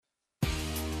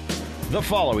The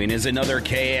following is another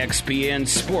KXPN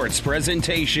sports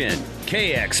presentation.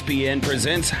 KXPN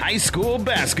presents high school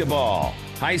basketball.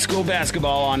 High school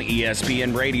basketball on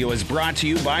ESPN Radio is brought to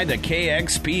you by the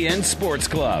KXPN Sports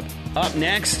Club. Up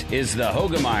next is the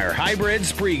Hoegemeyer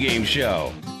Hybrids pregame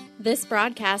show. This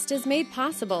broadcast is made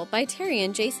possible by Terry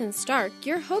and Jason Stark,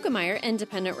 your Hoegemeyer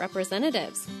independent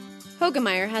representatives.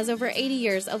 Hoegemeyer has over 80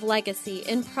 years of legacy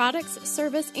in products,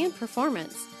 service, and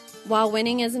performance. While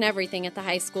winning isn't everything at the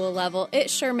high school level, it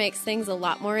sure makes things a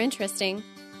lot more interesting.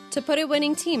 To put a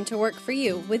winning team to work for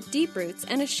you with deep roots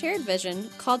and a shared vision,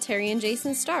 call Terry and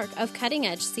Jason Stark of Cutting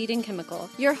Edge Seed and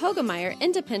Chemical, your Hoegemeyer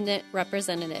independent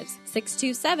representatives,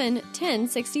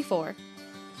 627-1064.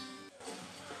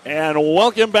 And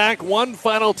welcome back one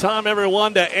final time,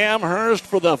 everyone, to Amherst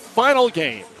for the final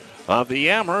game of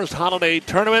the Amherst Holiday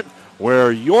Tournament,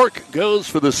 where York goes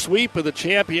for the sweep of the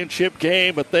championship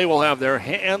game, but they will have their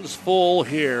hands full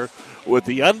here with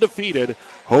the undefeated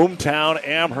hometown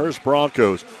Amherst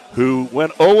Broncos, who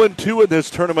went 0-2 in this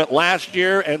tournament last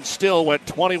year and still went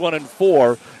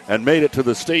 21-4 and made it to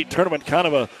the state tournament. Kind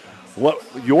of what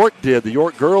York did. The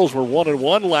York girls were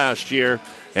 1-1 last year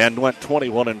and went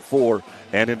 21-4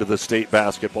 and into the state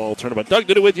basketball tournament. Doug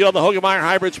Duda with you on the Hoegemeyer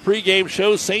Hybrids pregame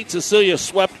show. St. Cecilia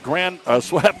swept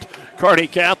Kearney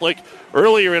Catholic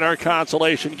earlier in our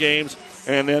consolation games,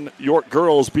 and then York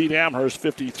girls beat Amherst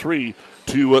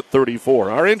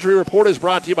 53-34. Our injury report is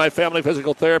brought to you by Family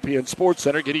Physical Therapy and Sports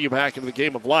Center, getting you back into the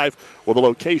game of life with a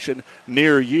location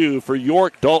near you. For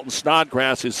York, Dalton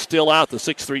Snodgrass is still out. The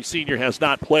 6'3 senior has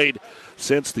not played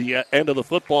since the end of the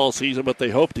football season, but they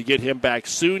hope to get him back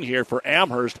soon here. For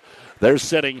Amherst, they're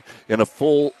sitting in a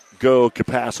full go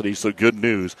capacity, so good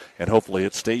news, and hopefully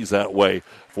it stays that way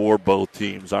for both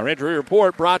teams. Our injury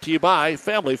report brought to you by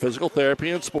Family Physical Therapy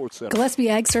and Sports Center. Gillespie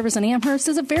Ag Service in Amherst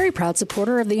is a very proud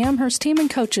supporter of the Amherst team and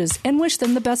coaches and wish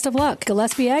them the best of luck.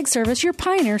 Gillespie Ag Service, your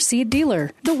Pioneer seed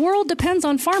dealer. The world depends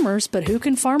on farmers, but who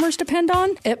can farmers depend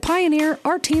on? At Pioneer,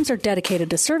 our teams are dedicated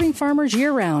to serving farmers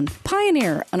year-round.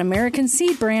 Pioneer, an American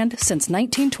seed brand since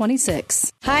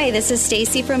 1926. Hi, this is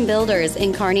Stacy from Builders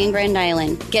in Kearney and Grand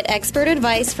Island. Get expert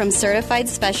advice from certified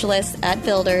specialists at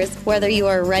Builders. Whether you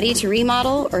are ready to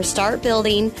remodel or start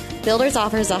building, Builders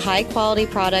offers a high-quality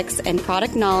products and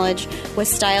product knowledge with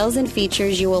styles and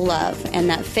features you will love and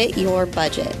that fit your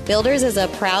budget. Builders is a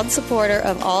proud supporter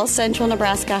of all Central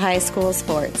Nebraska high school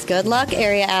sports. Good luck,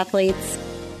 area athletes.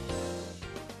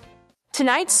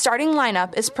 Tonight's starting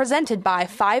lineup is presented by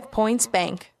 5 Points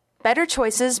Bank. Better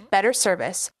choices, better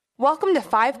service. Welcome to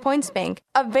 5 Points Bank,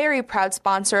 a very proud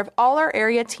sponsor of all our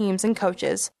area teams and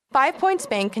coaches. 5 Points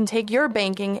Bank can take your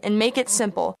banking and make it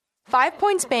simple. 5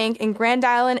 Points Bank in Grand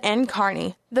Island and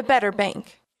Kearney, the better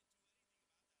bank.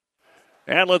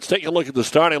 And let's take a look at the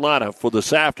starting lineup for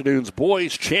this afternoon's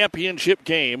boys championship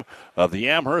game of the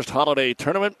Amherst Holiday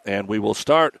Tournament. And we will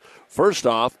start first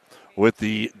off with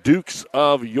the Dukes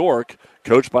of York,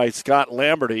 coached by Scott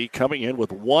Lamberty, coming in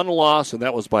with one loss, and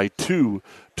that was by 2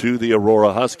 to the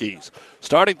Aurora Huskies.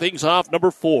 Starting things off,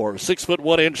 number 4,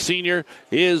 6'1" senior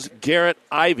is Garrett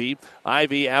Ivy.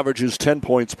 Ivy averages 10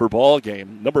 points per ball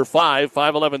game. Number 5,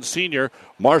 5'11" senior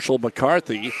Marshall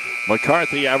McCarthy.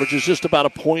 McCarthy averages just about a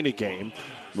point a game.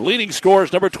 The leading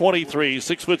scorers, number 23,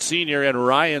 6' senior, and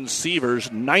Ryan Sievers,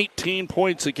 19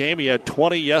 points a game. He had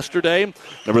 20 yesterday.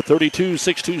 Number 32,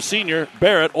 6'2" senior,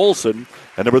 Barrett Olson.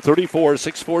 And number 34,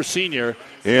 6'4" senior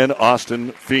in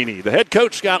Austin Feeney. The head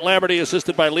coach, Scott Lamberty,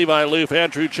 assisted by Levi Loof,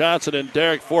 Andrew Johnson, and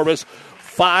Derek Forbes.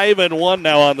 5-1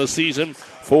 now on the season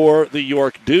for the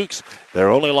York Dukes. Their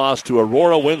only loss to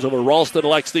Aurora, wins over Ralston,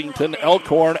 Lexington,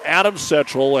 Elkhorn, Adams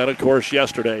Central, and, of course,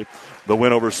 yesterday, the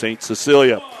win over St.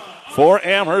 Cecilia. For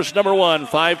Amherst, number 1,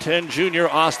 5'10" junior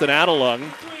Austin Adelung.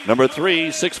 Number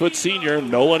 3, 6' senior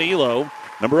Nolan Elo.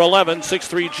 Number 11,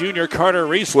 6'3" junior Carter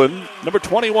Riesland. Number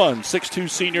 21, 6'2"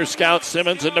 senior Scout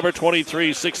Simmons. And number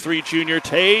 23, 6'3" junior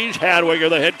Tage Hadwiger.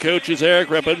 The head coach is Eric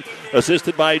Rippon,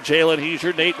 assisted by Jalen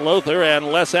Heiser, Nate Lothar,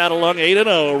 and Les Adelung,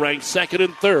 8-0, ranked second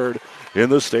and third in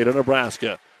the state of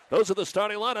Nebraska. Those are the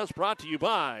starting lineups brought to you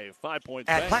by 5 Points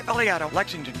At Bank. Platte Valley Auto,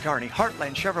 Lexington, Kearney,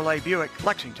 Heartland Chevrolet Buick,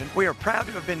 Lexington, we are proud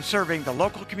to have been serving the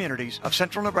local communities of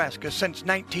central Nebraska since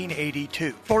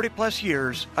 1982. 40-plus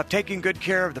years of taking good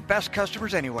care of the best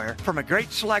customers anywhere, from a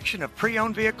great selection of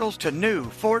pre-owned vehicles to new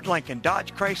Ford, Lincoln,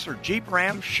 Dodge, Chrysler, Jeep,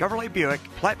 Ram, Chevrolet Buick.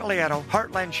 Platte Valley Auto,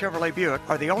 Heartland Chevrolet Buick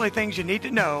are the only things you need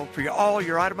to know for all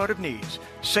your automotive needs.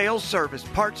 Sales, service,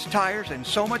 parts, tires, and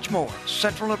so much more.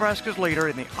 Central Nebraska's leader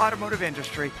in the automotive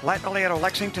industry, Platte Valley Auto,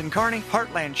 Lexington, Kearney,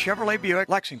 Heartland Chevrolet Buick,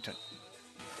 Lexington.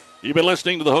 You've been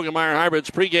listening to the Hogemeyer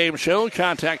Hybrids pregame show.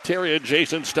 Contact Terry and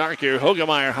Jason Stark, your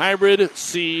Hogemeyer Hybrid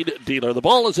seed dealer. The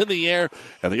ball is in the air,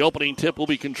 and the opening tip will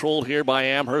be controlled here by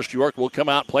Amherst. York will come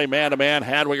out, play man-to-man.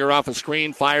 Hadwiger off a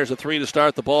screen, fires a three to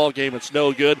start the ball game. It's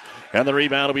no good, and the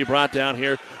rebound will be brought down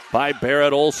here by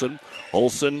Barrett Olson.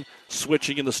 Olson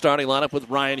switching in the starting lineup with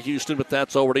Ryan Houston, but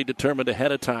that's already determined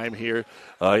ahead of time here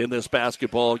in this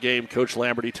basketball game. Coach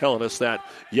Lamberty telling us that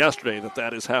yesterday,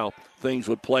 that is how things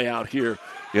would play out here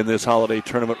in this holiday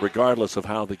tournament, regardless of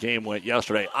how the game went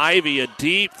yesterday. Ivy, a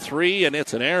deep three, and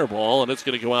it's an air ball, and it's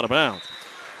going to go out of bounds.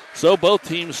 So both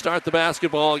teams start the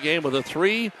basketball game with a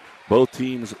three. Both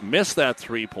teams miss that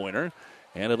three-pointer,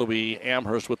 and it'll be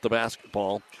Amherst with the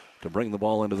basketball to bring the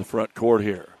ball into the front court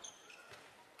here.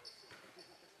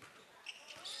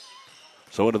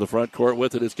 So into the front court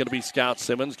with it is going to be Scout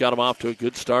Simmons. Got him off to a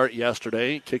good start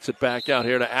yesterday. Kicks it back out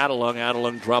here to Adelung.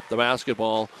 Adelung dropped the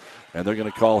basketball, and they're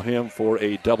going to call him for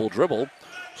a double dribble.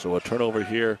 So a turnover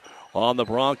here on the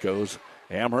Broncos.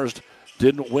 Amherst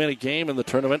didn't win a game in the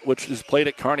tournament, which is played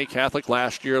at Kearney Catholic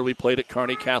last year. We played at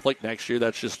Kearney Catholic next year.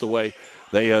 That's just the way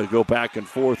they go back and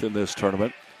forth in this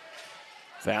tournament.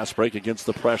 Fast break against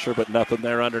the pressure, but nothing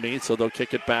there underneath, so they'll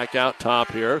kick it back out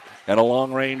top here. And a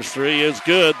long-range three is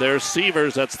good. There's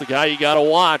Sievers. That's the guy you got to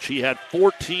watch. He had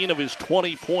 14 of his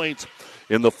 20 points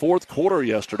in the fourth quarter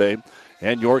yesterday,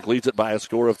 and York leads it by a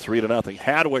score of 3-0.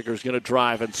 Hadwiger's going to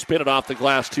drive and spin it off the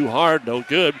glass too hard. No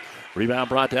good. Rebound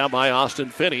brought down by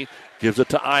Austin Finney. Gives it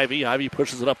to Ivy. Ivy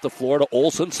pushes it up the floor to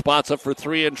Olson. Spots up for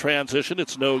three in transition.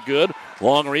 It's no good.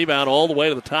 Long rebound all the way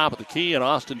to the top of the key, and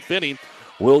Austin Finney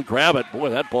will grab it. Boy,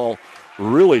 that ball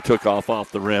really took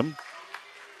off the rim.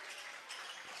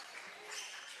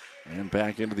 And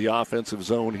back into the offensive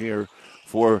zone here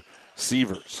for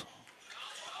Sievers.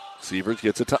 Sievers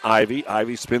gets it to Ivy.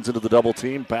 Ivy spins into the double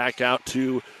team. Back out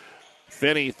to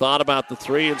Finney. Thought about the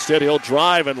three. Instead, he'll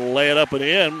drive and lay it up and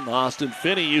in. Austin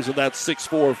Finney using that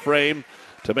 6'4 frame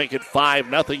to make it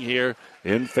 5-0 here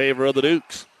in favor of the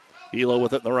Dukes. Elo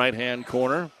with it in the right-hand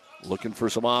corner. Looking for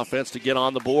some offense to get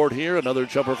on the board here. Another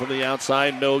jumper from the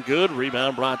outside, no good.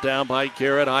 Rebound brought down by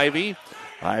Garrett Ivy.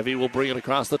 Ivy will bring it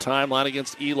across the timeline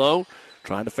against Elo.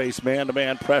 Trying to face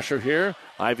man-to-man pressure here.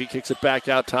 Ivy kicks it back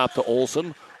out top to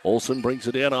Olson. Olson brings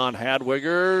it in on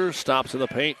Hadwiger. Stops in the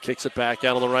paint, kicks it back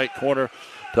out of the right corner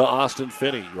to Austin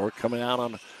Finney. York coming out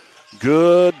on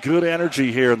good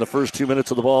energy here in the first 2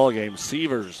 minutes of the ball game.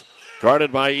 Sievers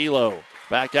guarded by Elo.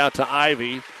 Back out to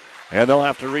Ivy. And they'll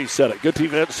have to reset it. Good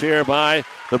defense here by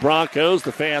the Broncos.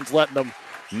 The fans letting them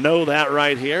know that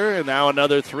right here. And now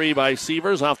another three by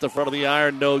Sievers off the front of the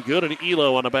iron. No good. And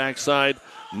Elo on the backside.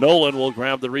 Nolan will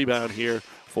grab the rebound here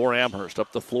for Amherst.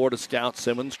 Up the floor to Scout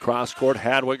Simmons. Cross court.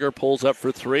 Hadwiger pulls up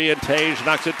for three. And Tage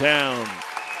knocks it down.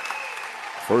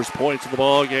 First points of the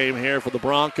ball game here for the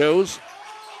Broncos.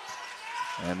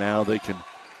 And now they can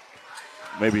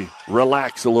maybe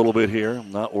relax a little bit here.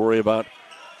 Not worry about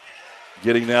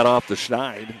getting that off the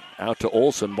Schneid. Out to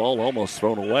Olson. Ball almost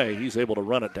thrown away. He's able to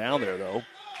run it down there, though.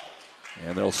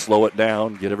 And they'll slow it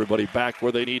down, get everybody back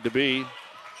where they need to be.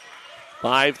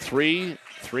 5-3.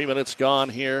 3 minutes gone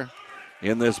here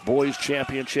in this boys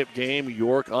championship game.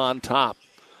 York on top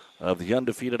of the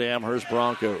undefeated Amherst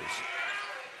Broncos.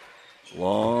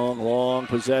 Long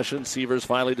possession. Sievers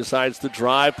finally decides to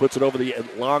drive. Puts it over the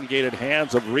elongated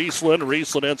hands of Riesland.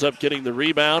 Riesland ends up getting the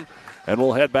rebound. And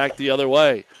we'll head back the other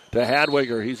way to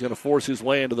Hadwiger. He's going to force his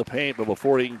way into the paint, but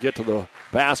before he can get to the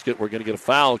basket, we're going to get a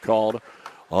foul called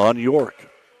on York.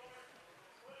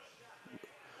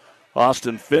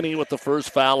 Austin Finney with the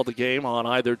first foul of the game on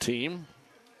either team.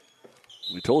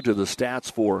 We told you the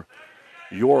stats for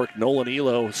York. Nolan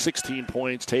Elo, 16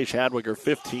 points. Tage Hadwiger,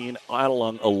 15.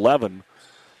 Adelung, 11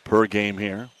 per game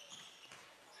here.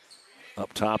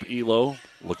 Up top, Elo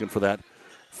looking for that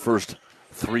first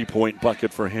three-point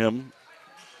bucket for him,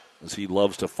 as he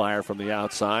loves to fire from the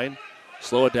outside.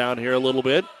 Slow it down here a little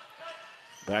bit.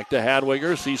 Back to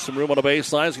Hadwiger. Sees some room on the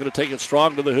baseline. He's going to take it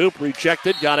strong to the hoop.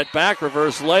 Rejected. Got it back.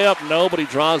 Reverse layup. No, but he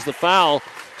draws the foul.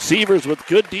 Sievers with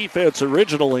good defense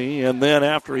originally, and then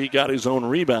after he got his own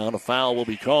rebound, a foul will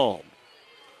be called.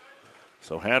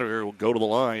 So Hadwiger will go to the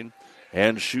line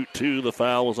and shoot two. The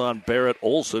foul was on Barrett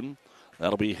Olson.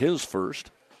 That'll be his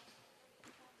first.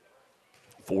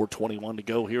 4:21 to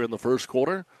go here in the first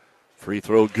quarter. Free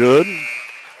throw good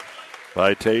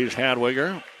by Tage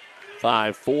Hadwiger.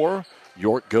 5-4.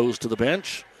 York goes to the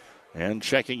bench. And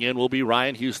checking in will be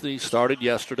Ryan Houston. He started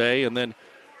yesterday. And then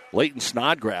Leighton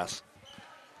Snodgrass,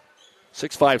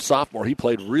 6'5 sophomore. He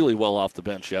played really well off the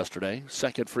bench yesterday.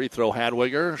 Second free throw,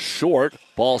 Hadwiger. Short.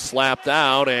 Ball slapped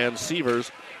out. And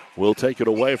Sievers will take it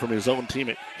away from his own team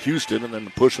at Houston and then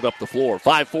push it up the floor.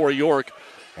 5-4 York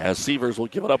as Sievers will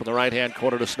give it up in the right-hand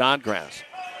corner to Snodgrass.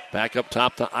 Back up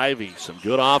top to Ivy. Some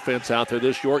good offense out there.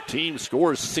 This York team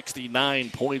scores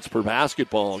 69 points per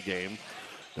basketball game.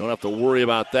 Don't have to worry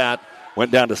about that.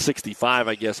 Went down to 65,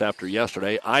 I guess, after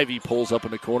yesterday. Ivy pulls up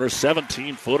in the corner.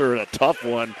 17-footer and a tough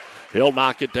one. He'll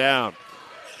knock it down.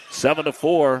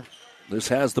 7-4. This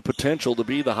has the potential to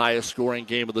be the highest scoring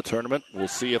game of the tournament. We'll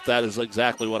see if that is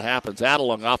exactly what happens.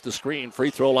 Adelung off the screen. Free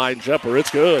throw line jumper.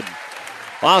 It's good.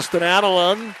 Austin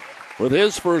Adelung with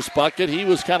his first bucket. He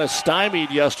was kind of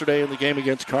stymied yesterday in the game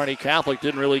against Kearney Catholic.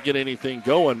 Didn't really get anything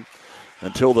going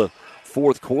until the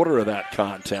fourth quarter of that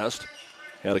contest.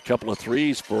 Had a couple of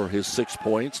threes for his 6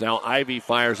 points. Now Ivy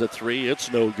fires a three.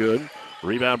 It's no good.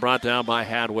 Rebound brought down by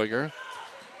Hadwiger.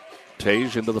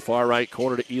 Tage into the far right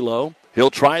corner to Elo.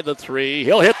 He'll try the three.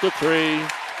 He'll hit the three.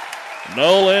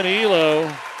 Nolan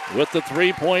Elo with the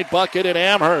three-point bucket in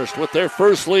Amherst with their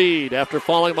first lead. After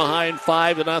falling behind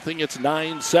 5-0, it's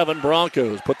 9-7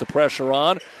 Broncos. Put the pressure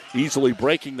on, easily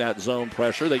breaking that zone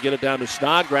pressure. They get it down to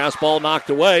Snodgrass. Ball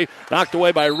knocked away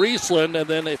by Riesland, and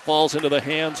then it falls into the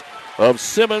hands of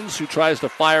Simmons, who tries to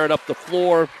fire it up the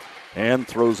floor and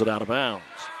throws it out of bounds.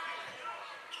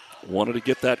 Wanted to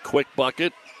get that quick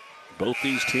bucket. Both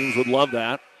these teams would love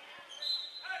that.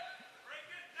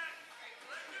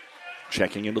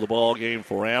 Checking into the ball game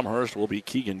for Amherst will be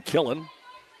Keegan Killen,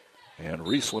 and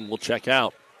Riesland will check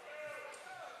out.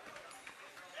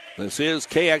 This is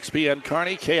KXPN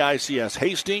Kearney, KICS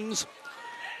Hastings,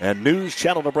 and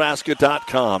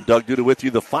NewsChannelNebraska.com. Doug Duda with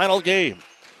you. The final game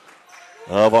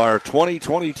of our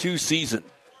 2022 season.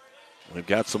 We've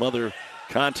got some other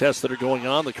contests that are going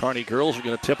on. The Kearney girls are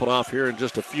going to tip it off here in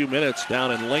just a few minutes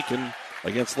down in Lincoln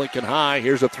against Lincoln High.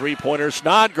 Here's a three-pointer.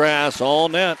 Snodgrass all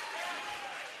net.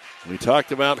 We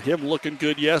talked about him looking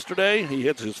good yesterday. He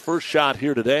hits his first shot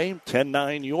here today.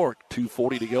 10-9 York.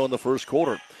 2:40 to go in the first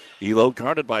quarter. Elo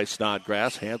guarded by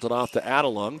Snodgrass. Hands it off to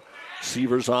Adelung.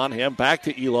 Sievers on him. Back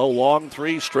to Elo. Long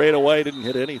three straight away. Didn't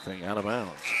hit anything. Out of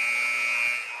bounds.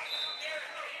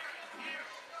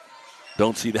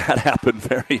 Don't see that happen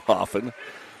very often.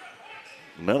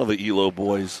 None of the Elo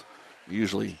boys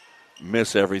usually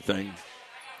miss everything.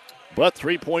 But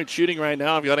three-point shooting right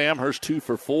now, I've got Amherst 2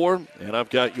 for 4, and I've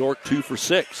got York 2 for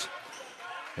 6.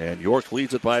 And York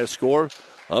leads it by a score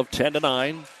of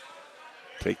 10-9.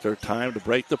 Take their time to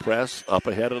break the press. Up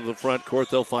ahead of the front court,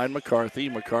 they'll find McCarthy.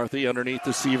 McCarthy underneath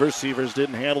the Sievers. Sievers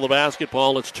didn't handle the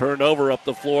basketball. It's turned over up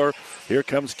the floor. Here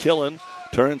comes Killen.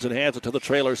 Turns and hands it to the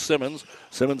trailer Simmons.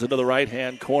 Simmons into the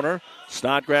right-hand corner.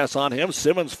 Snodgrass on him.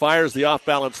 Simmons fires the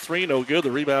off-balance three. No good.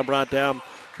 The rebound brought down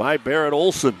by Barrett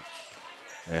Olson.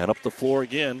 And up the floor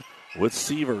again with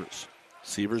Sievers.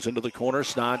 Sievers into the corner.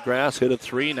 Snodgrass hit a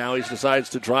three. Now he decides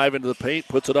to drive into the paint.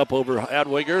 Puts it up over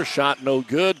Hadwiger. Shot no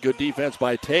good. Good defense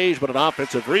by Tage, but an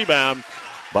offensive rebound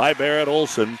by Barrett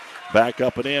Olson. Back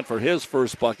up and in for his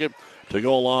first bucket to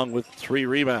go along with 3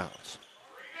 rebounds.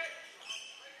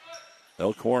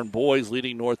 Elkhorn boys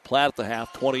leading North Platte at the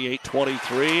half,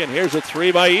 28-23. And here's a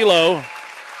three by Elo.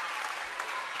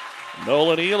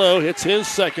 Nolan Elo hits his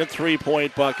second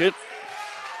three-point bucket.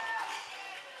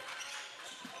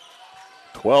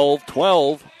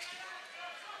 12-12.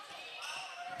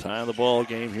 Tie the ball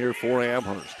game here for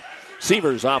Amherst.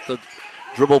 Sievers off the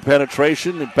dribble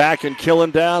penetration and back and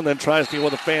Killen down, then tries to get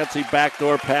with a fancy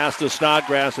backdoor pass to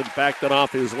Snodgrass and backed it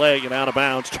off his leg and out of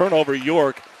bounds. Turnover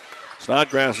York.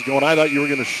 Snodgrass is going, I thought you were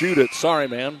going to shoot it. Sorry,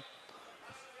 man.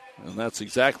 And that's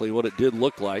exactly what it did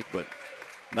look like, but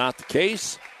not the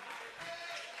case.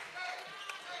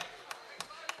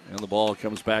 And the ball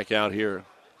comes back out here.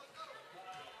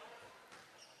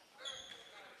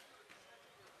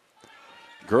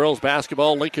 Girls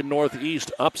basketball, Lincoln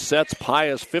Northeast upsets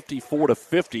Pius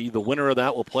 54-50. The winner of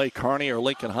that will play Kearney or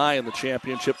Lincoln High in the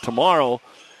championship tomorrow.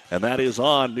 And that is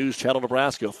on News Channel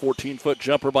Nebraska. 14-foot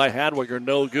jumper by Hadwiger,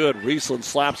 no good. Riesland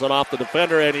slaps it off the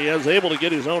defender, and he is able to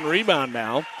get his own rebound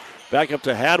now. Back up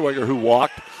to Hadwiger, who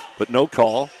walked, but no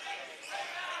call.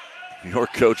 Your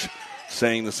coach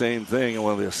saying the same thing, and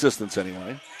one of the assistants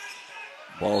anyway.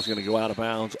 Ball's going to go out of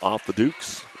bounds off the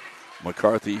Dukes.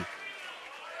 McCarthy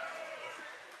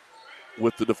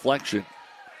with the deflection.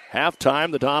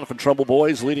 Halftime, the Donovan Trumbull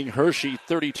boys leading Hershey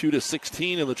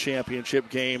 32-16 in the championship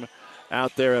game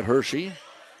out there at Hershey.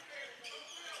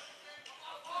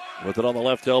 With it on the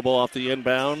left elbow off the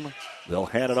inbound. They'll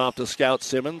hand it off to Scout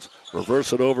Simmons.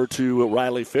 Reverse it over to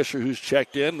Riley Fisher, who's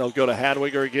checked in. They'll go to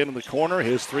Hadwiger again in the corner.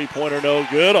 His three-pointer no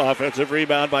good. Offensive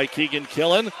rebound by Keegan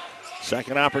Killen.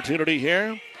 Second opportunity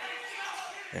here.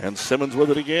 And Simmons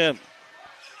with it again.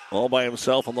 All by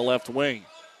himself on the left wing.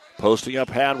 Posting up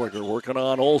Hadwiger, working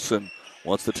on Olson.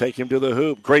 Wants to take him to the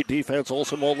hoop. Great defense.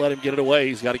 Olson won't let him get it away.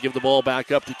 He's got to give the ball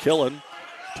back up to Killen,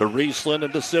 to Riesland,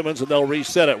 and to Simmons, and they'll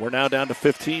reset it. We're now down to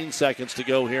 15 seconds to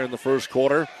go here in the first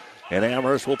quarter, and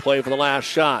Amherst will play for the last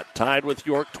shot. Tied with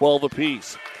York, 12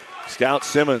 apiece. Scout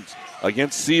Simmons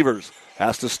against Sievers.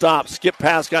 Has to stop. Skip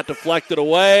pass got deflected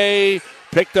away.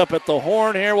 Picked up at the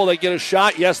horn here. Will they get a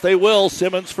shot? Yes, they will.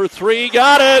 Simmons for three.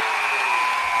 Got it.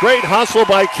 Great hustle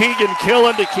by Keegan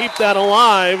Killen to keep that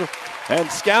alive. And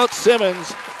Scout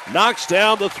Simmons knocks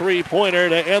down the three-pointer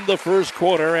to end the first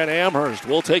quarter, and Amherst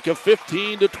will take a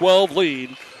 15-12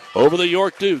 lead over the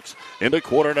York Dukes into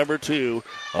quarter number 2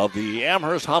 of the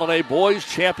Amherst Holiday Boys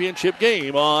Championship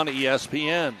game on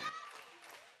ESPN.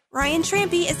 Ryan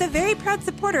Trampy is a very proud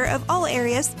supporter of all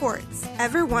area sports.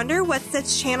 Ever wonder what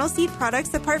sets Channel Seed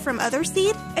products apart from other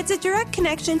seed? It's a direct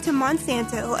connection to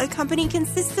Monsanto, a company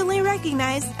consistently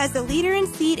recognized as a leader in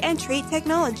seed and trait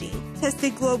technology.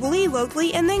 Tested globally,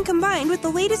 locally, and then combined with the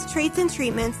latest traits and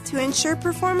treatments to ensure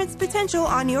performance potential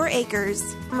on your acres.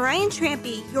 Ryan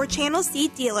Trampy, your Channel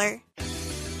Seed dealer.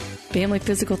 Family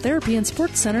Physical Therapy and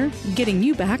Sports Center, getting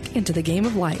you back into the game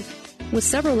of life, with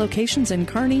several locations in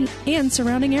Kearney and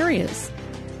surrounding areas.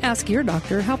 Ask your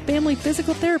doctor how Family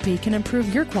Physical Therapy can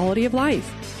improve your quality of life.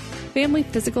 Family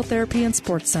Physical Therapy and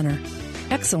Sports Center,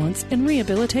 excellence in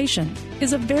rehabilitation,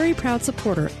 is a very proud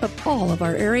supporter of all of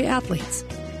our area athletes,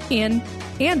 in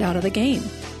and out of the game.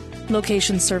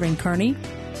 Locations serving Kearney,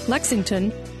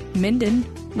 Lexington, Minden,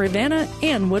 Ravenna,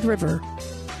 and Wood River.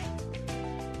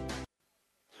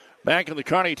 Back in the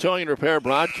Kearney Towing and Repair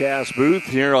broadcast booth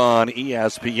here on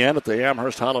ESPN at the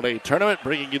Amherst Holiday Tournament,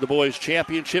 bringing you the boys'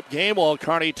 championship game while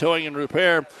Kearney Towing and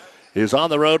Repair is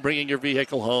on the road bringing your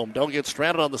vehicle home. Don't get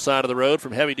stranded on the side of the road.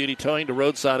 From heavy-duty towing to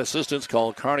roadside assistance,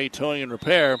 call Kearney Towing and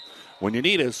Repair. When you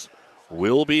need us,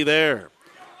 we'll be there.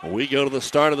 We go to the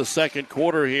start of the second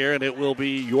quarter here, and it will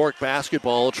be York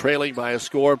basketball trailing by a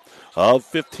score of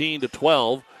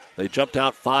 15-12. They jumped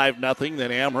out 5-0.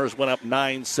 Then Amherst went up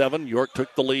 9-7. York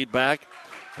took the lead back,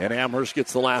 and Amherst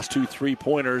gets the last 2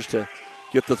 3-pointers to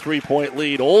get the 3-point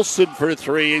lead. Olson for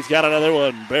 3. He's got another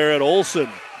one. Barrett Olson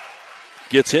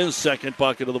gets his second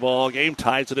bucket of the ball game,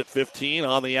 ties it at 15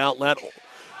 on the outlet.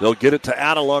 They'll get it to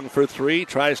Adelung for 3.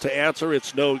 Tries to answer.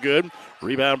 It's no good.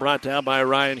 Rebound brought down by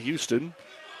Ryan Houston.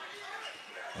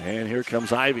 And here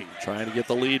comes Ivy trying to get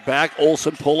the lead back.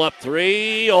 Olson pull up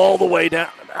 3. All the way down.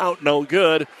 Out. No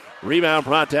good. Rebound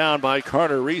brought down by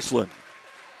Carter Riesland.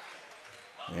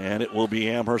 And it will be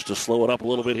Amherst to slow it up a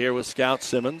little bit here with Scout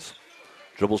Simmons.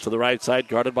 Dribbles to the right side,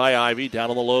 guarded by Ivy.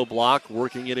 Down on the low block,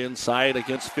 working it inside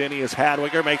against Finney as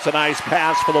Hadwiger makes a nice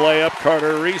pass for the layup.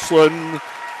 Carter Riesland.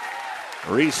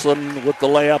 Riesland with the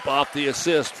layup off the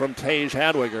assist from Tage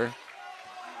Hadwiger.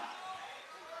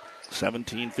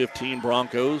 17-15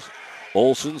 Broncos.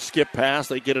 Olson skip pass.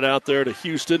 They get it out there to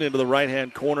Houston into the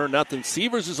right-hand corner. Nothing.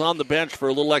 Sievers is on the bench for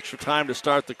a little extra time to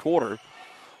start the quarter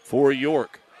for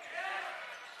York.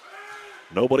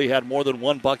 Nobody had more than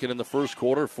 1 bucket in the first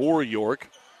quarter for York.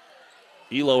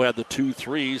 Elo had the 2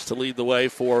 threes to lead the way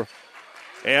for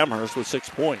Amherst with 6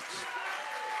 points.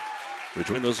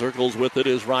 Between the circles with it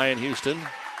is Ryan Houston.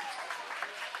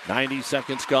 90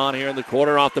 seconds gone here in the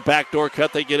quarter. Off the backdoor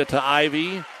cut, they get it to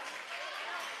Ivy.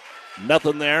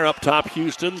 Nothing there. Up top,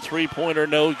 Houston. 3-pointer,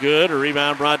 no good. A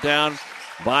rebound brought down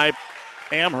by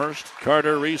Amherst.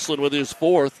 Carter Riesland with his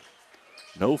 4th.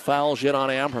 No fouls yet on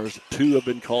Amherst. 2 have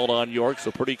been called on York, so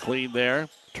pretty clean there.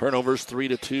 Turnovers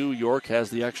 3-2. York has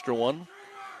the extra one.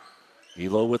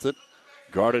 Elo with it.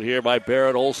 Guarded here by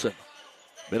Barrett Olson.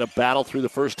 Been a battle through the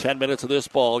first 10 minutes of this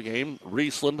ball game.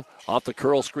 Riesland off the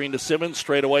curl screen to Simmons.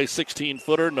 Straight away,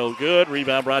 16-footer, no good.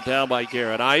 Rebound brought down by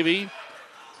Garrett Ivy.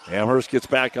 Amherst gets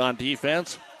back on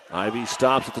defense. Ivy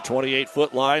stops at the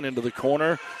 28-foot line into the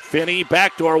corner. Finney,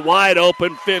 backdoor wide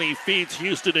open. Finney feeds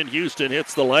Houston, and Houston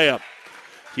hits the layup.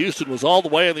 Houston was all the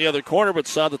way in the other corner, but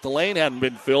saw that the lane hadn't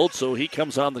been filled, so he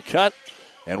comes on the cut,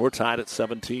 and we're tied at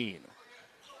 17.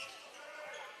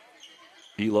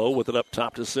 Elo with it up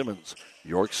top to Simmons.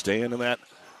 York staying in that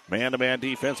man-to-man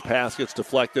defense. Pass gets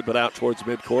deflected, but out towards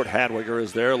midcourt. Hadwiger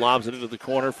is there, lobs it into the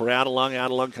corner for Adelung.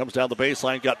 Adelung comes down the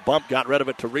baseline, got bumped, got rid of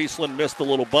it to Riesland, missed the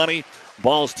little bunny.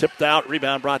 Ball's tipped out,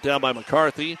 rebound brought down by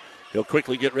McCarthy. He'll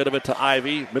quickly get rid of it to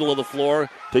Ivy. Middle of the floor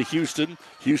to Houston.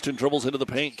 Houston dribbles into the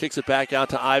paint, kicks it back out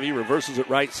to Ivy, reverses it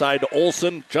right side to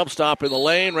Olson. Jump stop in the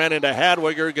lane, ran into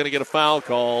Hadwiger, going to get a foul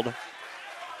called.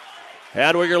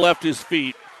 Hadwiger left his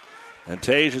feet, and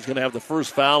Tage is going to have the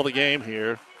first foul of the game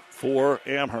here for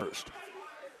Amherst.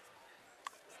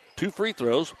 2 free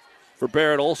throws for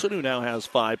Barrett Olson, who now has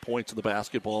 5 points in the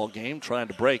basketball game, trying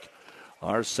to break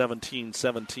our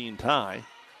 17-17 tie.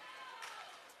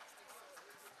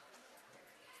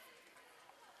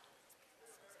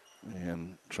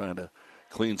 and trying to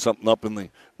clean something up in the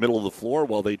middle of the floor.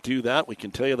 While they do that, we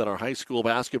can tell you that our high school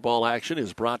basketball action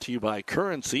is brought to you by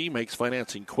Currency. Makes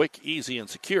financing quick, easy, and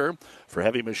secure. For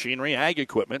heavy machinery, ag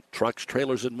equipment, trucks,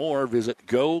 trailers, and more, visit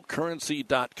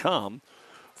gocurrency.com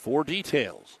for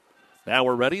details. Now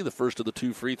we're ready. The first of the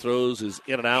 2 free throws is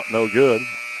in and out, no good.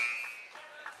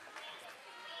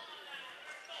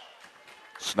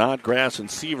 Snodgrass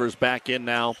and Sievers back in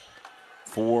now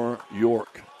for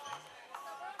York.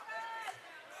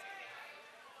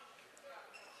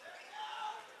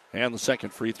 And the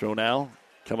second free throw now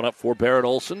coming up for Barrett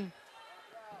Olson.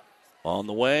 On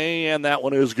the way, and that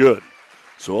one is good.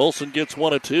 So Olson gets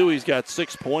 1 of 2. He's got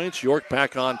 6 points. York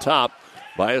back on top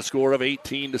by a score of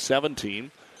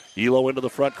 18-17. Elo into the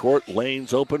front court.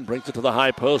 Lanes open, brings it to the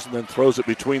high post, and then throws it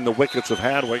between the wickets of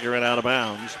Hadwiger and out of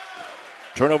bounds.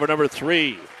 Turnover number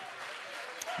 3.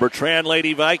 Bertrand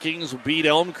Lady Vikings beat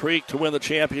Elm Creek to win the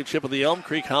championship of the Elm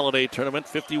Creek Holiday Tournament,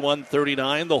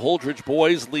 51-39. The Holdridge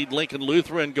boys lead Lincoln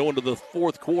Lutheran going to the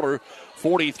fourth quarter,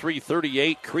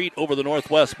 43-38. Crete over the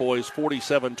Northwest boys,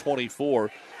 47-24.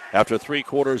 After 3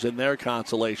 quarters in their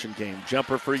consolation game.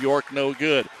 Jumper for York, no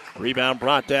good. Rebound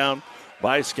brought down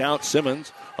by Scout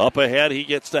Simmons. Up ahead, he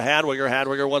gets to Hadwiger.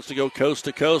 Hadwiger wants to go coast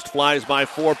to coast, flies by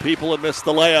 4 people and missed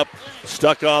the layup.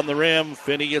 Stuck on the rim.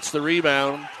 Finney gets the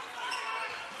rebound.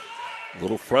 A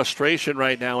little frustration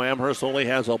right now. Amherst only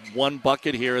has a 1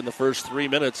 bucket here in the first 3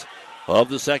 minutes of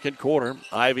the second quarter.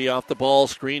 Ivy off the ball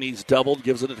screen. He's doubled,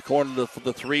 gives it to the corner for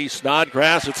the 3.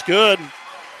 Snodgrass, it's good.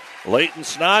 Leighton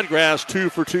Snodgrass, 2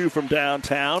 for 2 from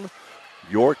downtown.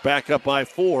 York back up by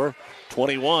 4,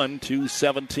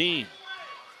 21-17.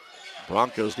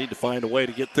 Broncos need to find a way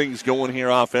to get things going here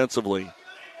offensively.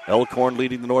 Elkhorn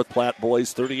leading the North Platte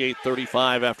boys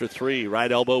 38-35 after 3.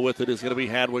 Right elbow with it is going to be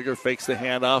Hadwiger. Fakes the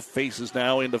handoff. Faces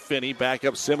now into Finney. Back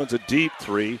up Simmons. A deep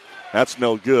 3. That's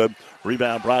no good.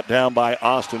 Rebound brought down by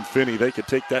Austin Finney. They could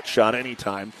take that shot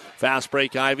anytime. Fast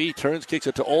break Ivy. Turns, kicks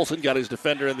it to Olson. Got his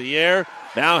defender in the air.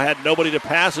 Now had nobody to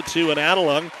pass it to, and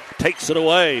Adelung takes it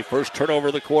away. First turnover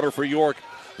of the quarter for York.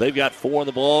 They've got 4 in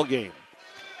the ball game.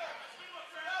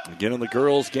 Again in the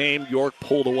girls' game, York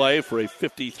pulled away for a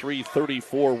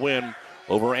 53-34 win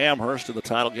over Amherst in the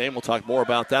title game. We'll talk more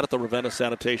about that at the Ravenna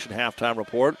Sanitation halftime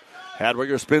report.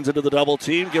 Hadwiger spins into the double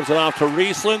team, gives it off to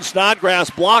Riesland.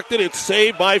 Snodgrass blocked it. It's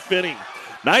saved by Finney.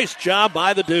 Nice job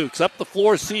by the Dukes. Up the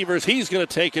floor, Sievers. He's going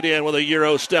to take it in with a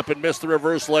Euro step and miss the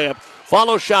reverse layup.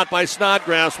 Follow shot by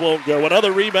Snodgrass won't go.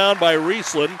 Another rebound by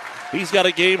Riesland. He's got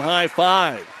a game-high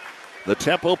 5. The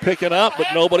tempo picking up, but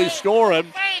nobody's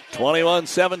scoring.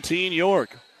 21-17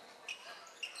 York.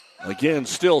 Again,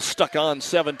 still stuck on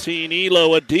 17.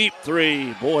 Elo, a deep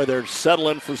 3. Boy, they're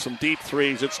settling for some deep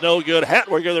 3s. It's no good.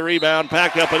 Hadwiger the rebound,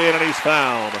 back up and in, and he's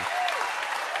fouled.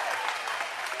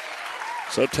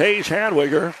 So Tage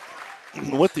Hadwiger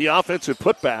with the offensive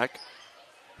putback,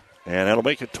 and that'll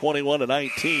make it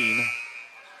 21-19.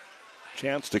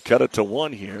 Chance to cut it to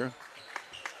 1 here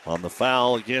on the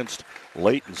foul against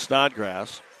Leighton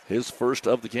Snodgrass, his first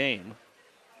of the game.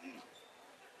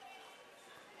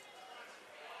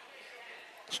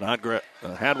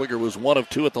 Hadwiger was 1 of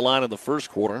 2 at the line in the first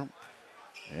quarter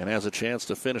and has a chance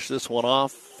to finish this one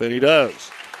off, and he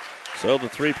does. So the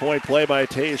 3-point play by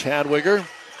Tage Hadwiger,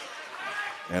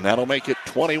 and that'll make it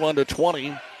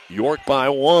 21-20. York by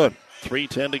 1.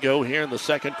 3:10 to go here in the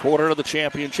second quarter of the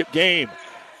championship game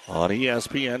on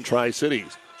ESPN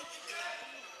Tri-Cities.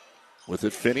 With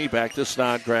it, Finney back to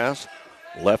Snodgrass.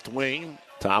 Left wing,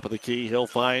 top of the key. He'll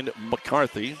find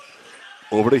McCarthy.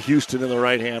 Over to Houston in the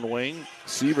right-hand wing.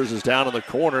 Sievers is down in the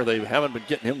corner. They haven't been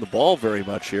getting him the ball very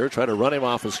much here. Try to run him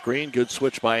off a screen. Good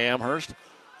switch by Amherst.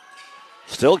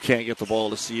 Still can't get the ball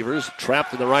to Sievers.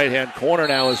 Trapped in the right-hand corner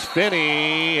now is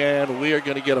Finney, and we are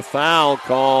going to get a foul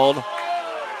called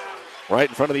right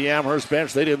in front of the Amherst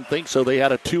bench. They didn't think so. They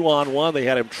had a 2-on-1. They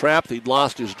had him trapped. He'd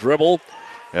lost his dribble.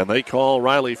 And they call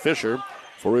Riley Fisher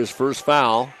for his first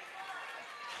foul.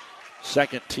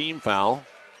 Second team foul.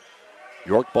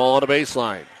 York ball on the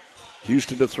baseline.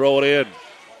 Houston to throw it in.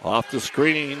 Off the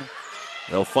screen.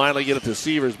 They'll finally get it to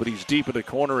Sievers, but he's deep in the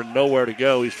corner and nowhere to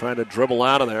go. He's trying to dribble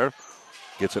out of there.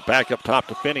 Gets it back up top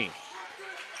to Finney.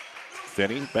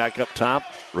 Finney back up top.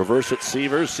 Reverse it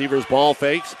Sievers. Sievers ball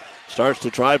fakes. Starts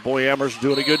to try. Boy, Amherst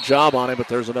doing a good job on him, but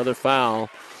there's another foul.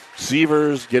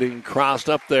 Sievers getting crossed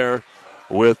up there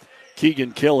with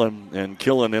Keegan Killen, and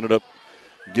Killen ended up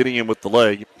getting him with the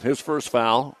leg. His first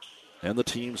foul and the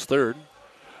team's third.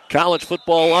 College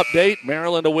football update.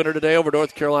 Maryland a winner today over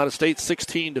North Carolina State,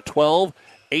 16-12.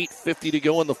 8:50 to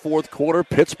go in the fourth quarter.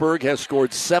 Pittsburgh has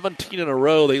scored 17 in a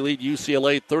row. They lead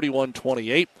UCLA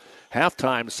 31-28.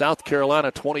 Halftime, South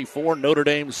Carolina 24, Notre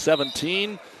Dame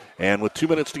 17. And with 2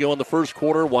 minutes to go in the first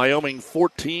quarter, Wyoming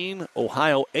 14,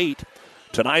 Ohio 8.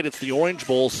 Tonight it's the Orange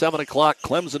Bowl, 7 o'clock,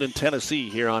 Clemson and Tennessee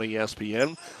here on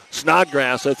ESPN.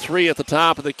 Snodgrass, a three at the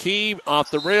top of the key,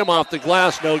 off the rim, off the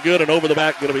glass, no good, and over the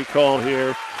back going to be called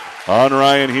here on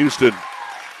Ryan Houston.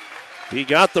 He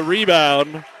got the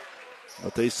rebound,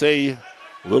 but they say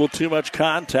a little too much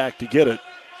contact to get it.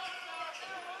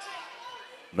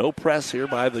 No press here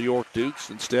by the York Dukes.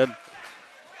 Instead,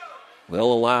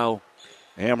 they'll allow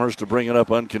Amherst to bring it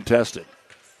up uncontested.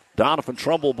 Donovan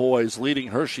Trumbull boys leading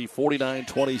Hershey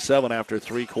 49-27 after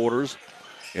 3 quarters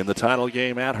in the title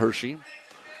game at Hershey.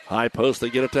 High post, they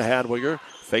get it to Hadwiger.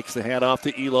 Fakes the handoff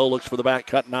to Elo, looks for the back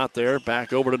cut, not there.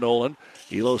 Back over to Nolan.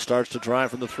 Elo starts to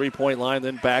drive from the three-point line,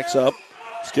 then backs up.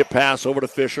 Skip pass over to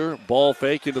Fisher. Ball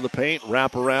fake into the paint,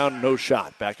 wrap around, no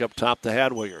shot. Back up top to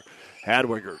Hadwiger.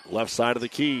 Hadwiger, left side of the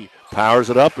key, powers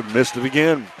it up and missed it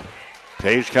again.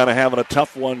 Page kind of having a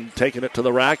tough one taking it to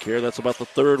the rack here. That's about the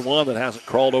third one that hasn't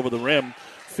crawled over the rim.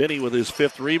 Finney with his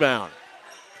 5th rebound.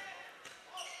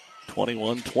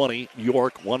 21-20,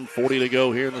 York, 1:40 to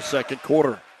go here in the second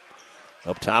quarter.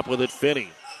 Up top with it, Finney.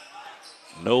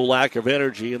 No lack of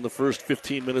energy in the first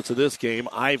 15 minutes of this game.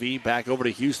 Ivy back over to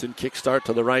Houston, kickstart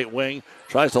to the right wing.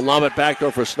 Tries to lob it back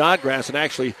there for Snodgrass and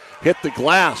actually hit the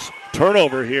glass.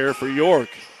 Turnover here for York.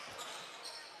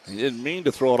 He didn't mean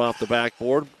to throw it off the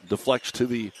backboard. Deflects to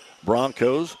the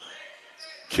Broncos.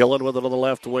 Killen with it on the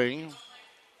left wing.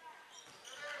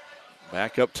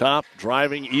 Back up top,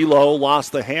 driving Elo,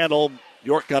 lost the handle.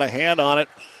 York got a hand on it.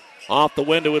 Off the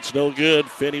window, it's no good.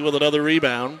 Finney with another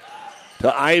rebound.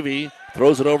 To Ivy,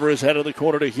 throws it over his head in the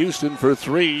corner to Houston for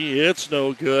 3. It's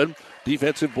no good.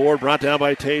 Defensive board brought down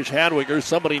by Tage Hadwiger.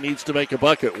 Somebody needs to make a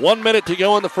bucket. 1 minute to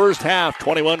go in the first half.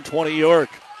 21-20 York.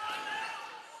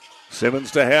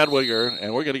 Simmons to Hadwiger,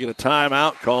 and we're going to get a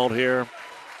timeout called here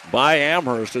by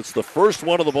Amherst. It's the first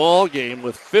one of the ball game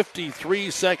with 53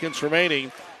 seconds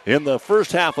remaining in the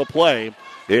first half of play.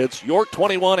 It's York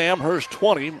 21, Amherst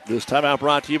 20. This timeout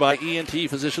brought to you by ENT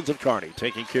Physicians of Kearney,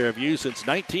 taking care of you since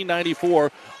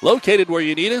 1994. Located where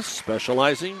you need us,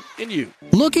 specializing in you.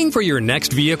 Looking for your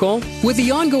next vehicle? With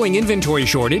the ongoing inventory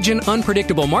shortage and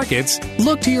unpredictable markets,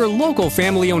 look to your local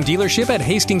family-owned dealership at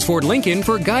Hastings Ford Lincoln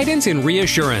for guidance and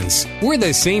reassurance. We're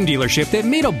the same dealership that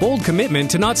made a bold commitment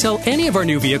to not sell any of our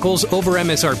new vehicles over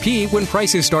MSRP when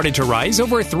prices started to rise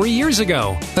over 3 years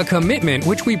ago. A commitment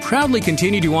which we proudly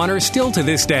continue to honor still to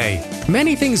this day.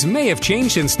 Many things may have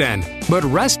changed since then, but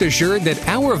rest assured that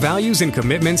our values and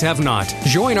commitments have not.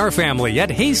 Join our family at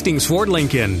Hastings Ford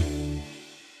Lincoln.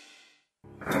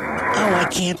 Oh, I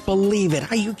can't believe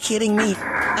it. Are you kidding me?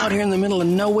 Out here in the middle of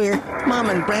nowhere, Mom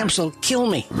and Gramps will kill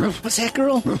me. What's that,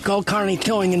 girl? Call Kearney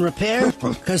Towing and Repair?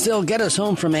 Because they'll get us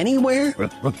home from anywhere?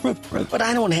 But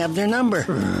I don't have their number.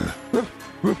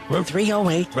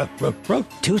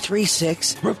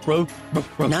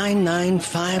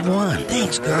 308-236-9951.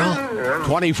 Thanks, girl.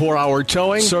 24-hour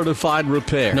towing, certified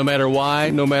repair. No matter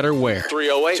why, no matter where.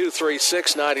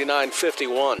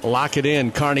 308-236-9951. Lock it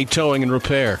in, Kearney Towing and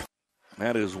Repair.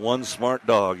 That is one smart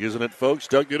dog, isn't it, folks?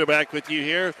 Doug Duda back with you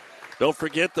here. Don't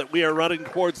forget that we are running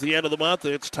towards the end of the month.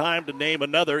 It's time to name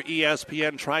another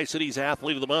ESPN Tri-Cities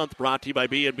Athlete of the Month, brought to you by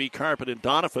B&B Carpet in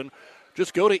Donovan.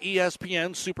 Just go to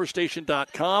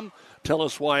ESPNSuperstation.com. Tell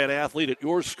us why an athlete at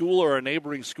your school or a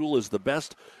neighboring school is the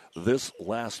best this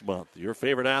last month. Your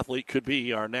favorite athlete could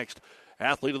be our next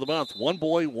Athlete of the Month. One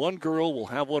boy, one girl. We'll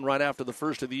have one right after the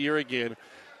first of the year again.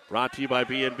 Brought to you by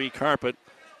B&B Carpet.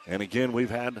 And again, we've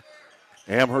had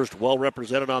Amherst well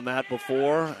represented on that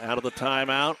before. Out of the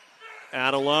timeout.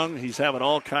 Adelung, he's having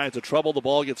all kinds of trouble. The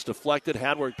ball gets deflected.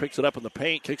 Hadwiger picks it up in the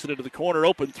paint, kicks it into the corner.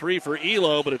 Open 3 for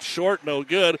Elo, but it's short, no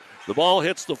good. The ball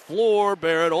hits the floor.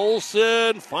 Barrett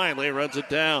Olson finally runs it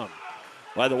down.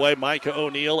 By the way, Micah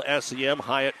O'Neill, SEM,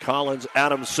 Hyatt Collins,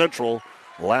 Adams Central,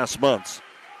 last month's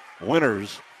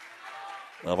winners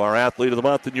of our Athlete of the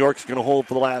Month. And York's going to hold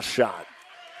for the last shot.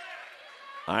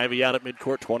 Ivy out at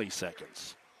midcourt, 20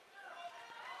 seconds.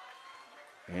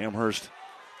 Amherst,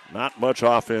 not much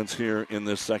offense here in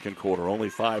this second quarter. Only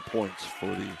 5 points for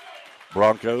the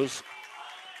Broncos.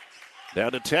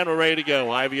 Down to 10, we're ready to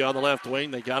go. Ivy on the left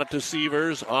wing. They got it to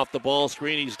Sievers. Off the ball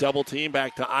screen, he's double teamed.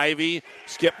 Back to Ivy.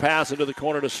 Skip pass into the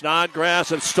corner to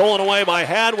Snodgrass. And stolen away by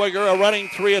Hadwiger. A running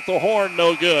 3 at the horn,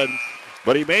 no good.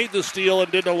 But he made the steal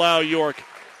and didn't allow York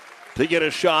to get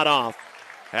a shot off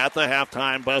at the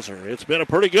halftime buzzer. It's been a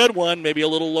pretty good one, maybe a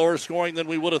little lower scoring than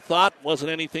we would have thought.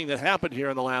 Wasn't anything that happened here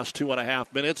in the last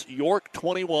 2.5 minutes. York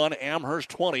 21, Amherst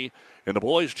 20 in the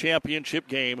boys' championship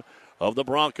game of the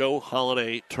Bronco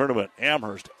Holiday Tournament.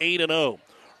 Amherst 8-0.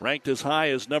 ranked as high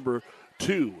as number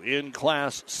 2 in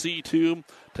Class C2,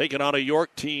 taking on a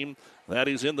York team that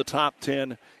is in the top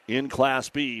 10 in Class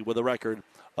B with a record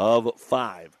of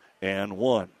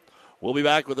 5-1. We'll be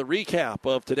back with a recap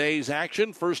of today's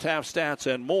action, first half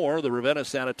stats, and more. The Ravenna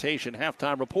Sanitation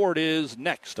halftime report is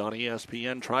next on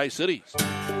ESPN Tri-Cities.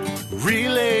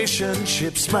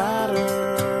 Relationships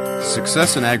matter.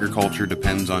 Success in agriculture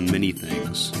depends on many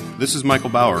things. This is Michael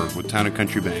Bauer with Town &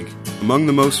 Country Bank. Among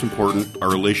the most important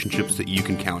are relationships that you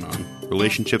can count on.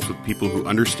 Relationships with people who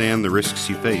understand the risks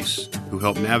you face, who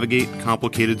help navigate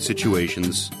complicated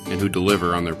situations, and who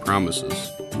deliver on their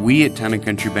promises. We at Town &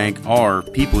 Country Bank are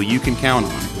people you can count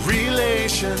on.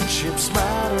 Relationships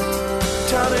matter.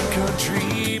 Town &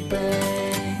 Country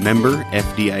Bank. Member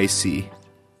FDIC.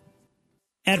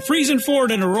 At Friesen Ford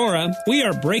in Aurora, we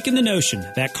are breaking the notion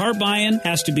that car buying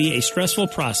has to be a stressful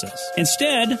process.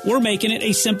 Instead, we're making it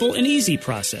a simple and easy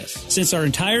process, since our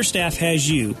entire staff has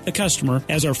you, the customer,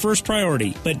 as our first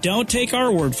priority. But don't take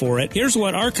our word for it. Here's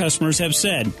what our customers have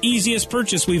said. Easiest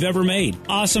purchase we've ever made.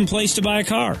 Awesome place to buy a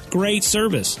car. Great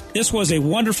service. This was a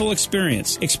wonderful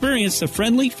experience. Experience the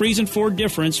friendly Friesen Ford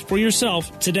difference for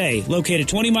yourself today. Located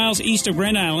 20 miles east of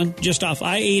Grand Island, just off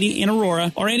I-80 in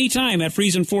Aurora, or anytime at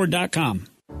FriesenFord.com.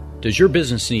 Does your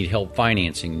business need help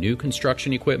financing new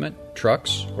construction equipment,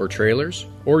 trucks, or trailers?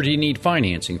 Or do you need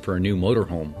financing for a new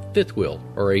motorhome, fifth wheel,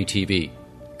 or ATV?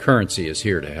 Currency is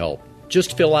here to help.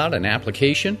 Just fill out an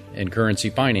application, and Currency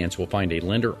Finance will find a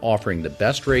lender offering the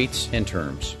best rates and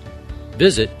terms.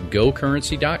 Visit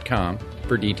gocurrency.com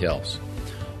for details.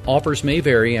 Offers may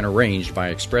vary and arranged by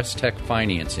Express Tech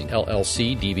Financing,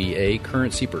 LLC, DBA,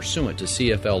 currency pursuant to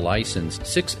CFL license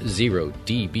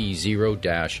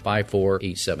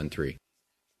 60DB0-54873.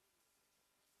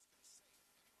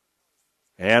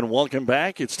 And welcome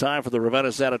back. It's time for the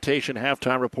Ravenna Sanitation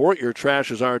Halftime Report. Your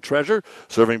trash is our treasure.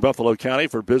 Serving Buffalo County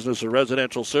for business or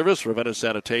residential service. Ravenna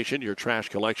Sanitation, your trash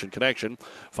collection connection.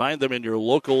 Find them in your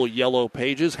local yellow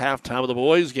pages. Halftime of the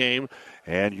boys game.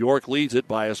 And York leads it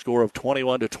by a score of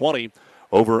 21-20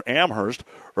 over Amherst.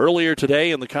 Earlier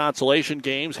today in the consolation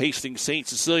games, Hastings St.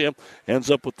 Cecilia ends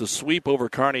up with the sweep over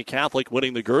Kearney Catholic,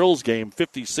 winning the girls' game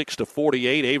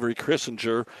 56-48. Avery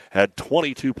Kissinger had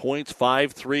 22 points,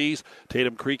 5 threes.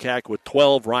 Tatum Kreekak with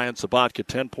 12. Ryan Sabatka,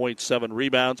 10.7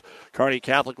 rebounds. Kearney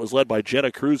Catholic was led by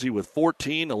Jenna Cruzy with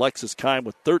 14. Alexis Kime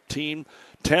with 13.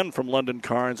 10 from London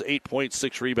Carnes,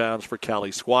 8.6 rebounds for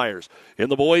Callie Squires. In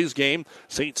the boys' game,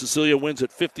 St. Cecilia wins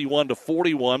at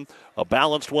 51-41. A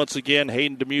balanced once again,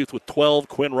 Hayden DeMuth with 12,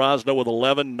 Quinn Rosno with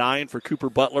 11, 9 for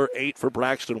Cooper Butler, 8 for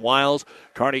Braxton Wiles.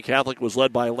 Kearney Catholic was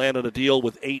led by Landon Adil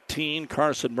with 18,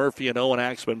 Carson Murphy and Owen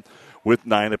Axman with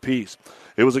 9 apiece.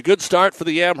 It was a good start for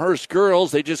the Amherst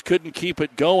girls. They just couldn't keep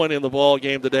it going in the ball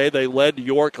game today. They led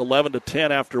York 11-10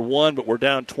 after one, but were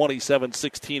down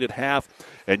 27-16 at half,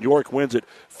 and York wins it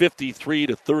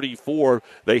 53-34.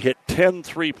 They hit 10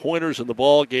 three-pointers in the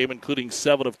ball game, including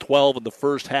 7 of 12 in the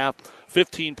first half.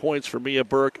 15 points for Mia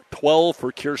Burke, 12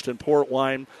 for Kirsten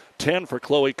Portwine, 10 for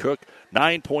Chloe Cook,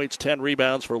 9 points, 10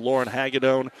 rebounds for Lauren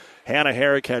Hagedone. Hannah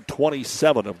Herrick had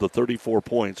 27 of the 34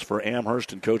 points for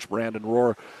Amherst, and Coach Brandon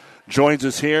Rohr joins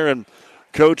us here. And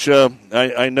Coach,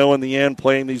 I know in the end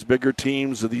playing these bigger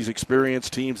teams, these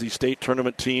experienced teams, these state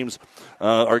tournament teams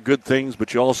are good things,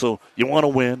 but you want to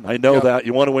win. I know that.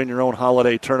 You want to win your own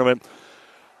holiday tournament.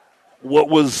 What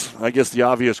was, I guess, the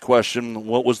obvious question,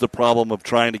 what was the problem of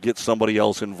trying to get somebody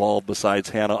else involved besides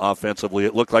Hannah offensively?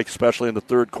 It looked like, especially in the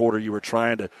third quarter, you were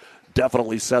trying to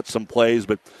definitely set some plays,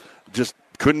 but just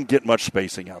couldn't get much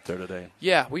spacing out there today.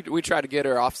 Yeah, we tried to get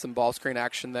her off some ball screen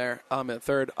action there in the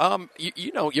third.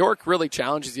 York really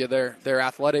challenges you. They're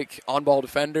athletic on-ball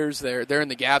defenders. They're in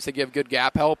the gaps. They give good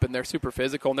gap help, and they're super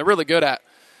physical, and they're really good at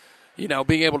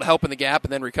being able to help in the gap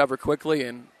and then recover quickly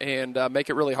and make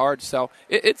it really hard. So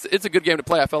it's a good game to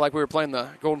play. I felt like we were playing the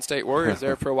Golden State Warriors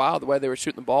there for a while, the way they were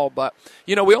shooting the ball. But,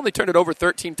 we only turned it over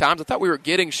 13 times. I thought we were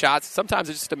getting shots. Sometimes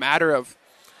it's just a matter of,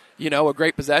 a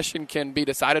great possession can be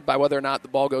decided by whether or not the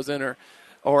ball goes in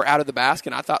or out of the basket.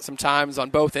 And I thought sometimes on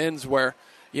both ends where,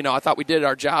 I thought we did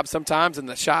our job sometimes in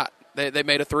the shot. They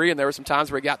made a three, and there were some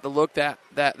times where we got the look that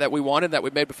we wanted, that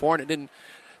we made before, and it didn't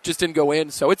go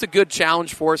in. So it's a good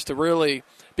challenge for us to really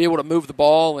be able to move the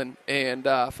ball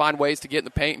and find ways to get in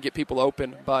the paint and get people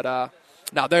open. But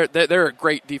no, they're a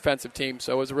great defensive team,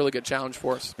 so it was a really good challenge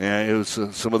for us. Yeah, it was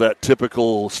some of that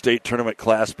typical state tournament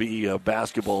Class B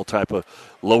basketball type of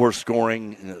lower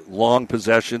scoring, long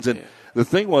possessions. And the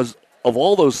thing was, of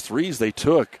all those threes they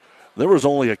took, there was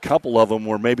only a couple of them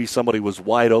where maybe somebody was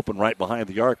wide open right behind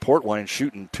the arc. Portwine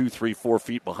shooting 2, 3, 4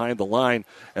 feet behind the line,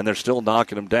 and they're still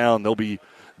knocking them down. They'll be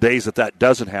days that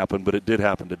doesn't happen, but it did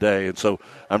happen today. And so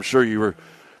I'm sure your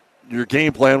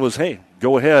game plan was, hey,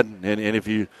 go ahead, and if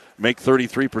you make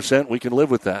 33%, we can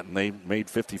live with that. And they made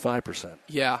 55%.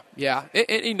 Yeah.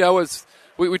 As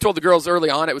we told the girls early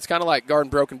on, it was kind of like guard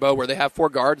and broken bow, where they have 4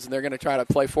 guards and they're going to try to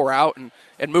play 4 out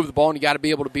and move the ball, and you got to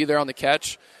be able to be there on the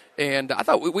catch. And I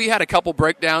thought we had a couple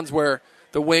breakdowns where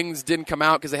the wings didn't come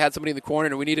out because they had somebody in the corner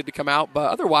and we needed to come out.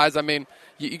 But otherwise, I mean,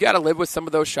 you got to live with some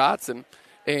of those shots, and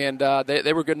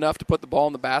they were good enough to put the ball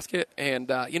in the basket. And,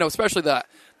 especially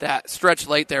that stretch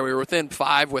late there, we were within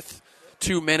 5 with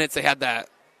 2 minutes. They had that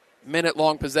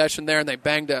minute-long possession there, and they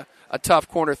banged a tough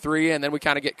corner 3, and then we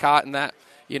kind of get caught in that,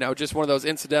 just one of those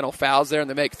incidental fouls there, and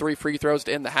they make 3 free throws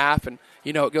to end the half, and,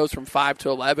 it goes from 5 to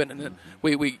 11. And then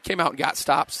we came out and got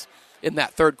stops in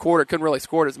that third quarter. Couldn't really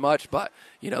score as much, but,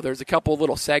 there's a couple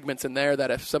little segments in there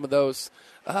that if some of those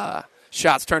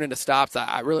shots turn into stops,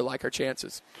 I really like our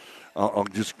chances.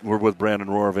 We're with Brandon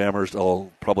Rohr of Amherst.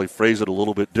 I'll probably phrase it a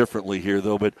little bit differently here,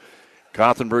 though, but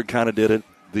Gothenburg kind of did it.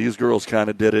 These girls kind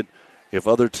of did it. If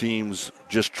other teams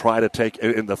just try to take,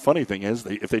 and the funny thing is,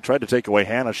 if they tried to take away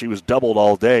Hannah, she was doubled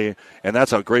all day, and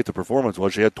that's how great the performance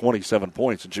was. She had 27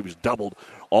 points, and she was doubled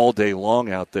all day long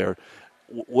out there.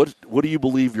 What do you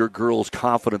believe your girls'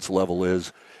 confidence level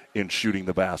is in shooting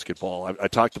the basketball? I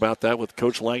talked about that with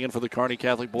Coach Langen for the Kearney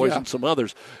Catholic boys and some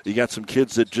others. You got some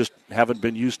kids that just haven't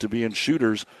been used to being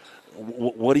shooters.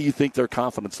 What do you think their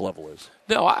confidence level is?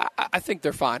 No, I think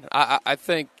they're fine. I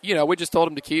think, we just told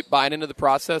them to keep buying into the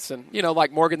process. And,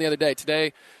 like Morgan the other day.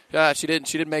 Today, she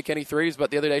didn't make any threes,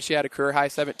 but the other day she had a career high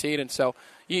 17. And so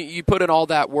you put in all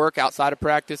that work outside of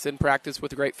practice, in practice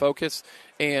with great focus.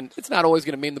 And it's not always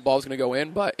going to mean the ball's going to go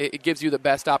in, but it gives you the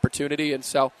best opportunity. And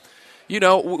so,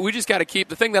 we just got to keep –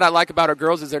 the thing that I like about our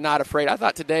girls is they're not afraid. I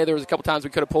thought today there was a couple times we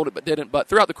could have pulled it but didn't. But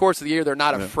throughout the course of the year, they're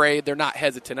not afraid. They're not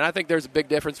hesitant. And I think there's a big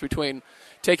difference between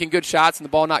taking good shots and the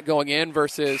ball not going in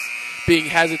versus being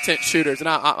hesitant shooters. And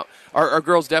our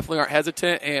girls definitely aren't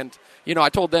hesitant. And, I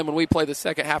told them when we play the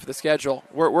second half of the schedule,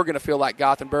 we're going to feel like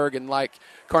Gothenburg and like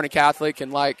Kearney Catholic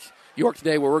and like York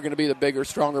today, where we're going to be the bigger,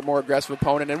 stronger, more aggressive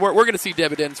opponent. And we're going to see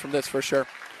dividends from this for sure.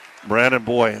 Brandon,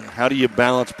 boy, how do you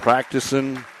balance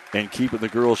practicing and keeping the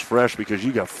girls fresh, because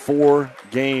you got 4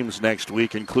 games next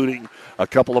week, including a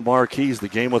couple of marquees. The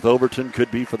game with Overton could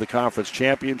be for the conference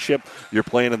championship. You're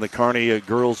playing in the Kearney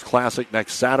Girls Classic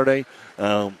next Saturday.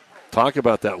 Talk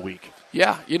about that week.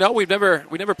 Yeah, we've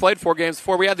never played 4 games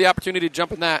before. We had the opportunity to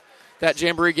jump in that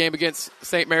Jamboree game against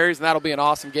St. Mary's, and that'll be an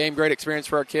awesome game, great experience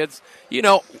for our kids.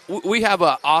 We have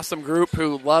an awesome group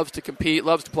who loves to compete,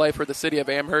 loves to play for the city of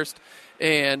Amherst,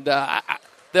 and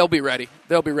they'll be ready.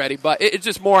 But it's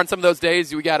just more on some of those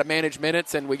days we got to manage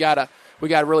minutes, and we got to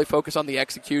really focus on the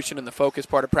execution and the focus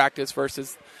part of practice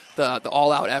versus the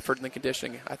all-out effort and the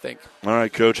conditioning, I think. All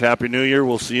right, Coach, Happy New Year.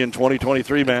 We'll see you in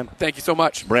 2023, man. Thank you so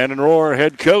much. Brandon Rohr,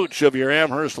 head coach of your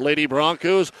Amherst Lady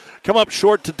Broncos. Come up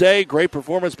short today. Great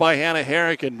performance by Hannah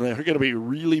Herrick, and they're going to be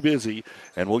really busy,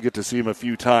 and we'll get to see them a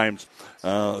few times,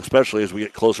 especially as we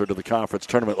get closer to the conference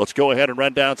tournament. Let's go ahead and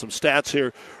run down some stats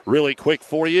here really quick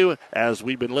for you as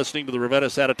we've been listening to the Ravenna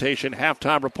Sanitation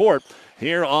Halftime Report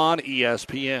here on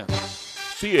ESPN.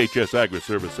 CHS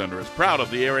Agri-Service Center is proud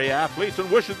of the area athletes and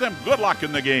wishes them good luck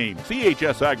in the game.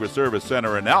 CHS Agri-Service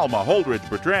Center in Alma, Holdridge,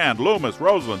 Bertrand, Loomis,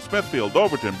 Roseland, Smithfield,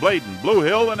 Overton, Bladen, Blue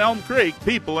Hill, and Elm Creek.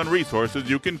 People and resources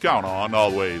you can count on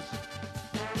always.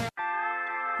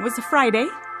 It was a Friday,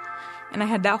 and I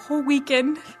had that whole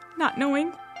weekend not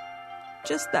knowing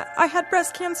just that I had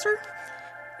breast cancer.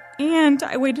 And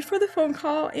I waited for the phone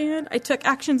call, and I took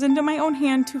actions into my own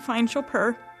hand to find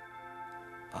Chopin.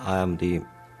 I'm the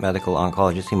medical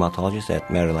oncologist, hematologist at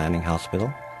Mary Lanning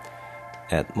Hospital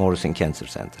at Morrison Cancer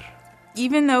Center.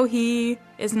 Even though he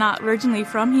is not originally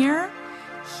from here,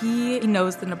 he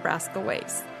knows the Nebraska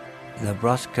ways.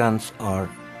 Nebraskans are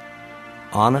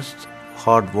honest,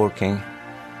 hardworking,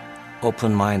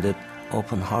 open-minded,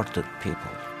 open-hearted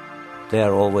people. They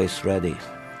are always ready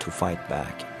to fight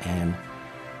back, and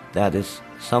that is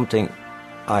something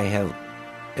I have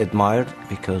admired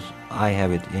because I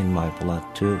have it in my blood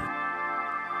too.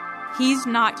 He's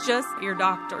not just your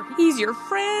doctor. He's your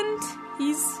friend.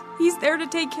 He's there to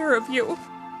take care of you.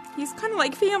 He's kind of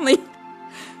like family.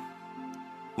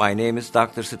 My name is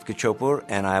Dr. Sitka Chopur,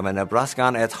 and I'm a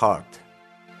Nebraskan at heart.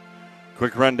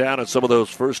 Quick rundown of some of those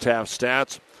first half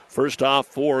stats. First off,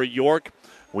 for York,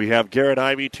 we have Garrett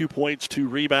Ivey, 2 points, 2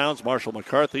 rebounds. Marshall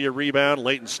McCarthy, a rebound.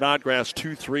 Leighton Snodgrass,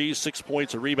 2 threes, 6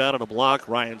 points, a rebound, and a block.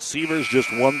 Ryan Sievers, just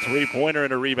 1 3-pointer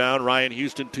and a rebound. Ryan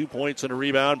Houston, 2 points and a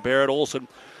rebound. Barrett Olson,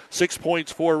 6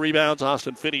 points, 4 rebounds.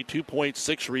 Austin Finney, 2 points,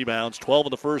 6 rebounds. 12 in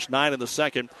the first, 9 in the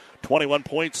second. 21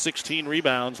 points, 16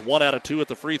 rebounds. 1 out of 2 at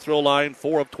the free throw line.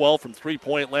 4 of 12 from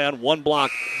three-point land. 1 block,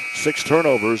 6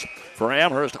 turnovers. For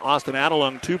Amherst, Austin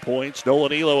Adelung, 2 points.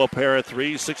 Nolan Elo, a pair of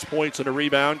 3. 6 points and a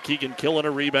rebound. Keegan Killen,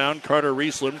 a rebound. Carter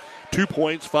Riesland, 2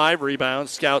 points, 5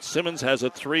 rebounds. Scout Simmons has a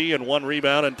 3 and 1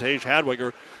 rebound. And Tage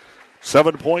Hadwiger,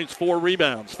 7 points, 4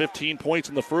 rebounds. 15 points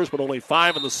in the first, but only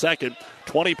 5 in the second.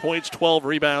 20 points, 12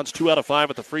 rebounds. 2 out of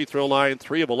 5 at the free throw line.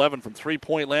 3 of 11 from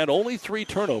three-point land. Only 3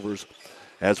 turnovers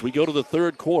as we go to the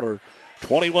third quarter.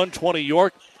 21-20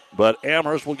 York, but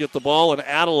Amherst will get the ball, and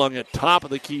Adelung at top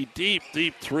of the key. Deep,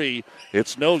 deep 3.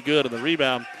 It's no good, and the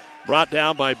rebound brought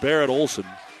down by Barrett Olson.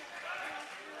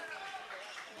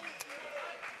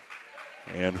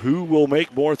 And who will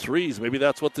make more threes? Maybe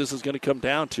that's what this is going to come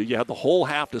down to. You have the whole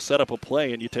half to set up a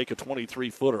play, and you take a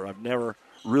 23-footer. I've never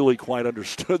really quite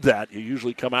understood that. You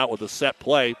usually come out with a set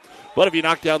play. But if you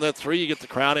knock down that 3, you get the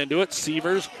crowd into it.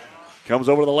 Sievers comes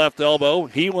over to the left elbow.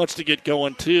 He wants to get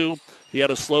going, too. He had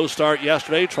a slow start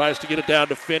yesterday. Tries to get it down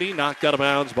to Finney. Knocked out of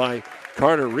bounds by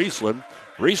Carter Riesland.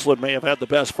 Riesland may have had the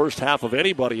best first half of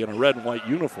anybody in a red and white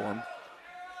uniform.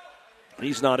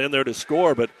 He's not in there to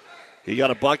score, but he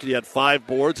got a bucket. He had 5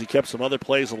 boards. He kept some other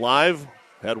plays alive.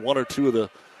 Had 1 or 2 of the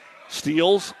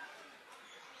steals.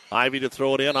 Ivy to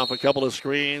throw it in off a couple of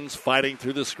screens. Fighting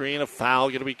through the screen. A foul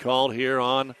going to be called here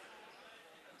on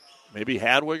maybe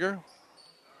Hadwiger.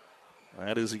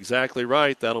 That is exactly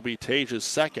right. That'll be Tage's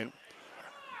second.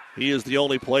 He is the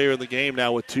only player in the game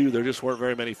now with 2. There just weren't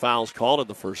very many fouls called in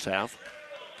the first half.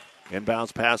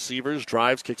 Inbounds pass Sievers.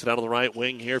 Drives, kicks it out of the right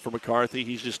wing here for McCarthy.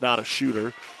 He's just not a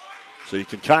shooter, so you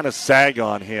can kind of sag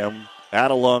on him.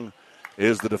 Adelung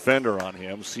is the defender on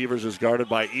him. Sievers is guarded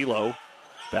by Elo.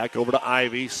 Back over to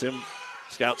Ivy.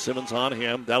 Scout Simmons on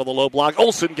him. Down on the low block.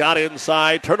 Olsen got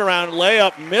inside. Turnaround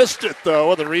layup. Missed it,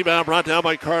 though. And the rebound brought down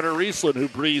by Carter Riesland, who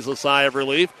breathes a sigh of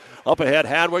relief. Up ahead,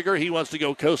 Hadwiger. He wants to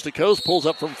go coast to coast. Pulls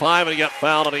up from 5, and he got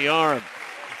fouled on the arm.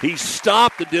 He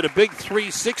stopped and did a big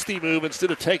 360 move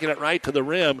instead of taking it right to the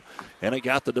rim, and it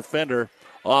got the defender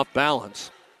off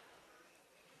balance.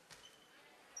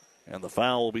 And the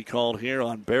foul will be called here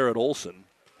on Barrett Olson,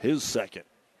 his second.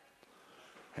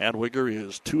 Hadwiger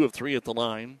is 2 of 3 at the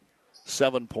line.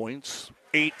 7 points,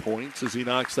 8 points as he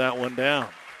knocks that one down.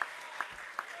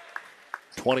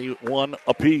 21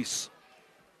 apiece.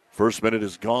 First minute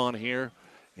is gone here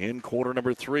in quarter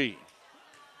number 3.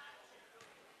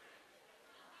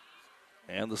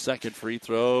 And the second free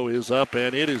throw is up,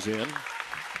 and it is in.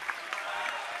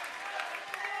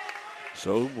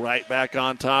 So right back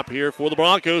on top here for the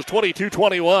Broncos,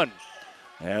 22-21.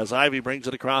 As Ivy brings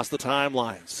it across the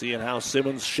timeline. Seeing how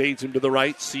Simmons shades him to the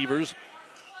right. Sievers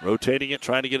rotating it,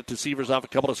 trying to get it to Sievers off a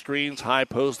couple of screens. High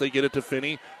post, they get it to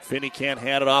Finney. Finney can't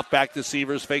hand it off, back to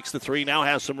Sievers. Fakes the 3, now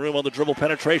has some room on the dribble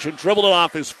penetration. Dribbled it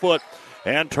off his foot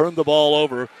and turned the ball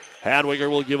over. Hadwiger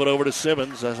will give it over to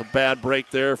Simmons. That's a bad break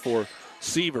there for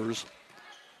Sievers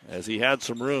as he had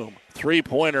some room.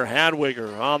 3-pointer,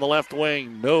 Hadwiger on the left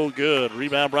wing. No good.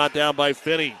 Rebound brought down by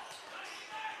Finney.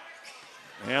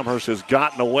 Amherst has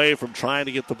gotten away from trying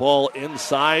to get the ball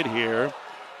inside here.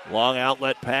 Long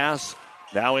outlet pass.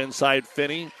 Now inside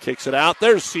Finney. Kicks it out.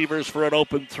 There's Sievers for an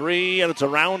open 3, and it's a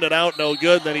rounded out. No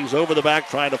good. Then he's over the back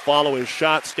trying to follow his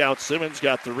shot. Scout Simmons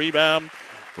got the rebound.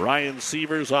 Ryan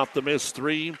Sievers off the missed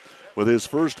 3 with his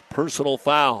first personal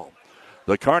foul.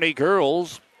 The Kearney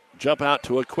girls jump out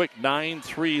to a quick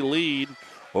 9-3 lead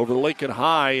over Lincoln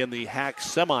High in the HAC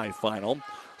semifinal.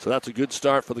 So that's a good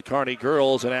start for the Kearney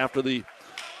girls. And after the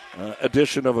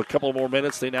addition of a couple more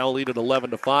minutes, they now lead at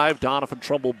 11-5. Donovan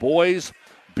Trumbull boys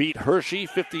beat Hershey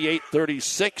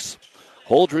 58-36.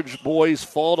 Holdridge boys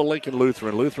fall to Lincoln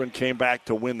Lutheran. Lutheran came back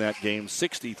to win that game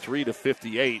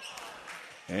 63-58.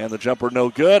 And the jumper no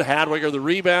good. Hadwiger the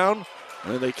rebound.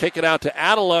 And then they kick it out to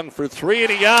Adelung for 3,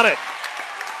 and he got it.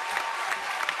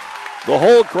 The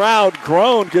whole crowd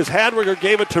groaned because Hadwiger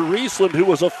gave it to Riesland, who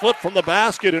was a foot from the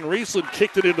basket, and Riesland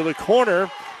kicked it into the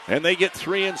corner. And they get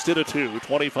 3 instead of 2.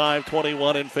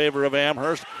 25-21 in favor of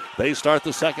Amherst. They start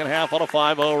the second half on a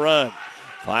 5-0 run.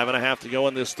 5.5 to go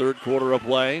in this third quarter of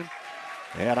play.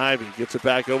 And Ivy gets it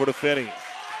back over to Finney.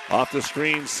 Off the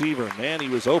screen, Seaver. Man, he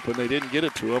was open. They didn't get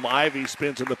it to him. Ivy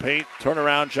spins in the paint.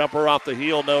 Turnaround jumper off the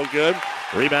heel. No good.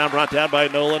 Rebound brought down by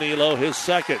Nolan Elo, his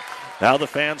second. Now the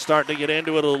fans starting to get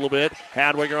into it a little bit.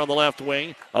 Hadwiger on the left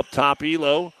wing. Up top,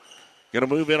 Elo. Going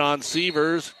to move in on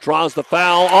Sievers. Draws the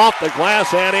foul off the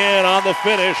glass and in on the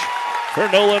finish for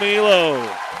Nolan Elo.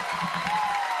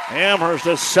 Amherst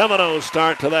a 7-0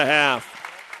 start to the half.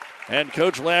 And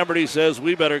Coach Lamberty says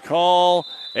we better call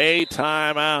a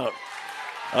timeout.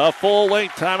 A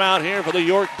full-length timeout here for the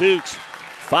York Dukes.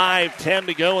 5:10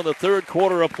 to go in the third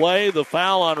quarter of play. The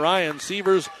foul on Ryan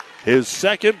Sievers, his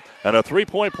second, and a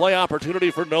three-point play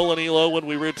opportunity for Nolan Elo when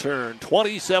we return.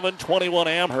 27-21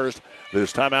 Amherst.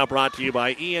 This timeout brought to you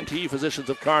by ENT Physicians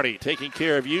of Kearney, taking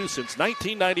care of you since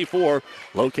 1994,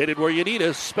 located where you need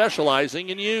us, specializing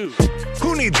in you.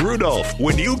 Who needs Rudolph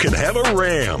when you can have a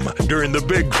Ram during the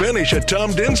big finish at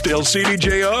Tom Dinsdale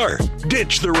CDJR?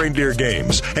 Ditch the reindeer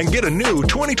games and get a new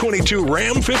 2022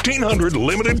 Ram 1500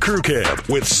 Limited Crew Cab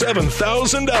with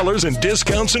 $7,000 in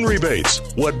discounts and rebates.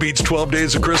 What beats 12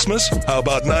 days of Christmas? How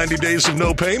about 90 days of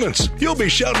no payments? You'll be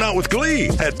shouting out with glee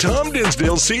at Tom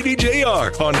Dinsdale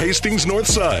CDJR on Hastings North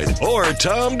Side or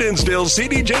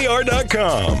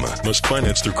TomDinsdaleCDJR.com. Must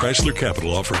finance through Chrysler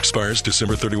Capital. Offer expires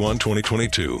December 31,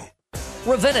 2022.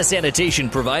 Ravenna Sanitation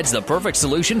provides the perfect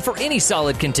solution for any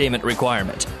solid containment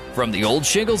requirement. From the old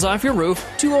shingles off your roof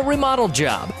to a remodel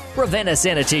job, Ravenna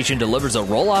Sanitation delivers a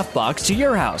roll-off box to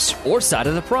your house or side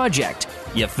of the project.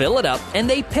 You fill it up and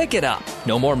they pick it up.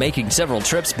 No more making several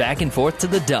trips back and forth to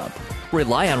the dump.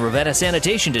 Rely on Ravenna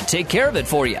Sanitation to take care of it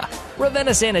for you.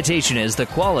 Ravenna Sanitation is the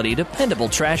quality, dependable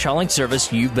trash hauling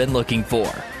service you've been looking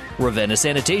for. Ravenna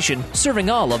Sanitation, serving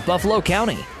all of Buffalo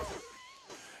County.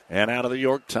 And out of the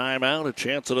York timeout, a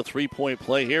chance at a three-point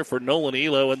play here for Nolan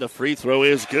Elo, and the free throw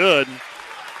is good.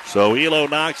 So Elo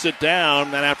knocks it down,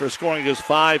 and after scoring his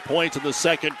 5 points in the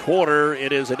second quarter,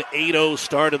 it is an 8-0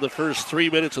 start in the first 3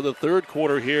 minutes of the third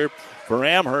quarter here for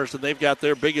Amherst, and they've got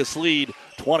their biggest lead,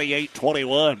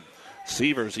 28-21.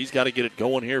 Sievers, he's got to get it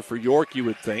going here for York, you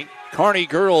would think. Kearney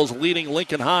girls leading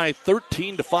Lincoln High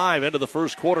 13-5 into the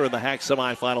first quarter in the HAC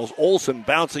semifinals. Olsen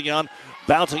bouncing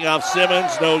off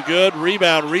Simmons, no good.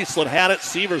 Rebound, Riesland had it.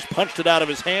 Sievers punched it out of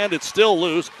his hand. It's still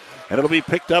loose, and it'll be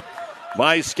picked up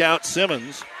by Scout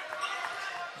Simmons.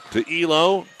 To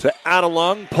Elo, to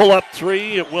Adelung, pull up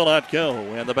three, it will not go.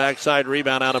 And the backside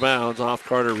rebound out of bounds off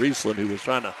Carter Riesland, who was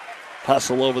trying to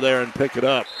hustle over there and pick it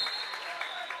up.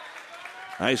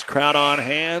 Nice crowd on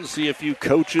hand. See a few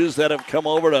coaches that have come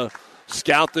over to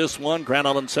scout this one. Grand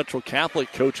Island Central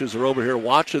Catholic coaches are over here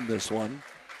watching this one.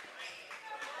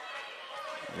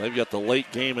 They've got the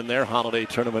late game in their holiday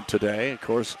tournament today. Of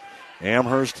course,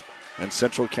 Amherst and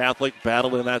Central Catholic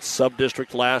battled in that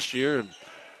sub-district last year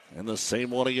and the same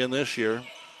one again this year.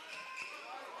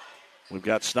 We've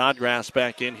got Snodgrass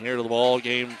back in here to the ball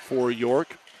game for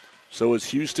York. So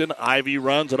is Houston. Ivy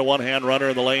runs and a one-hand runner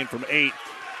in the lane from 8.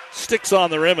 Sticks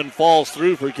on the rim and falls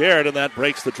through for Garrett, and that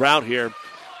breaks the drought here.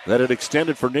 That had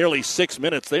extended for nearly 6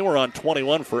 minutes. They were on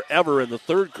 21 forever in the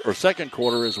third or second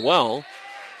quarter as well.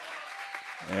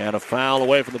 And a foul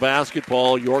away from the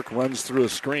basketball. York runs through a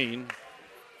screen.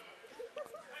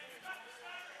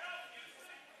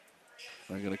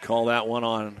 They're going to call that one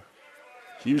on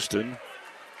Houston.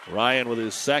 Ryan with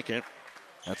his second.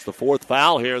 That's the fourth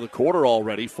foul here in the quarter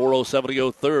already. 4:07 to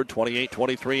go third,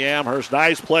 28-23 Amherst.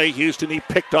 Nice play, Houston. He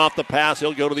picked off the pass.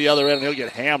 He'll go to the other end, and he'll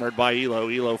get hammered by Elo.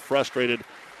 Elo frustrated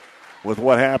with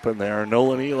what happened there.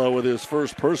 Nolan Elo with his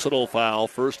first personal foul,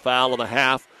 first foul of the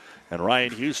half. And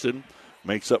Ryan Houston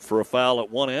makes up for a foul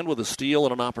at one end with a steal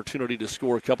and an opportunity to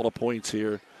score a couple of points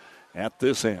here at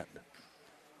this end.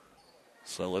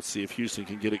 So let's see if Houston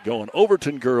can get it going.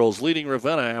 Overton girls leading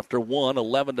Ravenna after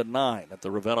 11-9 at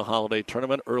the Ravenna Holiday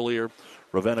Tournament. Earlier,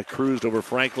 Ravenna cruised over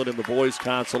Franklin in the boys'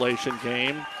 consolation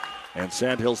game, and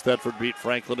Sandhill Thedford beat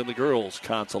Franklin in the girls'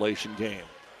 consolation game.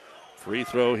 Free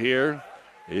throw here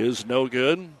is no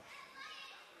good.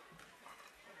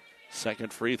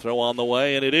 Second free throw on the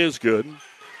way, and it is good.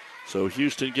 So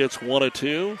Houston gets 1 of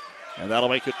 2, and that'll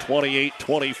make it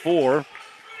 28-24.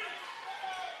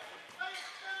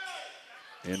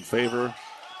 In favor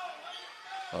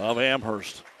of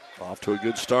Amherst. Off to a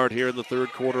good start here in the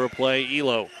third quarter of play.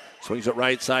 Elo swings it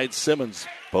right side. Simmons.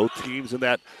 Both teams in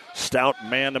that stout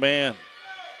man-to-man.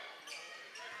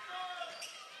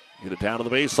 Get it down to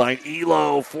the baseline.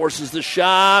 Elo forces the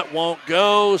shot. Won't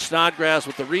go. Snodgrass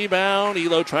with the rebound.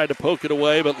 Elo tried to poke it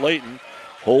away, but Layton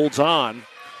holds on.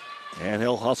 And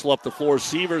he'll hustle up the floor.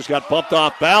 Sievers got bumped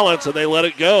off balance, and they let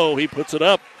it go. He puts it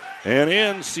up and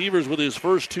in. Sievers with his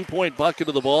first 2-point bucket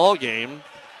of the ball game.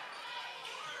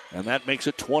 And that makes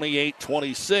it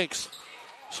 28-26.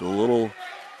 So a little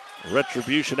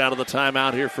retribution out of the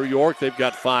timeout here for York. They've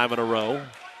got 5 in a row.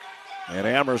 And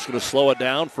Amherst going to slow it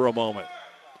down for a moment.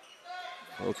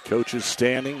 Both coaches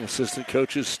standing, assistant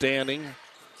coaches standing.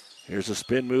 Here's a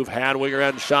spin move. Hadwiger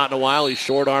hadn't shot in a while. He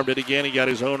short-armed it again. He got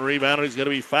his own rebound, and he's going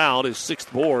to be fouled. His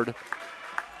 6th board.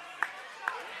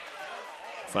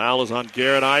 Foul is on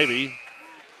Garrett Ivy.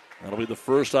 That'll be the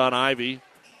first on Ivy.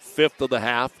 5th of the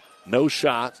half. No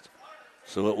shots.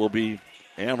 So it will be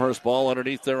Amherst ball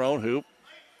underneath their own hoop.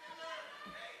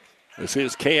 This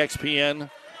is KXPN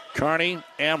Kearney,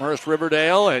 Amherst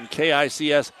Riverdale, and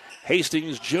KICS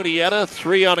Hastings Juniata.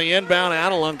 3 on the inbound.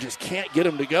 Adelung just can't get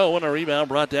him to go. And a rebound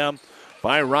brought down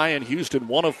by Ryan Houston.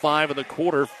 1 of 5 in the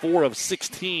quarter, 4 of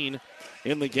 16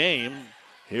 in the game.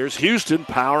 Here's Houston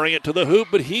powering it to the hoop,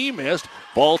 but he missed.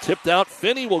 Ball tipped out.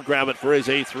 Finney will grab it for his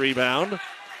 8th rebound.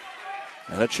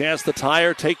 And a chance to tie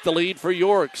or take the lead for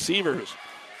York. Sievers.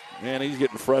 Man, he's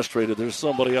getting frustrated. There's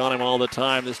somebody on him all the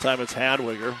time. This time it's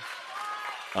Hadwiger.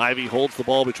 Ivy holds the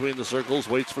ball between the circles,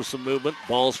 waits for some movement.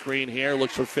 Ball screen here,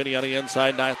 looks for Finney on the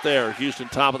inside, not there. Houston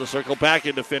top of the circle, back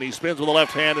into Finney, spins with the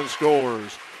left hand and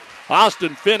scores.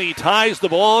 Austin Finney ties the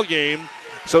ball game.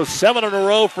 So 7 in a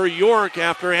row for York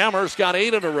after Amherst got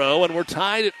 8 in a row, and we're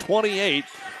tied at 28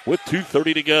 with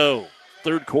 2:30 to go.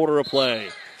 Third quarter of play.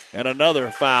 And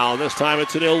another foul. This time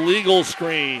it's an illegal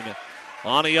screen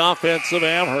on the offense of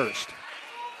Amherst.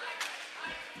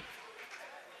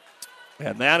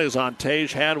 And that is on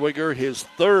Tage Hadwiger, his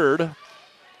 3rd.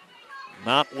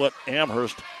 Not what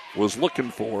Amherst was looking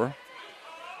for.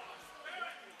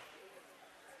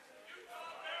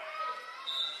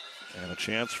 And a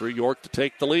chance for York to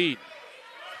take the lead.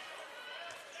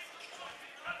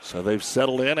 So they've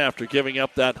settled in after giving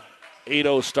up that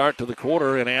 8-0 start to the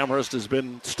quarter, and Amherst has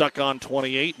been stuck on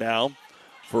 28 now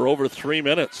for over 3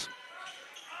 minutes.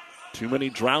 Too many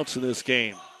droughts in this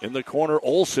game. In the corner,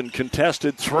 Olsen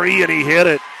contested 3, and he hit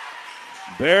it.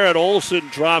 Barrett Olsen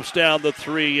drops down the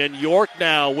 3, and York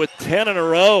now with 10 in a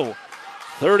row.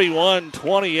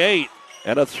 31-28,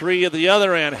 and a 3 at the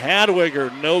other end.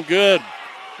 Hadwiger, no good.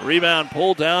 Rebound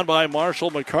pulled down by Marshall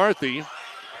McCarthy.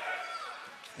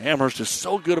 Amherst is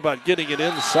so good about getting it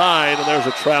inside, and there's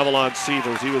a travel on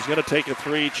Sievers. He was going to take a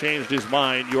 3, changed his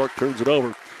mind. York turns it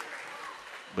over.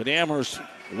 But Amherst,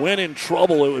 when in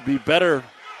trouble, it would be better,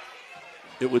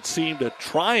 it would seem, to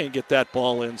try and get that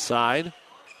ball inside.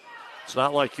 It's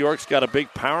not like York's got a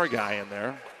big power guy in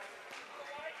there.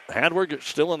 Hadwiger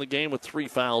still in the game with 3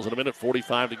 fouls and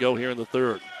 1:45 to go here in the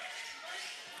third.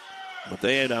 But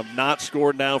they have not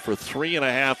scored now for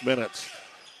 3.5 minutes.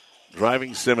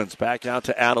 Driving Simmons back out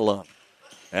to Adelung.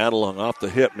 Adelung off the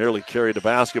hip, nearly carried the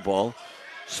basketball.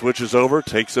 Switches over,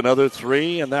 takes another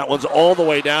 3, and that one's all the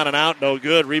way down and out. No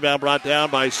good. Rebound brought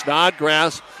down by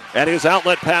Snodgrass, and his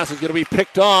outlet pass is going to be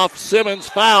picked off. Simmons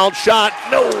fouled, shot.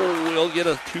 No, he'll get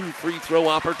a 2 free throw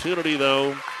opportunity,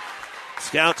 though.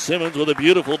 Scout Simmons with a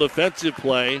beautiful defensive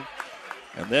play,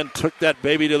 and then took that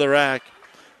baby to the rack.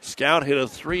 Scout hit a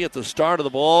 3 at the start of the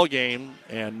ball game,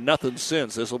 and nothing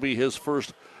since. This will be his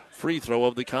first free throw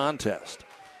of the contest.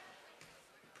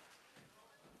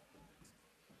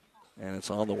 And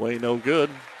it's on the way, no good.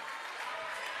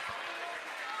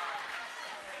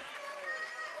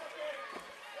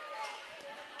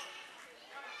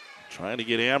 Trying to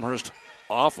get Amherst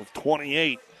off of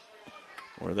 28,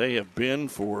 where they have been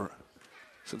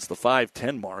since the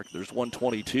 5:10 mark. There's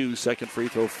 1:22, second free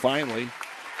throw finally.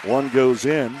 One goes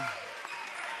in.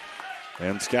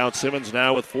 And Scout Simmons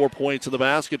now with 4 points in the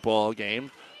basketball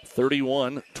game.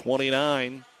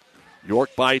 31-29.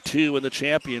 York by 2 in the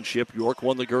championship. York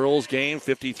won the girls' game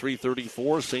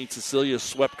 53-34. St. Cecilia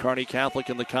swept Kearney Catholic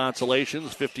in the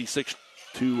consolations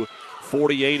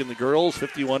 56-48 in the girls,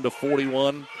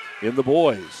 51-41 in the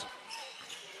boys.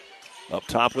 Up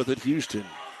top with it, Houston.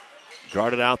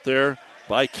 Guarded out there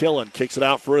by Killen. Kicks it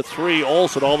out for a 3.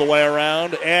 Olsen all the way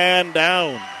around and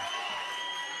down.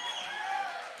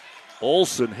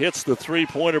 Olsen hits the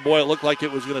three-pointer. Boy, it looked like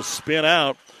it was going to spin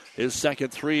out. His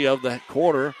second 3 of the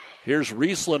quarter. Here's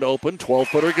Riesland open,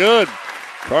 12-footer good.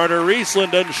 Carter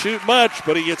Riesland doesn't shoot much,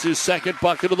 but he gets his second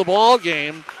bucket of the ball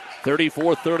game.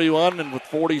 34-31, and with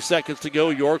 40 seconds to go,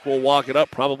 York will walk it up,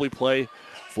 probably play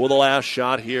for the last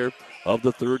shot here of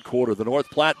the third quarter. The North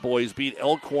Platte boys beat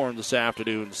Elkhorn this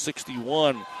afternoon,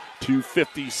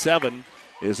 61-57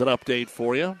 is an update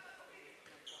for you.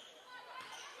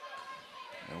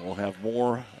 And we'll have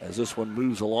more as this one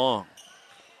moves along.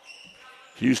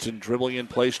 Houston dribbling in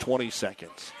place, 20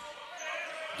 seconds.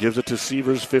 Gives it to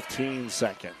Sievers, 15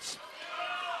 seconds.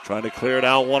 Trying to clear it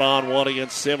out one-on-one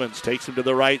against Simmons. Takes him to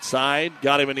the right side.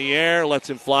 Got him in the air. Lets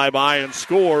him fly by and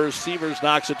scores. Sievers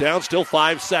knocks it down. Still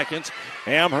 5 seconds.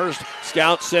 Amherst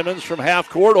scouts Simmons from half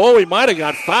court. Oh, he might have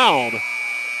got fouled.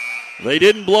 They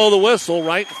didn't blow the whistle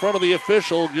right in front of the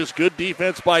official. Just good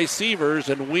defense by Sievers.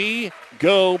 And we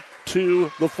go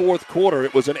to the fourth quarter.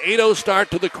 It was an 8-0 start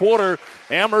to the quarter.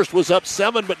 Amherst was up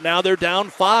 7, but now they're down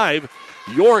 5.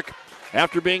 York,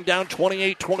 after being down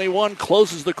 28-21,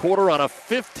 closes the quarter on a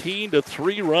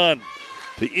 15-3 run.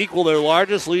 to equal their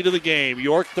largest lead of the game.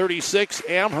 York 36,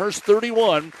 Amherst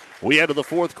 31. We enter the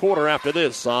fourth quarter after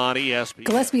this on ESPN.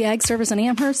 Gillespie Ag Service in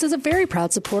Amherst is a very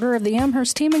proud supporter of the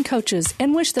Amherst team and coaches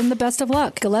and wish them the best of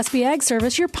luck. Gillespie Ag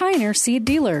Service, your Pioneer seed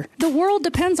dealer. The world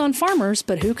depends on farmers,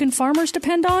 but who can farmers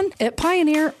depend on? At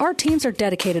Pioneer, our teams are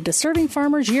dedicated to serving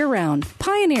farmers year-round.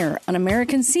 Pioneer, an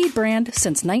American seed brand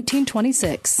since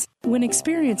 1926. When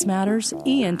experience matters,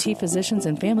 ENT Physicians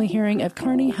and Family Hearing of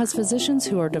Kearney has physicians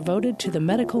who are devoted to the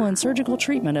medical and surgical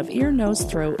treatment of ear, nose,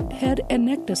 throat, head, and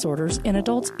neck disorders in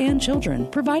adults and children,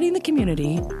 providing the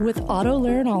community with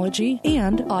otolaryngology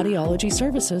and audiology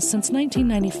services since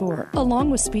 1994, along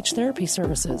with speech therapy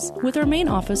services. With our main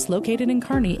office located in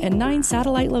Kearney and 9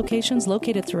 satellite locations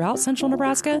located throughout central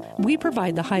Nebraska, we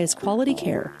provide the highest quality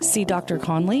care. See Dr.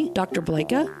 Conley, Dr.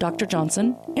 Blaka, Dr.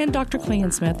 Johnson, and Dr.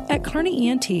 Klingensmith at Kearney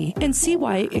ENT and see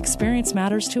why experience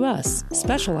matters to us,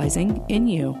 specializing in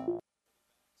you.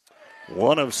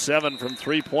 1 of 7 from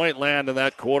three-point land in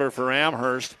that quarter for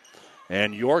Amherst.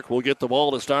 And York will get the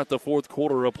ball to start the fourth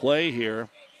quarter of play here.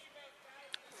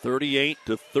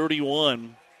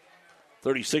 38-31.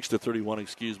 36-31,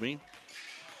 excuse me.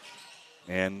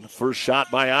 And first shot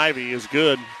by Ivy is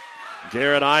good.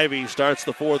 Garrett Ivy starts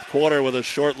the fourth quarter with a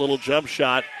short little jump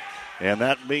shot. And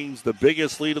that means the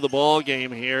biggest lead of the ball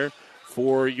game here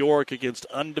for York against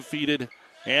undefeated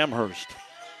Amherst.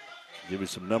 I'll give you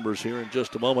some numbers here in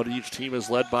just a moment. Each team is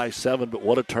led by 7, but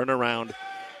what a turnaround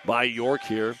by York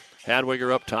here.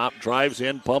 Hadwiger up top, drives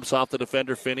in, bumps off the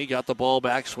defender Finney, got the ball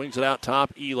back, swings it out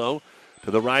top. Elo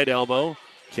to the right elbow.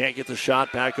 Can't get the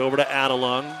shot back over to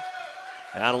Adelung.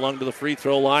 Adelung to the free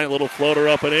throw line, a little floater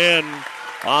up and in.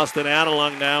 Austin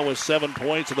Adelung now with 7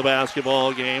 points in the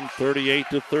basketball game,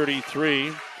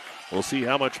 38-33. We'll see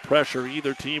how much pressure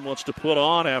either team wants to put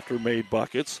on after made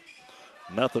buckets.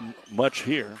 Nothing much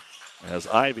here as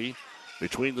Ivy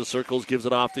between the circles gives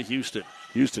it off to Houston.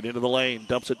 Houston into the lane,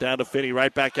 dumps it down to Finney,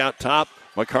 right back out top.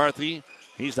 McCarthy,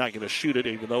 he's not going to shoot it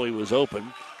even though he was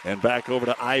open. And back over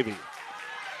to Ivy.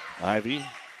 Ivy,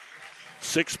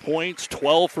 6 points,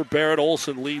 12 for Barrett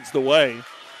Olson leads the way.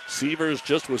 Sievers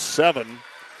just with 7.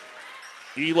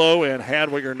 Elo and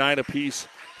Hadwiger 9 apiece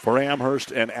for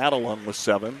Amherst, and Adelung with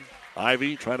 7.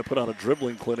 Ivy trying to put on a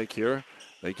dribbling clinic here.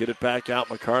 They get it back out.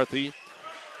 McCarthy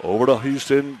over to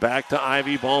Houston. Back to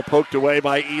Ivy. Ball poked away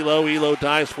by Elo. Elo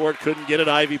dives for it. Couldn't get it.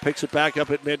 Ivy picks it back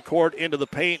up at midcourt. Into the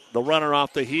paint. The runner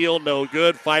off the heel. No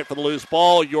good. Fight for the loose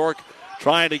ball. York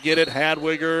trying to get it.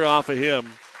 Hadwiger off of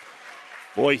him.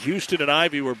 Boy, Houston and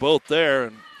Ivy were both there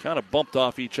and kind of bumped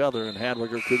off each other, and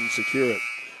Hadwiger couldn't secure it.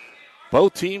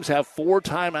 Both teams have 4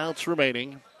 timeouts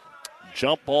remaining.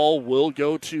 Jump ball will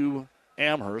go to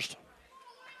Amherst.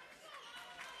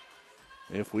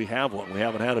 If we have one. We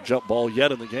haven't had a jump ball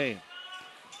yet in the game.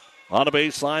 On the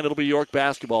baseline, it'll be York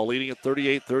basketball, leading at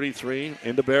 38-33.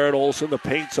 Into Barrett Olson. The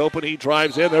paint's open. He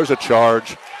drives in. There's a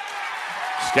charge.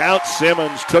 Scout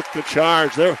Simmons took the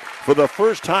charge. There, for the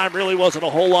first time, really wasn't a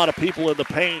whole lot of people in the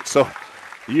paint, so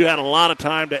you had a lot of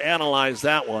time to analyze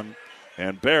that one.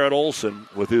 And Barrett Olson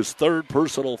with his 3rd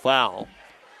personal foul.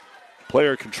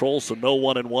 Player control, so no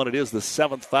 1-and-1. It is the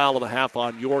 7th foul of the half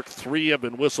on York. 3 have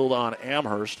been whistled on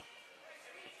Amherst.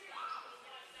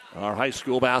 Our high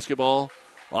school basketball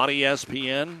on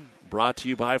ESPN, brought to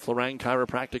you by Florang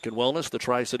Chiropractic and Wellness, the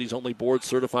Tri-Cities only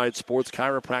board-certified sports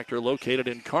chiropractor located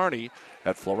in Kearney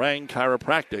at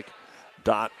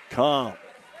FlorangChiropractic.com.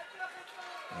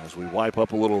 As we wipe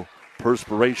up a little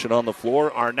perspiration on the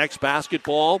floor, our next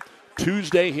basketball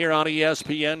Tuesday here on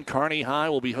ESPN. Kearney High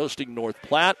will be hosting North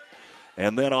Platte.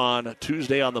 And then on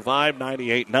Tuesday on the Vibe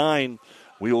 98.9,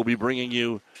 we will be bringing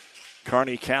you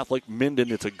Kearney Catholic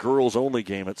Minden. It's a girls-only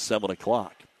game at 7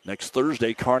 o'clock. Next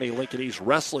Thursday, Kearney Lincoln East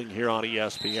Wrestling here on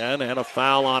ESPN. And a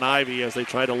foul on Ivy as they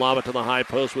try to lob it to the high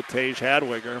post with Tage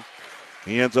Hadwiger.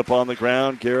 He ends up on the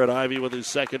ground. Garrett Ivy with his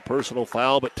 2nd personal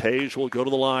foul, but Tage will go to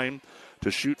the line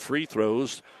to shoot free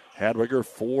throws. Hadwiger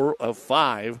 4 of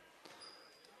 5.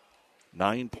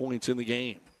 9 points in the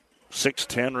game.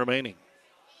 6:10 remaining.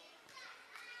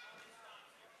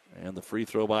 And the free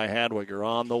throw by Hadwiger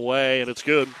on the way, and it's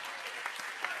good.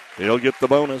 He'll get the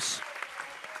bonus.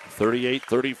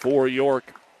 38-34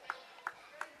 York.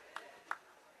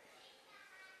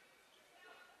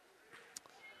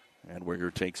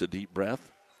 Hadwiger takes a deep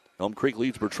breath. Elm Creek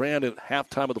leads Bertrand at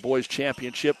halftime of the boys'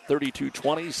 championship,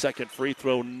 32-20. Second free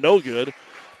throw, no good.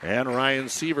 And Ryan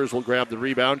Sievers will grab the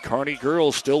rebound. Kearney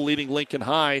girls still leading Lincoln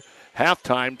High.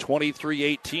 Halftime,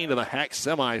 23-18 to the HAC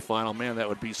semifinal. Man, that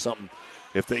would be something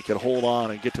if they could hold on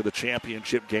and get to the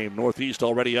championship game. Northeast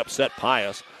already upset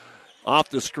Pius. Off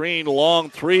the screen, long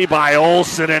 3 by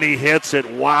Olson, and he hits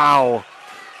it. Wow.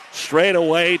 straight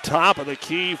away, top of the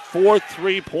key. Fourth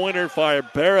three-pointer by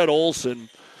Barrett Olson.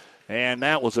 And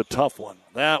that was a tough one.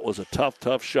 That was a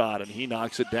tough shot, and he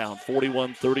knocks it down,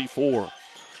 41-34.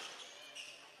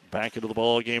 Back into the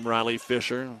ball game, Riley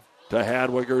Fisher to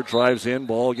Hadwiger, drives in,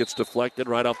 ball gets deflected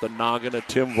right off the noggin of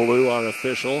Tim Valou, our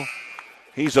official.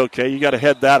 He's okay. You got to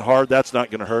head that hard. That's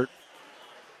not going to hurt.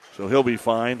 So he'll be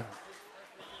fine.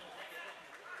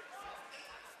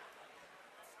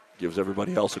 Gives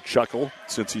everybody else a chuckle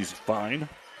since he's fine.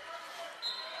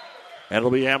 And it'll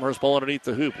be Amherst ball underneath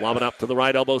the hoop. Lobbing up to the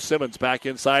right elbow. Simmons back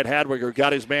inside. Hadwiger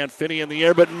got his man Finney in the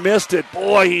air, but missed it.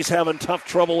 Boy, he's having tough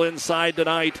trouble inside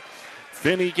tonight.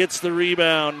 Finney gets the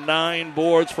rebound. 9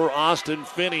 boards for Austin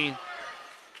Finney.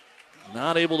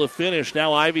 Not able to finish.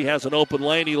 Now Ivy has an open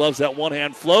lane. He loves that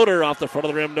one-hand floater off the front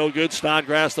of the rim. No good.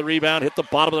 Snodgrass the rebound. Hit the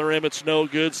bottom of the rim. It's no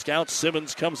good. Scout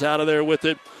Simmons comes out of there with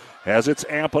it. As it's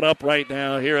amping up right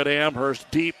now here at Amherst.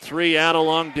 Deep three.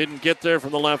 Adelung didn't get there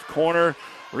from the left corner.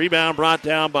 Rebound brought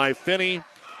down by Finney.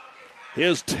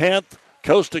 His 10th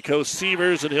coast-to-coast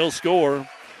Sievers, and he'll score.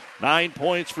 9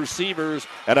 points for Sievers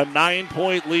and a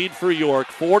 9-point lead for York.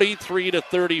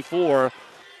 43-34.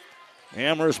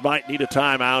 Amherst might need a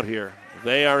timeout here.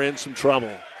 They are in some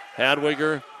trouble.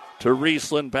 Hadwiger to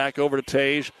Riesland, back over to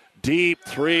Tage. Deep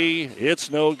three.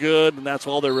 It's no good, and that's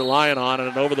all they're relying on, and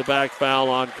an over-the-back foul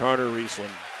on Carter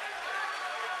Riesland.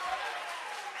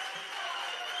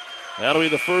 That'll be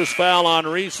the first foul on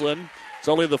Riesland. It's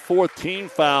only the 4th team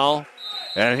foul.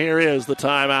 And here is the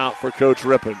timeout for Coach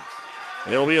Rippon.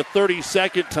 It'll be a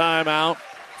 30-second timeout.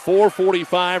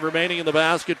 4:45 remaining in the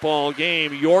basketball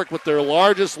game. York with their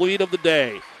largest lead of the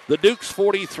day. The Dukes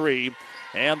 43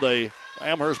 and the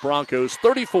Amherst Broncos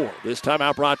 34. This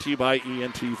timeout brought to you by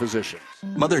ENT Physicians.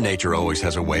 Mother Nature always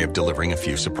has a way of delivering a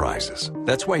few surprises.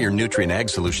 That's why your Nutrien Ag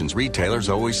Solutions retailer's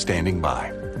always standing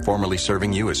by. Formerly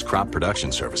serving you as Crop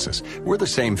Production Services, we're the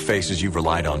same faces you've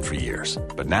relied on for years,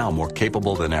 but now more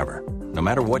capable than ever, no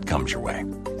matter what comes your way.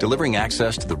 Delivering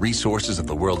access to the resources of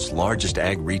the world's largest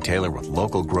ag retailer with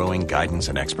local growing guidance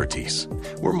and expertise.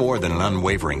 We're more than an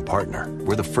unwavering partner.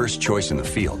 We're the first choice in the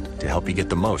field to help you get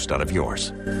the most out of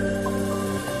yours.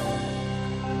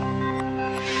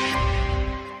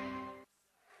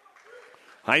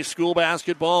 High school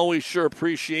basketball, we sure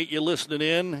appreciate you listening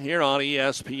in here on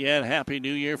ESPN. Happy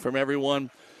New Year from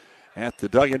everyone at the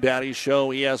Doug and Daddy Show,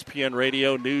 ESPN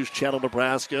Radio, News Channel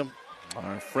Nebraska.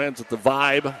 Our friends at the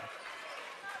Vibe.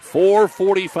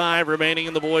 4:45 remaining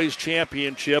in the boys'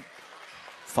 championship.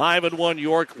 5-1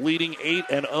 York leading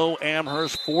 8-0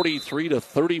 Amherst,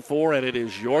 43-34, and it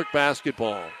is York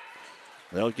basketball.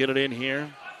 They'll get it in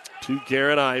here to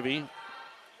Garrett Ivy.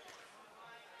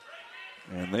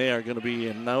 And they are going to be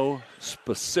in no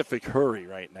specific hurry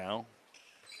right now.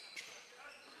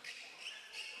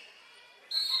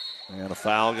 And a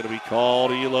foul going to be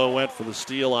called. Elo went for the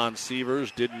steal on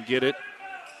Sievers, didn't get it.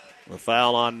 The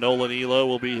foul on Nolan Elo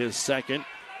will be his second.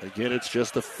 Again, it's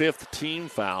just the 5th team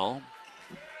foul.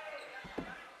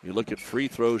 You look at free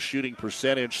throw shooting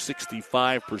percentage,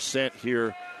 65%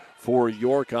 here for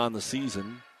York on the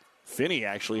season. Finney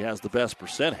actually has the best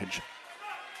percentage,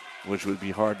 which would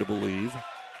be hard to believe.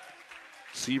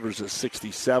 Sievers is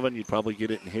 67. You'd probably get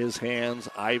it in his hands.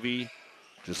 Ivy,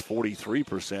 just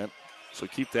 43%. So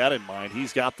keep that in mind.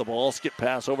 He's got the ball. Skip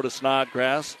pass over to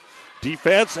Snodgrass.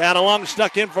 Defense. Adelung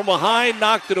snuck in from behind.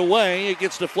 Knocked it away. It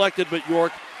gets deflected, but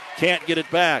York can't get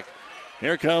it back.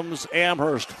 Here comes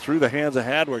Amherst through the hands of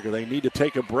Hadwiger. They need to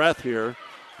take a breath here.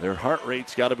 Their heart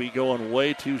rate's got to be going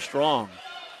way too strong.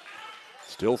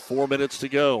 Still 4 minutes to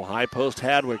go. High post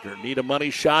Hadwiger. Need a money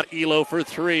shot. Elo for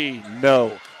three.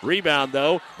 No. Rebound,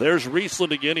 though. There's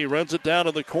Riesland again. He runs it down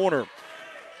to the corner.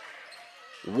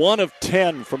 1 of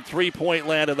 10 from three-point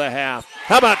land in the half.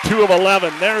 How about 2 of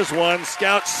 11? There's one.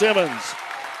 Scout Simmons.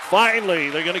 Finally,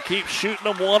 they're going to keep shooting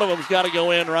them. One of them's got to go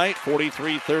in, right?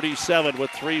 43-37 with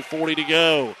 3:40 to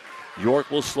go. York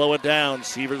will slow it down.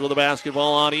 Sievers with the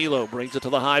basketball on Elo. Brings it to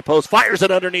the high post. Fires it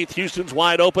underneath. Houston's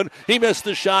wide open. He missed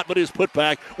the shot, but his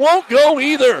putback won't go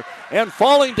either. And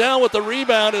falling down with the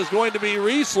rebound is going to be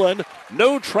Riesland.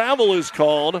 No travel is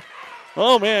called.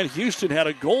 Oh, man, Houston had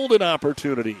a golden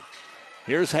opportunity.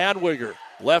 Here's Hadwiger.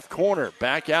 Left corner.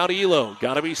 Back out Elo.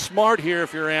 Got to be smart here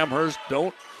if you're Amherst.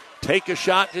 Don't take a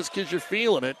shot just because you're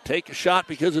feeling it. Take a shot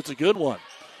because it's a good one.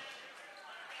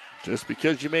 Just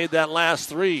because you made that last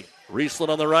three. Riesland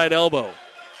on the right elbow.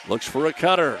 Looks for a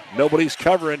cutter. Nobody's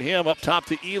covering him. Up top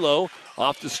to Elo.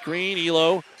 Off the screen.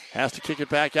 Elo has to kick it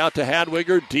back out to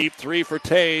Hadwiger. Deep three for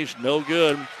Tage. No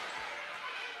good.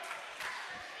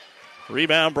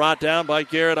 Rebound brought down by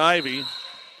Garrett Ivy.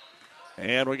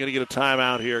 And we're going to get a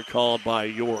timeout here called by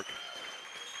York.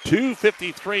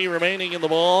 2:53 remaining in the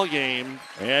ball game,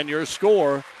 and your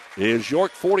score is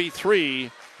York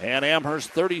 43 and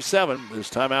Amherst 37. This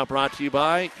timeout brought to you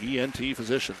by ENT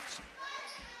Physicians.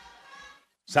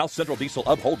 South Central Diesel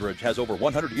of Holdridge has over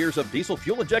 100 years of diesel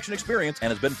fuel injection experience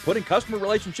and has been putting customer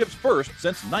relationships first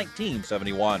since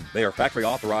 1971. They are factory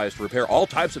authorized to repair all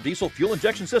types of diesel fuel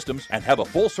injection systems and have a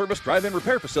full-service drive-in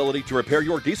repair facility to repair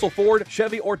your diesel Ford,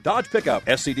 Chevy, or Dodge pickup.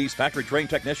 SCD's factory-trained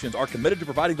technicians are committed to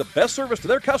providing the best service to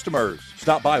their customers.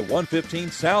 Stop by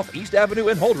 115 South East Avenue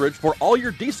in Holdridge for all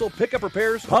your diesel pickup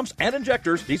repairs, pumps and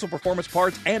injectors, diesel performance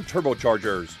parts, and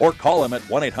turbochargers. Or call them at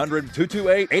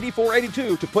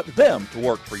 1-800-228-8482 to put them to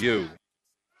work for you.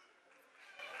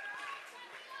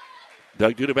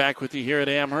 Doug Duda back with you here at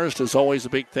Amherst. As always, a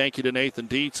big thank you to Nathan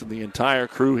Dietz and the entire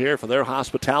crew here for their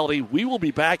hospitality. We will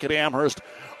be back at Amherst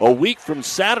a week from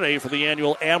Saturday for the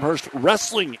annual Amherst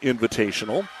Wrestling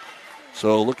Invitational.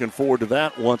 So looking forward to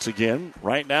that once again.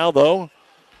 Right now, though,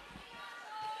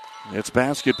 it's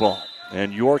basketball.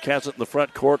 And York has it in the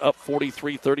front court, up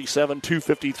 43-37,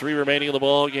 2:53 remaining in the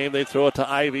ball game. They throw it to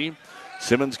Ivy.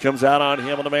 Simmons comes out on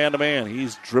him on a man-to-man.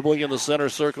 He's dribbling in the center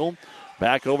circle.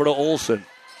 Back over to Olsen.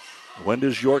 When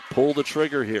does York pull the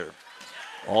trigger here?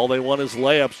 All they want is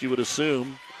layups, you would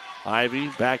assume. Ivy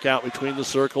back out between the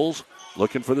circles.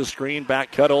 Looking for the screen.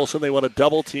 Back cut Olsen. They want to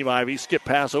double-team Ivy. Skip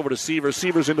pass over to Seavers.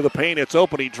 Seavers into the paint. It's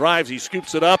open. He drives. He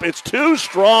scoops it up. It's too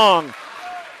strong.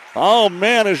 Oh,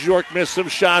 man, has York missed some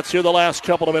shots here the last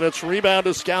couple of minutes. Rebound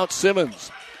to Scout Simmons.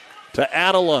 To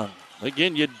Adelung.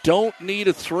 Again, you don't need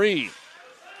a three.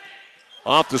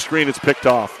 Off the screen, it's picked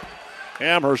off.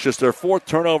 Amherst, just their fourth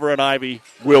turnover, and Ivy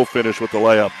will finish with the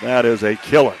layup. That is a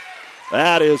killer.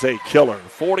 That is a killer.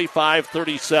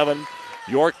 45-37,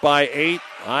 York by 8.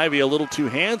 Ivy a little too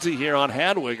handsy here on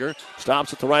Hadwiger.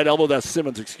 Stops at the right elbow. That's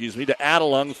Simmons, to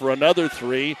Adelung for another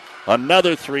three.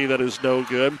 Another three that is no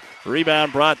good.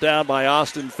 Rebound brought down by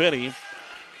Austin Finney.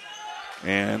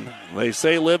 And they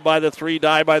say live by the three,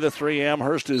 die by the three.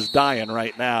 Amherst is dying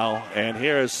right now. And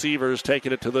here is Seavers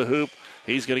taking it to the hoop.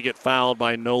 He's going to get fouled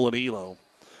by Nolan Elo.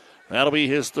 That'll be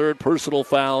his third personal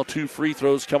foul. 2 free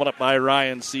throws coming up by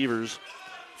Ryan Seavers.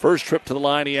 First trip to the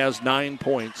line, he has 9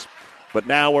 points. But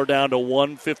now we're down to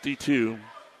 152.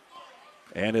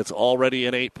 And it's already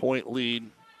an 8-point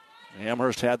lead.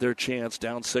 Amherst had their chance,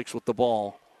 down 6 with the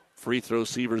ball. Free throw,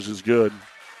 Seavers is good.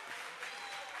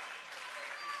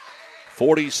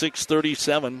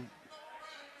 46-37.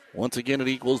 Once again, it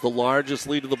equals the largest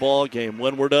lead of the ball game.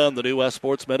 When we're done, the New West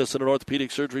Sports Medicine and Orthopedic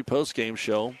Surgery postgame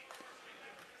show.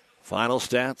 Final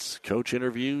stats, coach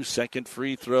interview, second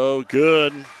free throw,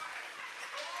 good.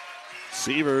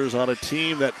 Seavers on a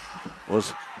team that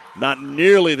was not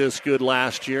nearly this good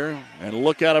last year. And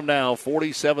look at them now,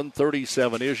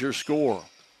 47-37 is your score.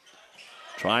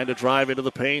 Trying to drive into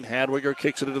the paint. Hadwiger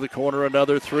kicks it into the corner,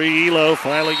 another three. Elo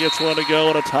finally gets one to go,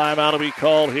 and a timeout will be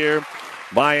called here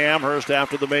by Amherst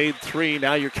after the made three.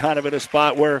 Now you're kind of in a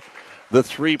spot where the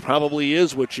three probably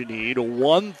is what you need.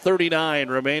 1:39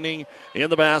 remaining in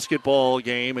the basketball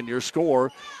game, and your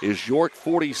score is York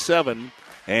 47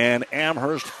 and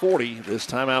Amherst 40. This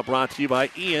timeout brought to you by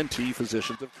ENT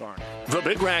Physicians of Kearney. The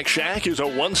Big Rack Shack is a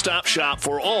one-stop shop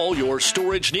for all your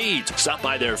storage needs. Stop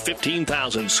by their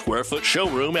 15,000-square-foot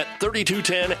showroom at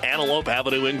 3210 Antelope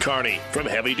Avenue in Kearney. From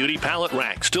heavy-duty pallet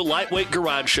racks to lightweight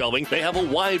garage shelving, they have a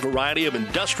wide variety of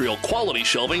industrial quality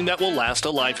shelving that will last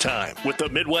a lifetime. With the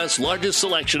Midwest's largest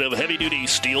selection of heavy-duty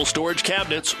steel storage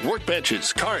cabinets,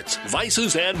 workbenches, carts,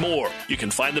 vices, and more. You can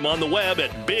find them on the web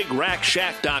at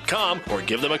BigRackShack.com or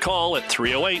give them a call at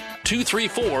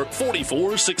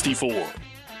 308-234-4464.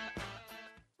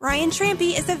 Ryan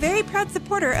Trampy is a very proud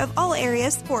supporter of all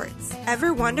area sports.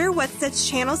 Ever wonder what sets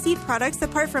Channel Seed products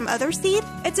apart from other seed?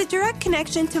 It's a direct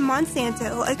connection to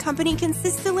Monsanto, a company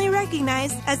consistently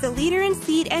recognized as a leader in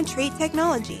seed and trait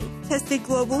technology. Tested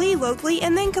globally, locally,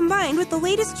 and then combined with the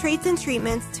latest traits and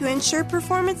treatments to ensure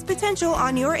performance potential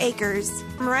on your acres.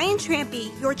 I'm Ryan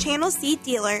Trampy, your Channel Seed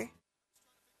dealer.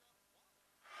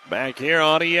 Back here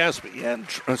on ESPN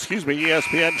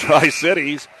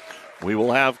Tri-Cities. We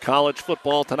will have college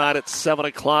football tonight at 7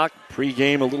 o'clock.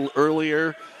 Pre-game a little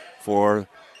earlier for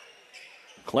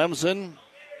Clemson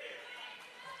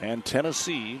and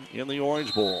Tennessee in the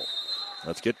Orange Bowl.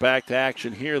 Let's get back to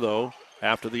action here, though.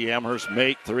 After the Amherst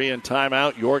make three and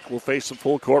timeout, York will face some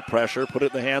full court pressure. Put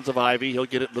it in the hands of Ivy. He'll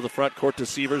get it into the front court to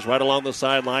Seavers right along the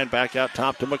sideline. Back out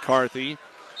top to McCarthy.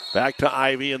 Back to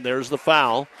Ivy, and there's the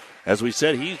foul. As we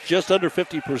said, he's just under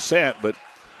 50%, but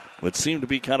would seem to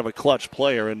be kind of a clutch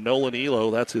player. And Nolan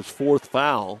Elo, that's his fourth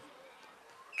foul.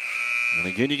 And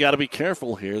again, you got to be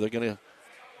careful here. They're going to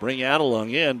bring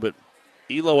Adelung in, but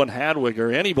Elo and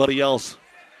Hadwiger, anybody else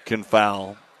can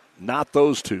foul, not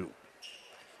those two.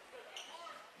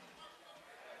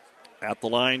 At the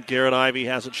line, Garrett Ivy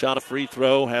hasn't shot a free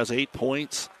throw, has 8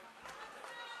 points.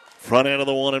 Front end of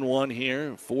the 1-and-1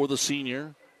 here for the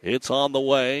senior. It's on the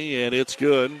way, and it's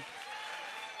good.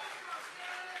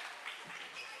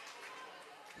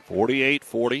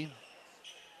 48-40.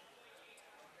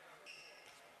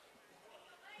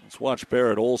 Let's watch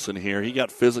Barrett Olson here. He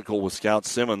got physical with Scout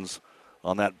Simmons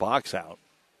on that box out.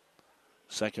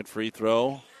 Second free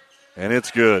throw, and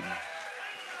it's good.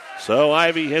 So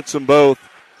Ivy hits them both.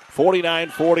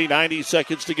 49-40, 90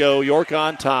 seconds to go. York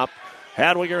on top.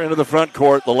 Hadwiger into the front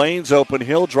court. The lane's open.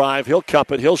 He'll drive. He'll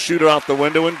cup it. He'll shoot it off the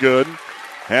window and good.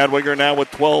 Hadwiger now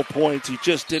with 12 points. He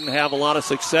just didn't have a lot of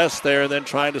success there. Then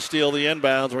trying to steal the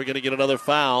inbounds. We're going to get another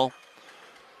foul.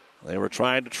 They were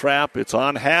trying to trap. It's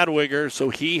on Hadwiger, so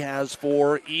he has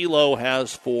 4. Elo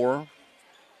has 4.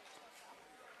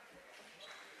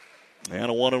 And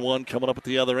a 1-and-1 coming up at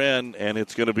the other end, and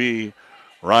it's going to be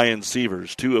Ryan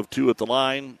Sievers, 2 of 2 at the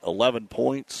line, 11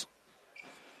 points.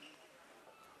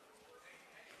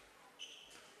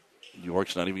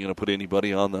 York's not even going to put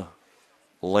anybody on the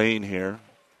lane here.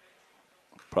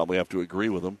 Probably have to agree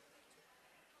with him.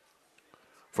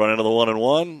 Front end of the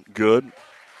 1-and-1, good.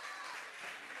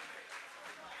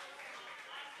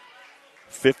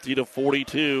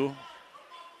 50-42.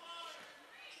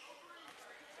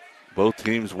 Both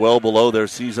teams well below their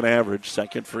season average.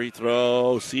 Second free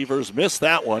throw. Sievers missed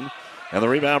that one. And the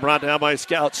rebound brought down by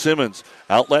Scout Simmons.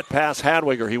 Outlet pass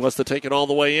Hadwiger. He wants to take it all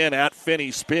the way in. At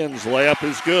Finney. Spins. Layup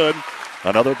is good.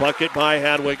 Another bucket by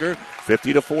Hadwiger.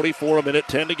 50-44. A minute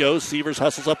 10 to go. Sievers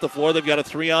hustles up the floor. They've got a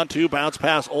 3-on-2. Bounce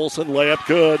pass Olson. Layup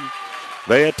good.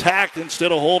 They attacked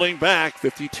instead of holding back.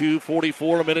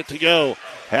 52-44. A minute to go.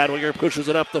 Hadwiger pushes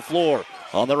it up the floor.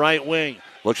 On the right wing.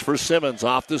 Looks for Simmons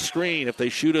off the screen. If they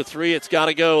shoot a 3, it's got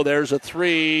to go. There's a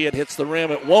 3. It hits the rim.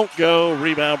 It won't go.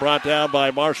 Rebound brought down by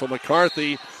Marshall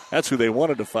McCarthy. That's who they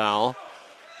wanted to foul.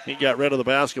 He got rid of the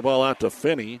basketball out to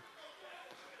Finney.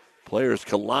 Players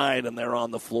collide, and they're on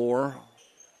the floor.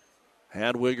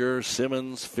 Hadwiger,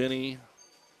 Simmons, Finney.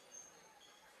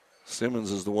 Simmons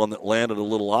is the one that landed a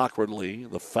little awkwardly.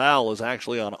 The foul is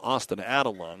actually on Austin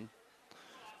Adelung.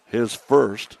 His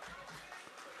first.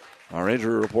 Our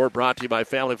injury report brought to you by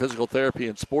Family Physical Therapy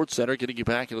and Sports Center, getting you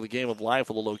back into the game of life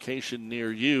with a location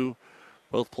near you.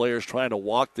 Both players trying to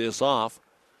walk this off.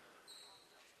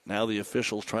 Now the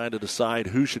officials trying to decide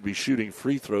who should be shooting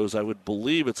free throws. I would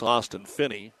believe it's Austin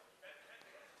Finney.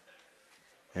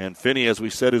 And Finney, as we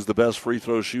said, is the best free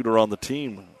throw shooter on the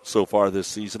team so far this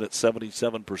season at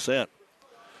 77%.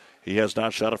 He has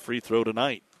not shot a free throw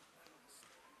tonight.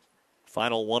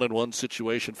 Final 1-and-1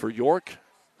 situation for York.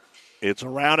 It's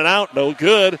around and out, no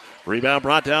good. Rebound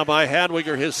brought down by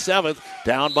Hadwiger, his 7th,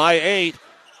 down by 8.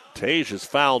 Tage is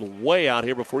fouled way out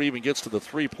here before he even gets to the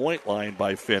 3-point line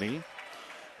by Finney.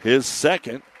 His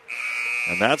 2nd,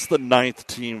 and that's the 9th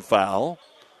team foul.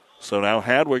 So now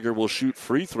Hadwiger will shoot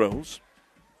free throws.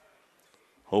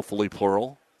 Hopefully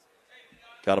plural.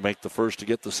 Got to make the first to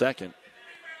get the 2nd.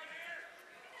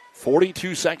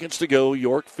 42 seconds to go.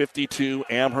 York 52,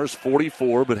 Amherst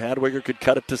 44, but Hadwiger could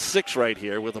cut it to 6 right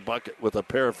here with a bucket, with a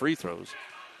pair of free throws.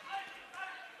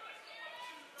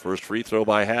 First free throw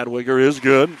by Hadwiger is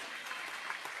good.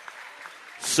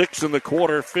 6 in the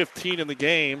quarter, 15 in the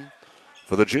game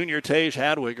for the junior Tage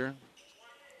Hadwiger.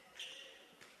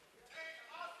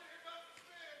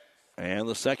 And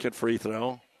the second free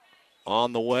throw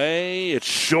on the way. It's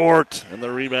short, and the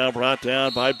rebound brought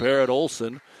down by Barrett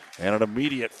Olson. And an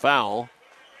immediate foul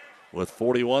with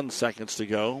 41 seconds to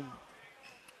go.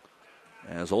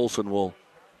 As Olson will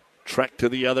trek to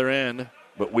the other end.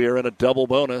 But we are in a double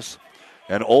bonus.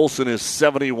 And Olson is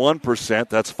 71%.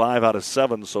 That's 5 out of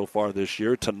 7 so far this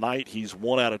year. Tonight he's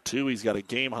 1 out of 2. He's got a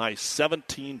game-high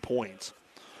 17 points.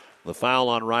 The foul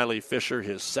on Riley Fisher,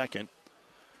 his 2nd.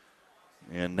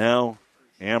 And now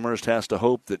Amherst has to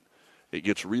hope that it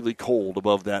gets really cold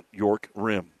above that York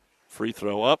rim. Free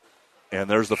throw up. And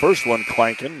there's the first one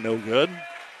clanking, no good.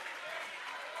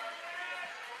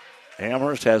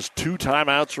 Amherst has 2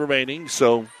 timeouts remaining,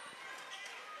 so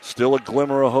still a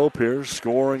glimmer of hope here.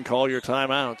 Score and call your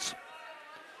timeouts.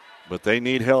 But they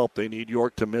need help. They need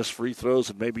York to miss free throws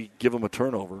and maybe give them a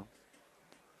turnover.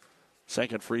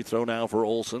 Second free throw now for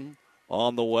Olson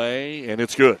on the way, and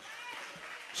it's good.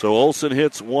 So Olson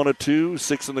hits 1 of 2,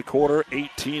 6 in the quarter,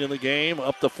 18 in the game.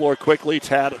 Up the floor quickly,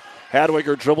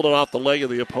 Hadwiger dribbled it off the leg of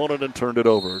the opponent and turned it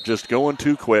over. Just going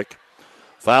too quick.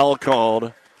 Foul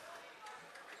called.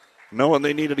 Knowing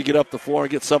they needed to get up the floor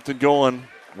and get something going,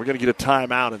 we're going to get a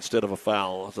timeout instead of a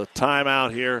foul. It's a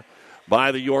timeout here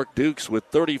by the York Dukes with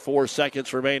 34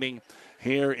 seconds remaining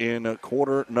here in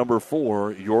quarter number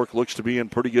 4. York looks to be in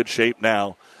pretty good shape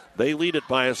now. They lead it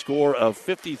by a score of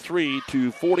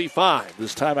 53-45.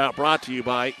 This timeout brought to you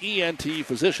by ENT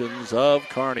Physicians of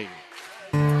Kearney.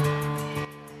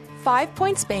 5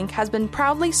 Points Bank has been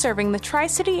proudly serving the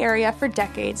Tri-City area for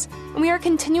decades, and we are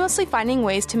continuously finding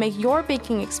ways to make your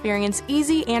banking experience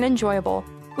easy and enjoyable.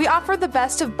 We offer the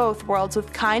best of both worlds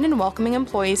with kind and welcoming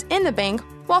employees in the bank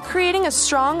while creating a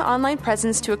strong online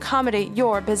presence to accommodate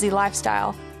your busy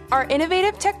lifestyle. Our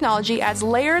innovative technology adds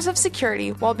layers of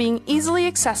security while being easily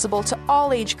accessible to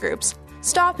all age groups.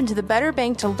 Stop into the Better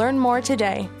Bank to learn more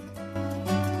today.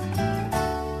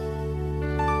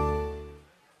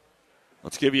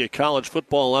 Let's give you a college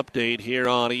football update here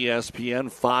on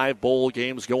ESPN. 5 bowl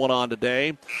games going on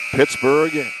today.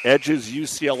 Pittsburgh edges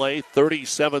UCLA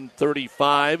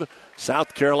 37-35.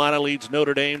 South Carolina leads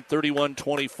Notre Dame 31-24.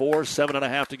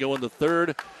 7.5 to go in the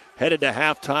third. Headed to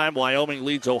halftime, Wyoming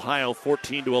leads Ohio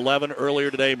 14-11.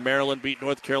 Earlier today, Maryland beat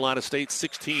North Carolina State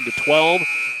 16-12.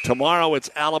 Tomorrow,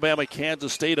 it's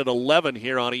Alabama-Kansas State at 11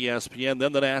 here on ESPN.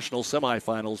 Then the national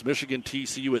semifinals,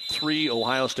 Michigan-TCU at 3,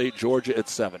 Ohio State-Georgia at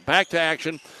 7. Back to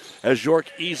action as York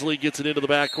easily gets it into the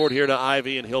backcourt here to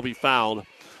Ivy, and he'll be fouled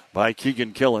by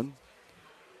Keegan Killen.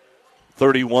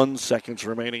 31 seconds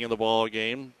remaining in the ball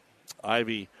game.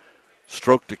 Ivy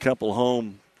stroked a couple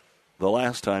home the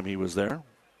last time he was there.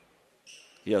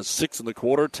 He has 6 in the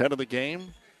quarter, 10 in the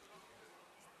game.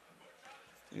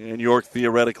 And York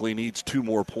theoretically needs 2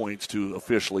 more points to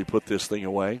officially put this thing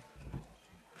away.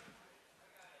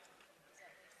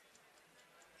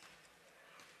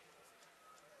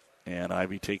 And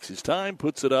Ivy takes his time,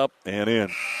 puts it up, and in.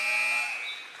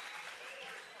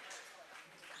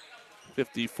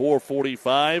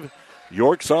 54-45.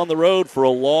 York's on the road for a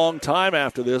long time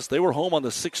after this. They were home on the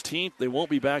 16th. They won't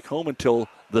be back home until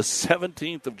the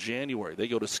 17th of January. They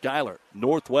go to Schuyler,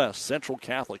 Northwest, Central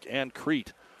Catholic, and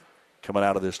Crete coming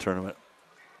out of this tournament.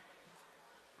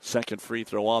 Second free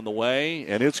throw on the way,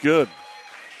 and it's good.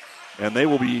 And they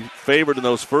will be favored in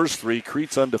those first 3.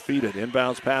 Crete's undefeated.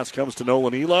 Inbounds pass comes to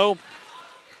Nolan Elo.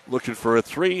 Looking for a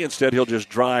 3. Instead, he'll just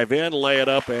drive in, lay it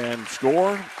up, and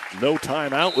score. No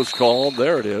timeout was called.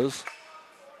 There it is.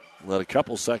 Let a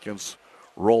couple seconds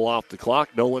roll off the clock.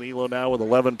 Nolan Elo now with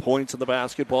 11 points in the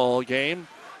basketball game.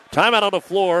 Timeout on the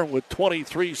floor with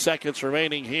 23 seconds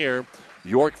remaining here.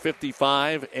 York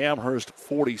 55, Amherst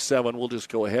 47. We'll just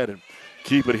go ahead and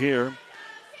keep it here.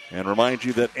 And remind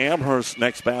you that Amherst's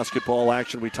next basketball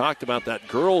action, we talked about that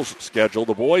girls' schedule.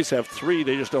 The boys have 3.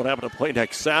 They just don't happen to play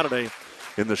next Saturday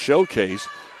in the showcase.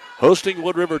 Hosting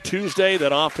Wood River Tuesday,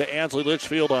 then off to Ansley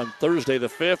Litchfield on Thursday the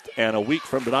 5th. And a week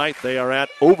from tonight, they are at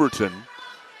Overton.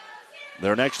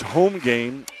 Their next home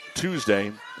game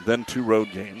Tuesday, then 2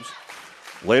 road games.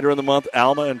 Later in the month,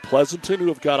 Alma and Pleasanton, who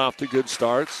have got off to good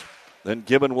starts. Then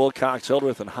Gibbon, Wilcox,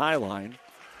 Hildreth, and Highline.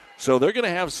 So they're going to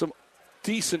have some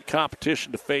decent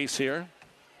competition to face here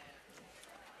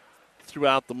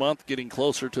throughout the month, getting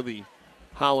closer to the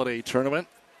holiday tournament.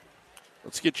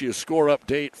 Let's get you a score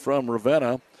update from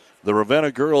Ravenna. The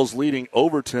Ravenna girls leading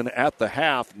Overton at the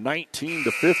half,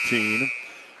 19-15.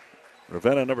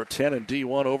 Ravenna number 10 in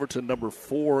D1, Overton number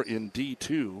 4 in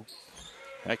D2.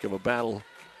 Heck of a battle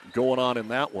going on in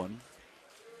that one.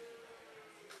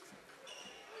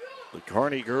 The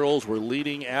Kearney girls were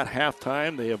leading at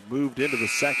halftime. They have moved into the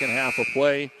second half of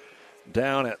play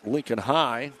down at Lincoln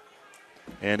High.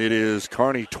 And it is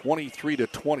Kearney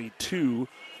 23-22,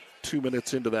 2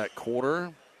 minutes into that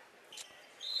quarter.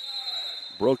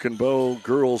 Broken Bow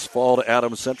girls fall to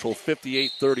Adams Central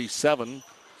 58-37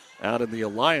 out in the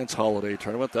Alliance Holiday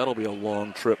Tournament. That'll be a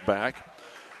long trip back.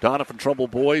 Donovan Trumbull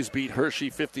boys beat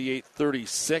Hershey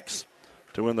 58-36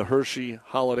 to win the Hershey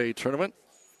Holiday Tournament.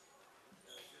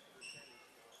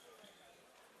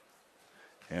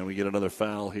 And we get another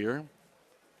foul here.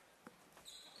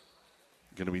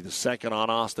 Going to be the second on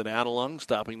Austin Adelung,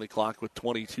 stopping the clock with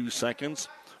 22 seconds.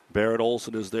 Barrett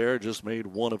Olson is there, just made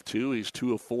 1 of 2. He's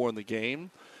 2 of 4 in the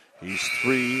game. He's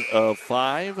 3 of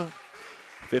 5.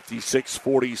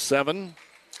 56-47.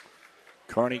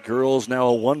 Kearney girls now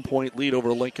a 1-point lead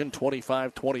over Lincoln,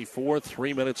 25-24.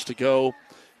 3 minutes to go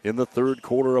in the third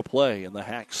quarter of play in the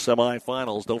HAC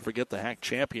semifinals. Don't forget the HAC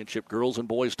championship, girls and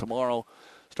boys, tomorrow.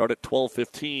 Start at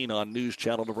 12:15 on News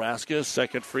Channel Nebraska.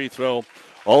 Second free throw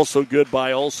also good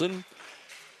by Olson.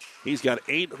 He's got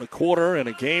 8 in the quarter and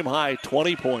a game-high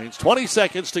 20 points. 20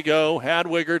 seconds to go.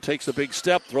 Hadwiger takes a big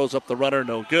step, throws up the runner,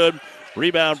 no good.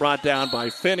 Rebound brought down by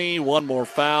Finney. One more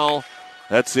foul.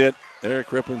 That's it.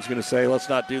 Eric Riplin's going to say, let's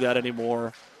not do that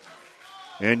anymore.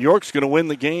 And York's going to win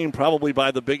the game probably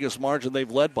by the biggest margin they've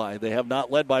led by. They have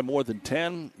not led by more than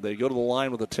 10. They go to the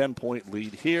line with a 10-point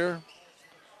lead here.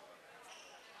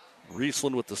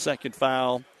 Riesland with the second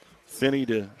foul. Finney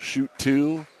to shoot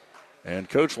 2. And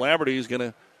Coach Lamberty is going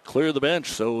to clear the bench.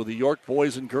 So the York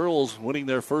boys and girls winning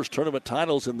their first tournament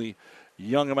titles in the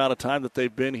young amount of time that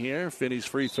they've been here. Finney's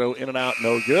free throw in and out,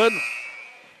 no good.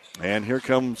 And here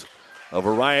comes a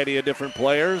variety of different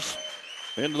players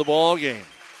into the ball game,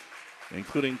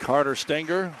 including Carter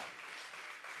Stenger,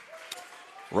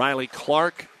 Riley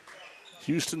Clark.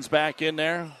 Houston's back in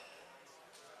there.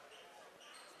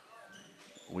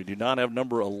 We do not have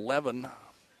number 11.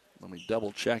 Let me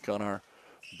double check on our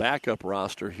backup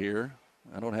roster here.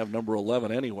 I don't have number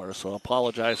 11 anywhere, so I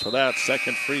apologize for that.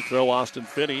 Second free throw, Austin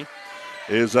Finney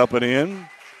is up and in.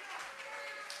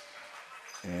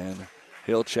 And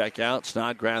he'll check out.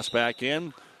 Snodgrass back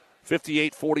in.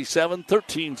 58-47,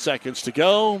 13 seconds to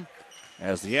go.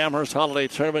 As the Amherst Holiday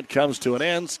Tournament comes to an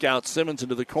end, Scout Simmons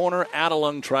into the corner.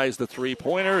 Adelung tries the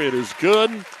three-pointer. It is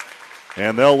good.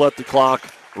 And they'll let the clock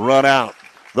run out.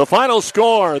 The final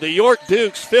score, the York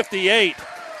Dukes 58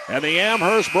 and the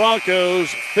Amherst Broncos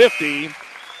 50.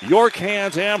 York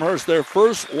hands Amherst their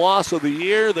first loss of the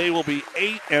year. They will be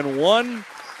 8-1,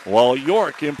 while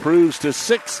York improves to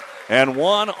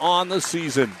 6-1 on the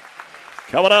season.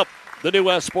 Coming up, the New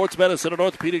West Sports Medicine and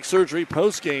Orthopedic Surgery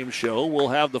postgame show. We'll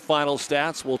have the final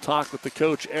stats. We'll talk with the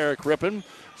coach, Eric Rippon.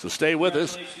 So stay with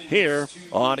us here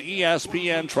on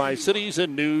ESPN Tri-Cities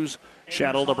and News,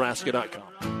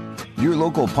 ChannelNebraska.com. Your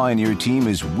local Pioneer team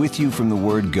is with you from the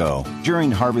word go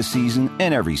during harvest season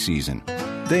and every season.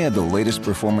 They have the latest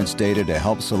performance data to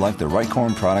help select the right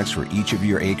corn products for each of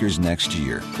your acres next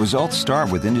year. Results start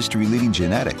with industry-leading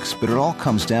genetics, but it all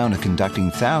comes down to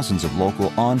conducting thousands of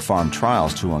local on-farm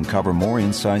trials to uncover more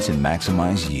insights and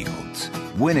maximize yields.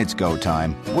 When it's go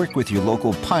time, work with your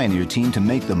local Pioneer team to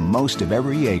make the most of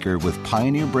every acre with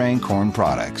Pioneer brand corn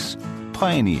products.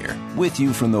 Pioneer, with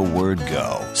you from the word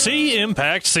go. See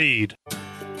Impact Seed.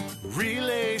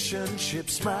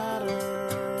 Relationships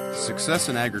matter. Success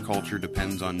in agriculture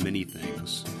depends on many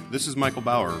things. This is Michael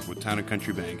Bauer with Town &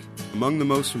 Country Bank. Among the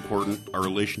most important are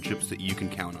relationships that you can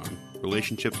count on.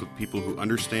 Relationships with people who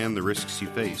understand the risks you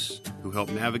face, who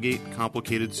help navigate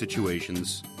complicated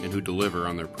situations, and who deliver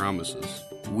on their promises.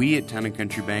 We at Town &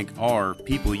 Country Bank are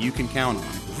people you can count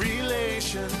on.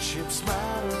 Relationships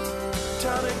matter.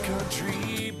 Town &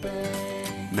 Country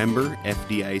Bank. Member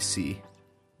FDIC.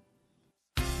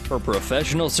 For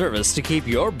professional service to keep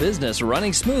your business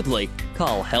running smoothly,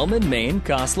 call Hellman, Maine,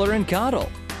 Kostler &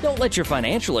 Cottle. Don't let your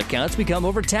financial accounts become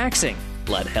overtaxing.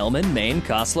 Let Hellman, Maine,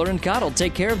 Kostler & Cottle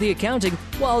take care of the accounting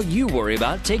while you worry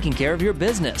about taking care of your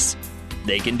business.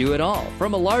 They can do it all,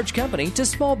 from a large company to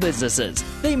small businesses.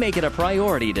 They make it a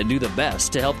priority to do the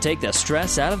best to help take the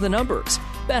stress out of the numbers.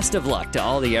 Best of luck to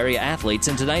all the area athletes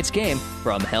in tonight's game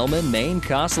from Hellman, Maine,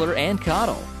 Kostler &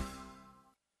 Cottle.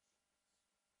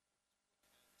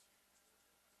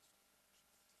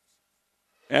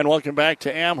 And welcome back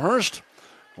to Amherst,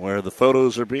 where the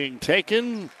photos are being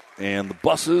taken and the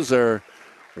buses are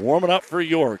warming up for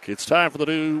York. It's time for the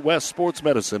New West Sports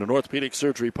Medicine and Orthopedic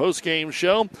Surgery postgame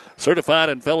show. Certified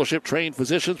and fellowship-trained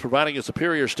physicians providing a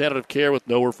superior standard of care with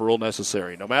no referral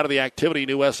necessary. No matter the activity,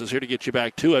 New West is here to get you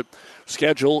back to it.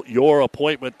 Schedule your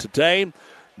appointment today.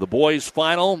 The boys'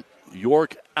 final,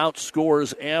 York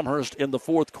outscores Amherst in the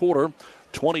fourth quarter,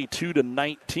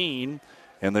 22-19,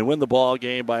 and they win the ball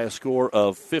game by a score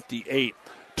of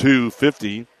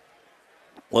 58-50.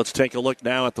 Let's take a look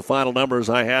now at the final numbers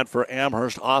I had for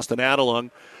Amherst. Austin Adelung,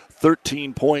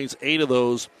 13 points. 8 of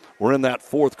those were in that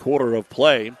fourth quarter of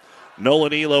play.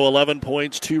 Nolan Elo, 11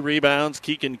 points, 2 rebounds.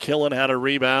 Keegan Killen had a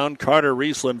rebound. Carter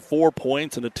Riesland, 4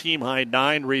 points and a team-high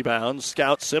 9 rebounds.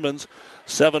 Scout Simmons,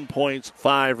 7 points,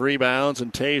 5 rebounds.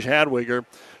 And Tage Hadwiger,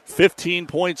 15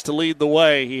 points to lead the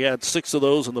way. He had 6 of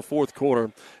those in the fourth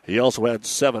quarter. He also had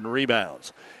 7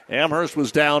 rebounds. Amherst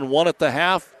was down 1 at the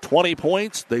half, 20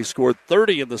 points. They scored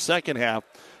 30 in the second half,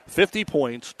 50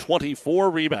 points, 24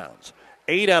 rebounds.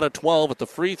 8 out of 12 at the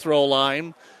free throw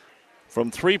line. From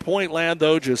three-point land,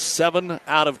 though, just 7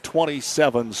 out of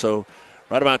 27, so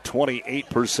right about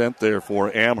 28% there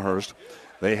for Amherst.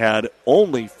 They had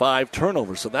only 5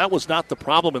 turnovers, so that was not the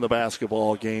problem in the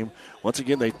basketball game. Once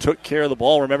again, they took care of the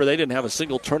ball. Remember, they didn't have a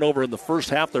single turnover in the first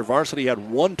half. Their varsity had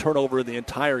 1 turnover in the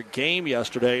entire game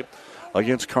yesterday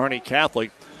against Kearney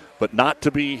Catholic, but not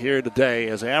to be here today,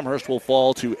 as Amherst will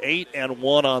fall to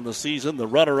 8-1 on the season. The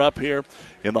runner-up here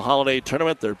in the holiday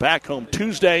tournament. They're back home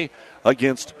Tuesday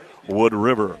against Wood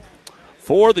River.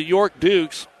 For the York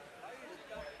Dukes,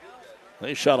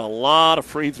 they shot a lot of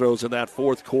free throws in that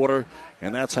fourth quarter,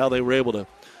 and that's how they were able to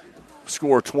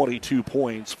score 22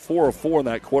 points. 4 of 4 in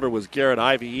that quarter was Garrett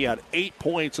Ivy. He had 8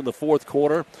 points in the fourth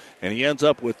quarter, and he ends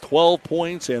up with 12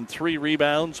 points and 3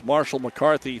 rebounds. Marshall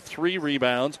McCarthy, 3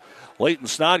 rebounds. Leighton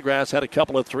Snodgrass had a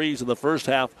couple of threes in the first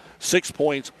half, 6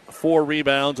 points, 4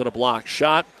 rebounds, and a block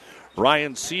shot.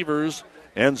 Ryan Sievers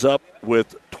ends up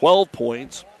with 12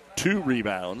 points, 2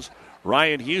 rebounds.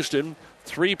 Ryan Houston,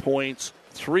 3 points,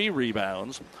 3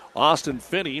 rebounds. Austin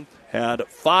Finney had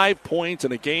 5 points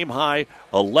and a game-high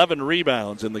 11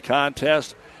 rebounds in the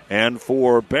contest. And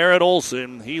for Barrett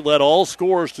Olson, he led all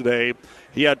scorers today.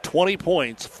 He had 20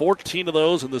 points, 14 of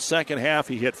those in the second half.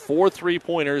 He hit 4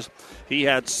 3-pointers. He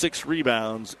had 6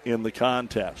 rebounds in the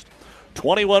contest.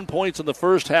 21 points in the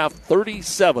first half,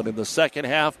 37 in the second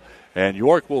half. And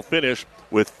York will finish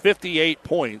with 58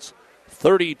 points,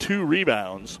 32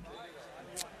 rebounds.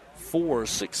 4,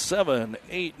 6, 7,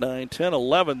 8, 9, 10,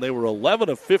 11. They were 11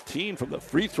 of 15 from the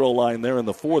free throw line there in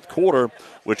the fourth quarter,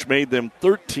 which made them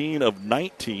 13 of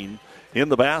 19 in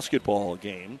the basketball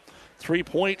game.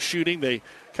 3-point shooting, they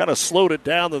kind of slowed it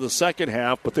down in the second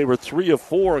half, but they were 3 of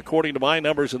 4 according to my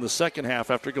numbers in the second half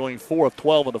after going 4 of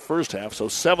 12 in the first half. So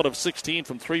 7 of 16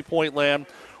 from three-point land,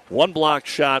 1 block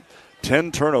shot,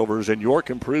 10 turnovers, and York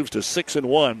improves to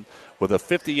 6-1 with a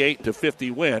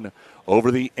 58-50 win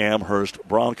over the Amherst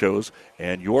Broncos.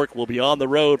 And York will be on the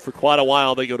road for quite a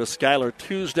while. They go to Schuyler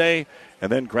Tuesday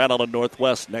and then Grand Island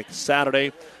Northwest next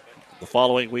Saturday. The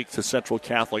following week to Central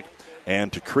Catholic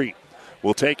and to Crete.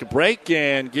 We'll take a break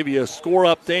and give you a score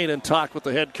update and talk with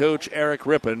the head coach, Eric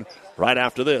Rippon, right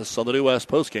after this on the New West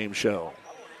Postgame Show.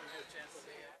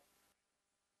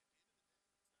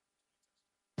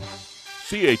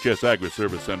 CHS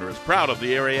Agri-Service Center is proud of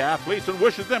the area athletes and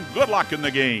wishes them good luck in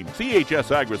the game.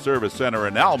 CHS Agri-Service Center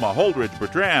in Alma, Holdridge,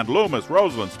 Bertrand, Loomis,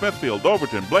 Roseland, Smithfield,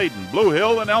 Overton, Bladen, Blue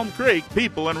Hill, and Elm Creek.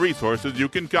 People and resources you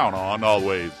can count on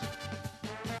always.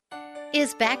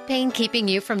 Is back pain keeping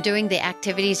you from doing the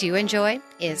activities you enjoy?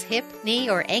 Is hip, knee,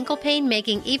 or ankle pain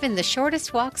making even the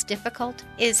shortest walks difficult?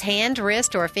 Is hand,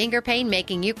 wrist, or finger pain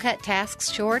making you cut tasks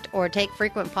short or take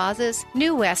frequent pauses?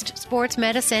 New West Sports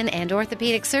Medicine and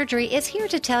Orthopedic Surgery is here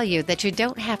to tell you that you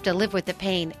don't have to live with the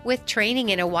pain. With training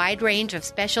in a wide range of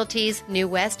specialties, New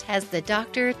West has the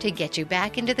doctor to get you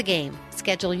back into the game.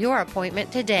 Schedule your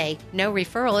appointment today. No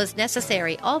referral is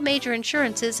necessary. All major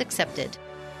insurances accepted.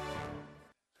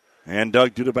 And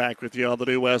Doug Duda back with you on the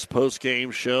New West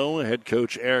Postgame Show. Head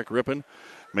coach Eric Rippon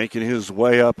making his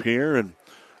way up here and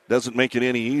doesn't make it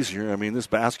any easier. I mean, this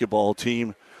basketball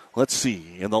team, let's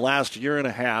see, in the last year and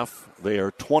a half, they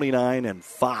are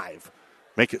 29-5.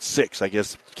 Make it 6, I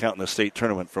guess, counting the state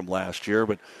tournament from last year.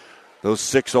 But those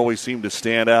 6 always seem to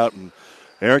stand out. And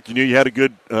Eric, you knew you had a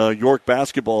good York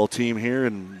basketball team here,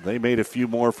 and they made a few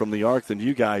more from the arc than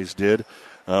you guys did.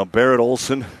 Barrett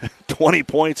Olson, 20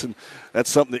 points, and that's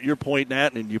something that you're pointing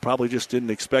at, and you probably just didn't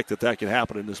expect that could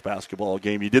happen in this basketball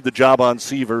game. You did the job on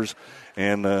Sievers,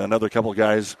 and another couple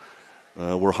guys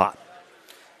were hot.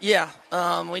 Yeah,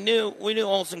 we knew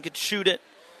Olson could shoot it.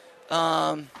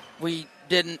 We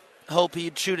didn't hope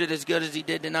he'd shoot it as good as he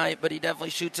did tonight, but he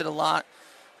definitely shoots it a lot.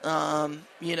 And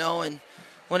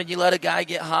when you let a guy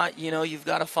get hot, you've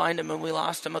got to find him, and we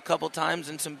lost him a couple times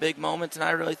in some big moments, and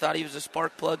I really thought he was a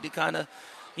spark plug to kind of,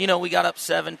 we got up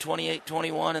 7,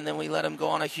 28-21, and then we let him go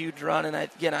on a huge run, and I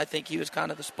think he was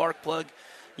kind of the spark plug,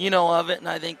 of it, and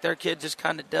I think their kids just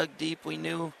kind of dug deep. We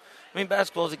knew,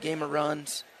 basketball is a game of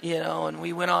runs, and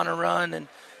we went on a run, and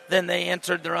then they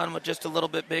answered the run with just a little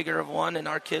bit bigger of one, and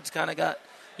our kids kind of got,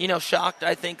 shocked,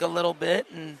 I think, a little bit,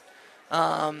 and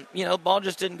the ball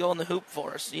just didn't go in the hoop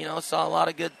for us. Saw a lot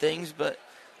of good things, but,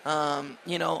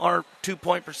 our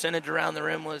 2-point percentage around the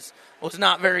rim was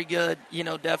not very good,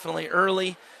 definitely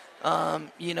early,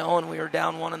 and we were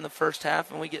down 1 in the first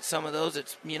half, and we get some of those.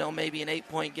 It's, maybe an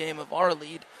 8-point game of our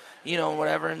lead, and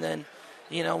whatever, and then,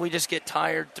 we just get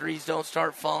tired. Threes don't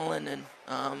start falling, and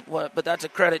but that's a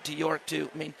credit to York, too.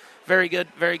 Very good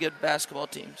basketball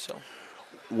team, so.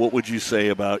 What would you say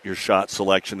about your shot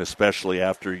selection, especially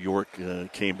after York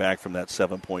came back from that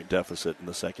 7-point deficit in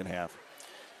the second half?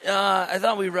 I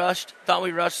thought we rushed.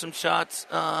 Some shots.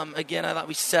 Again, I thought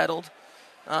we settled.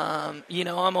 I'm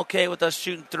okay with us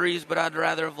shooting threes, but I'd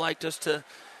rather have liked us to,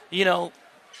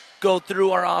 go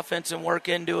through our offense and work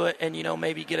into it and,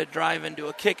 maybe get a drive into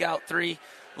a kick-out three.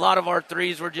 A lot of our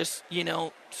threes were just,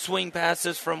 swing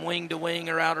passes from wing to wing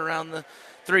or out around the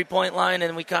three-point line,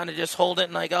 and we kind of just hold it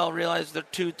and realize they're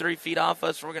 2-3 feet off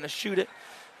us, we're going to shoot it,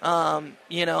 and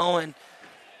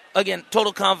again,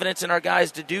 total confidence in our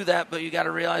guys to do that, but you got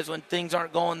to realize when things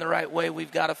aren't going the right way,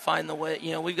 we've got to find the way,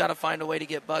 we've got to find a way to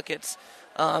get buckets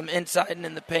inside and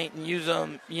in the paint and use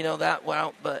them, that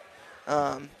route, but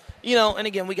and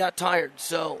again, we got tired.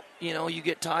 So, you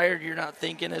get tired, you're not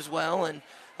thinking as well, and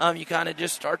you kind of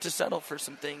just start to settle for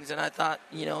some things. And I thought,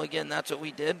 again, that's what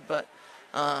we did. But,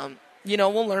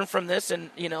 we'll learn from this.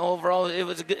 And, overall, it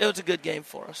was a good game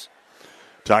for us.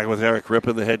 Talking with Eric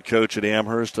Rippon, the head coach at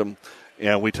Amherst. And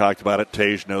we talked about it.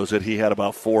 Tage knows it. He had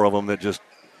about 4 of them that just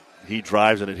he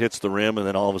drives and it hits the rim. And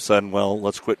then all of a sudden, well,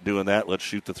 let's quit doing that. Let's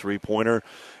shoot the three-pointer.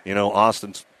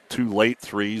 Austin's 2 late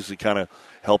threes. He kind of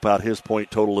help out his point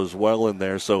total as well in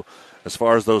there. So as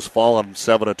far as those fallen,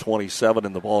 7 of 27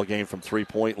 in the ball game from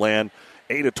three-point land,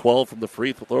 8 of 12 from the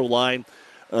free throw line.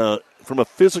 From a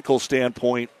physical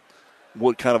standpoint,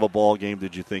 what kind of a ball game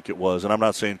did you think it was? And I'm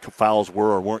not saying fouls were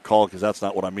or weren't called because that's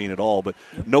not what I mean at all, but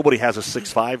nobody has a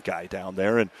 6'5" guy down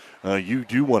there, and you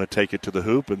do want to take it to the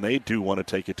hoop, and they do want to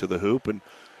take it to the hoop. And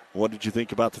what did you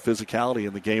think about the physicality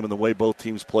in the game and the way both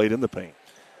teams played in the paint?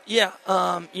 Yeah,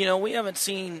 we haven't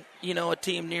seen, a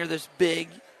team near this big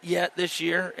yet this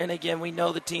year. And, again, we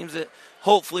know the teams that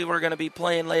hopefully we're going to be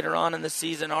playing later on in the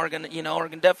season are going to, are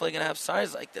definitely going to have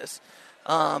size like this.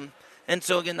 And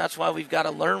so, again, that's why we've got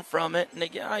to learn from it. And,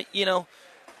 again,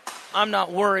 I'm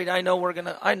not worried. I know we're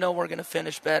gonna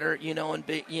finish better, in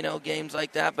big, games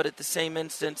like that. But at the same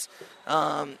instance,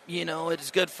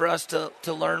 it's good for us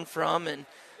to learn from. And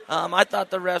I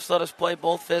thought the refs let us play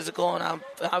both physical, and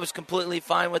I was completely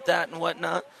fine with that and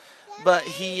whatnot. But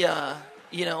he,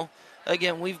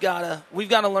 again, we've got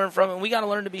to learn from it. And we got to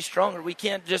learn to be stronger. We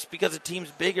can't just because a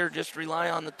team's bigger just rely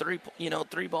on the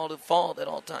three ball to fall at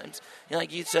all times.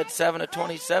 Like you said, 7 of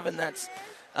 27. That's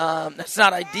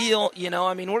not ideal. We're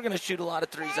going to shoot a lot of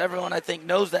threes. Everyone I think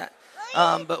knows that.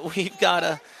 But we've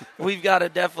got to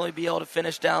definitely be able to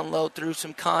finish down low through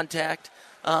some contact.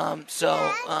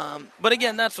 But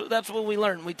again, that's what we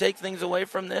learn. We take things away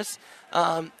from this.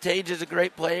 Tage is a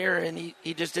great player, and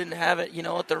he just didn't have it,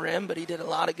 at the rim, but he did a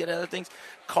lot of good other things.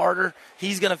 Carter,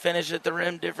 he's going to finish at the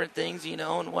rim, different things,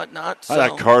 and whatnot. So. I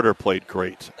thought Carter played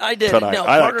great. I did. Tonight. No,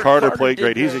 I thought Carter played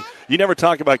great. Great. You never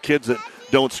talk about kids that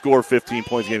don't score 15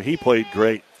 points a game. He played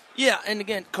great. Yeah, and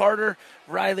again, Carter,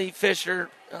 Riley, Fisher,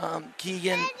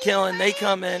 Keegan, Killen, they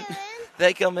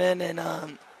come in,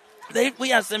 and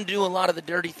we ask them to do a lot of the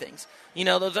dirty things.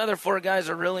 Those other 4 guys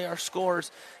are really our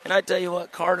scorers. And I tell you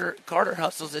what, Carter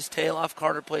hustles his tail off.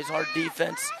 Carter plays hard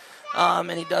defense,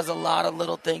 and he does a lot of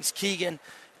little things. Keegan,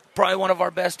 probably one of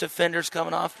our best defenders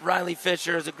coming off. Riley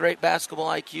Fisher is a great basketball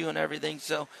IQ and everything.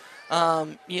 So,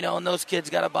 and those kids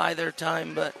got to buy their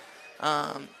time. But,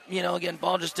 again,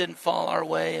 ball just didn't fall our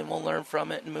way, and we'll learn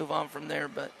from it and move on from there.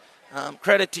 But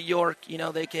credit to York.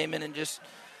 They came in and just,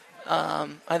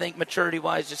 I think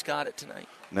maturity-wise, just got it tonight.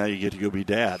 Now you get to go be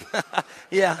dad.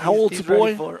 Yeah. How old's the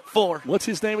boy? 4. What's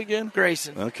his name again?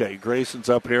 Grayson. Okay, Grayson's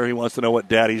up here. He wants to know what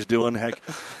Daddy's doing. Heck,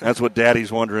 that's what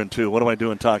Daddy's wondering, too. What am I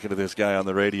doing talking to this guy on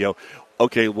the radio?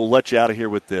 Okay, we'll let you out of here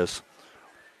with this.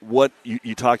 What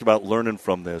you talked about learning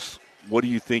from this. What do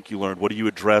you think you learned? What do you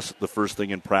address the first thing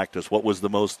in practice? What was the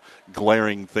most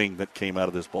glaring thing that came out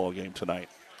of this ball game tonight?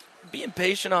 Being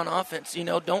patient on offense.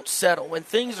 Don't settle. When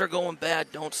things are going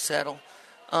bad, don't settle.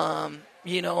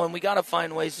 And we got to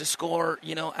find ways to score,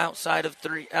 outside of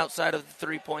the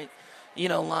 3-point,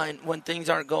 line. When things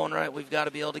aren't going right, we've got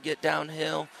to be able to get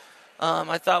downhill.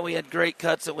 I thought we had great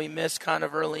cuts that we missed kind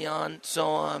of early on.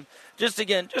 So, just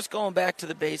going back to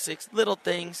the basics, little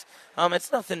things.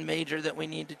 It's nothing major that we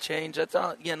need to change. I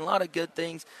thought, again, a lot of good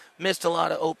things. Missed a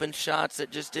lot of open shots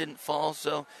that just didn't fall.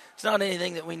 So, it's not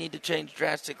anything that we need to change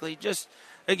drastically. Just,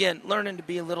 again, learning to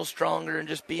be a little stronger and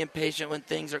just being patient when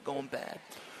things are going bad.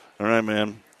 All right,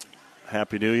 man.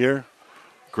 Happy New Year.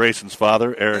 Grayson's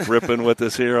father, Eric Rippon, with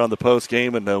us here on the post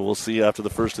game, and we'll see you after the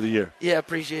first of the year. Yeah,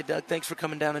 appreciate it, Doug. Thanks for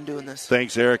coming down and doing this.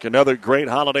 Thanks, Eric. Another great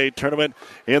holiday tournament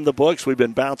in the books. We've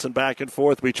been bouncing back and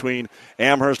forth between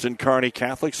Amherst and Kearney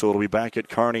Catholic, so it'll be back at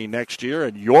Kearney next year,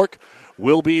 and York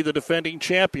will be the defending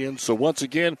champion. So once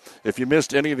again, if you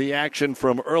missed any of the action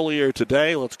from earlier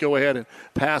today, let's go ahead and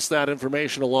pass that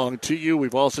information along to you.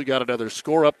 We've also got another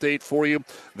score update for you.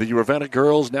 The Ravenna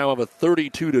girls now have a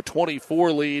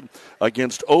 32-24 lead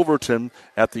against Overton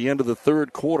at the end of the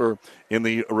third quarter in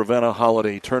the Ravenna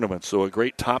Holiday Tournament. So a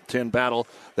great top 10 battle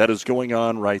that is going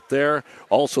on right there.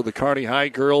 Also, the Kearney High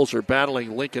girls are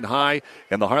battling Lincoln High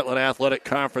in the Heartland Athletic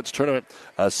Conference Tournament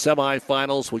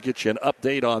semifinals. We'll get you an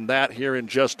update on that here in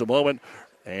just a moment.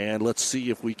 And let's see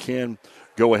if we can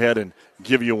go ahead and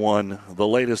give you one. The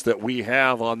latest that we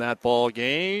have on that ball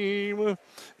game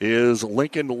is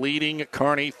Lincoln leading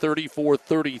Kearney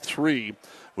 34-33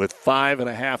 with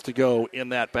 5.5 to go in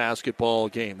that basketball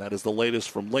game. That is the latest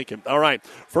from Lincoln. All right,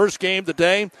 first game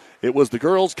today, it was the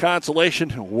girls' consolation.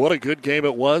 What a good game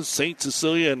it was. St.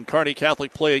 Cecilia and Kearney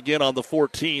Catholic play again on the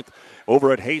 14th.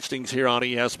 Over at Hastings here on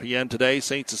ESPN today,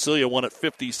 St. Cecilia won at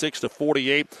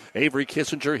 56-48. Avery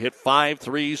Kissinger hit 5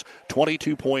 threes,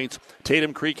 22 points.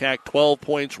 Tatum Creekak, 12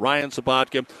 points. Ryan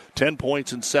Sabatka, 10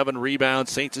 points and 7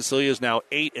 rebounds. St. Cecilia is now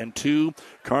 8-2.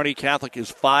 Kearney Catholic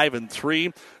is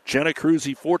 5-3. Jenna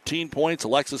Cruzy, 14 points.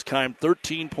 Alexis Kime,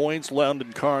 13 points.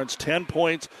 London Carnes, 10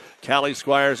 points. Callie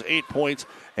Squires, 8 points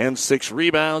and 6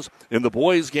 rebounds. In the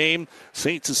boys' game,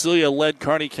 St. Cecilia led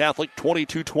Kearney Catholic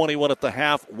 22-21 at the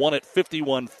half, won at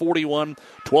 51-41.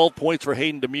 12 points for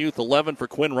Hayden DeMuth, 11 for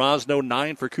Quinn Rosno,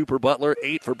 9 for Cooper Butler,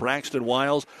 8 for Braxton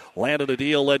Wiles. Landon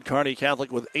Adil led Kearney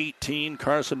Catholic with 18.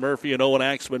 Carson Murphy and Owen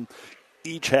Axman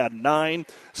each had 9.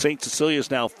 St. Cecilia is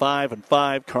now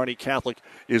 5-5. Kearney Catholic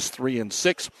is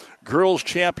 3-6. Girls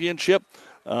Championship.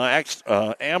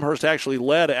 Amherst actually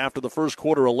led after the first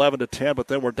quarter 11-10, but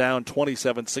then we're down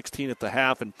 27-16 at the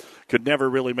half and could never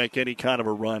really make any kind of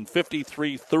a run.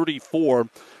 53-34,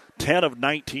 10 of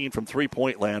 19 from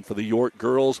three-point land for the York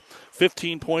girls.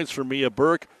 15 points for Mia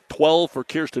Burke, 12 for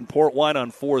Kirsten Portwine on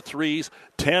 4 threes,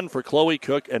 10 for Chloe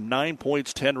Cook, and 9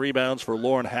 points, 10 rebounds for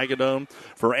Lauren Hagedorn.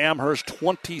 For Amherst,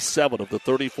 27 of the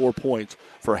 34 points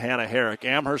for Hannah Herrick.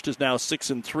 Amherst is now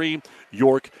 6-3.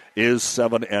 York is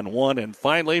 7-1. And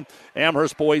finally,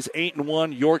 Amherst boys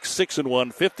 8-1. York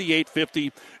 6-1.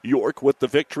 58-50. York with the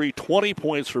victory. 20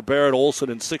 points for Barrett Olson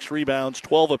and 6 rebounds.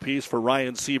 12 apiece for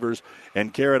Ryan Sievers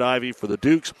and Garrett Ivey for the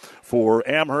Dukes. For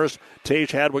Amherst,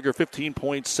 Tage Hadwiger 15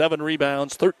 points, 7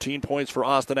 rebounds, 13 points for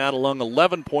Austin Adelung,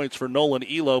 11 points for Nolan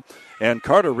Elo, and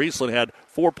Carter Riesland had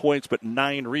 4 points but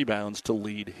 9 rebounds to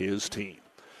lead his team.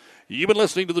 You've been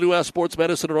listening to the New West Sports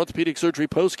Medicine and Orthopedic Surgery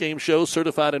postgame show.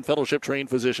 Certified and fellowship-trained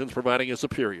physicians providing a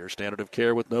superior standard of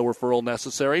care with no referral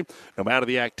necessary. No matter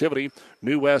the activity,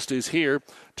 New West is here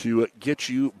to get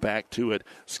you back to it.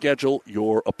 Schedule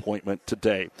your appointment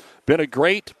today. Been a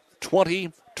great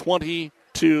 2022.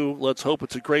 Let's hope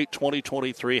it's a great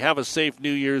 2023. Have a safe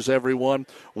New Year's, everyone.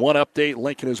 One update,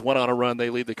 Lincoln has went on a run.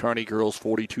 They lead the Kearney girls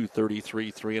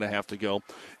 42-33, 3.5 to go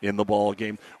in the ball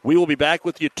game. We will be back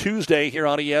with you Tuesday here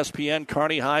on ESPN.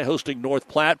 Kearney High hosting North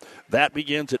Platte. That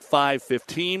begins at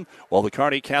 5:15, while the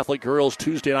Kearney Catholic girls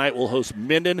Tuesday night will host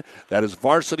Minden. That is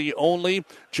varsity only,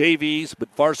 JVs,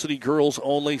 but varsity girls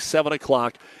only, 7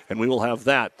 o'clock, and we will have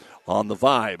that on the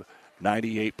Vibe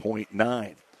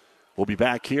 98.9. We'll be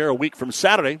back here a week from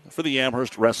Saturday for the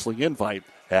Amherst Wrestling Invite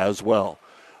as well.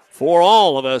 For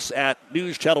all of us at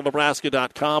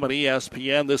NewsChannelNebraska.com and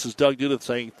ESPN, this is Doug Duda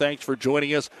saying thanks for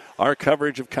joining us. Our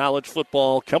coverage of college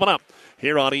football coming up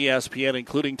here on ESPN,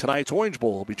 including tonight's Orange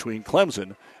Bowl between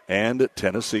Clemson and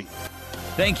Tennessee.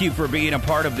 Thank you for being a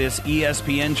part of this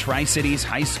ESPN Tri-Cities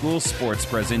High School sports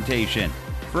presentation.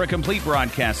 For a complete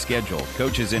broadcast schedule,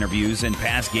 coaches' interviews, and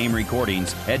past game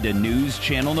recordings, head to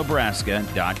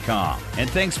NewsChannelNebraska.com. And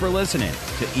thanks for listening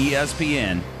to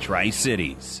ESPN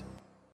Tri-Cities.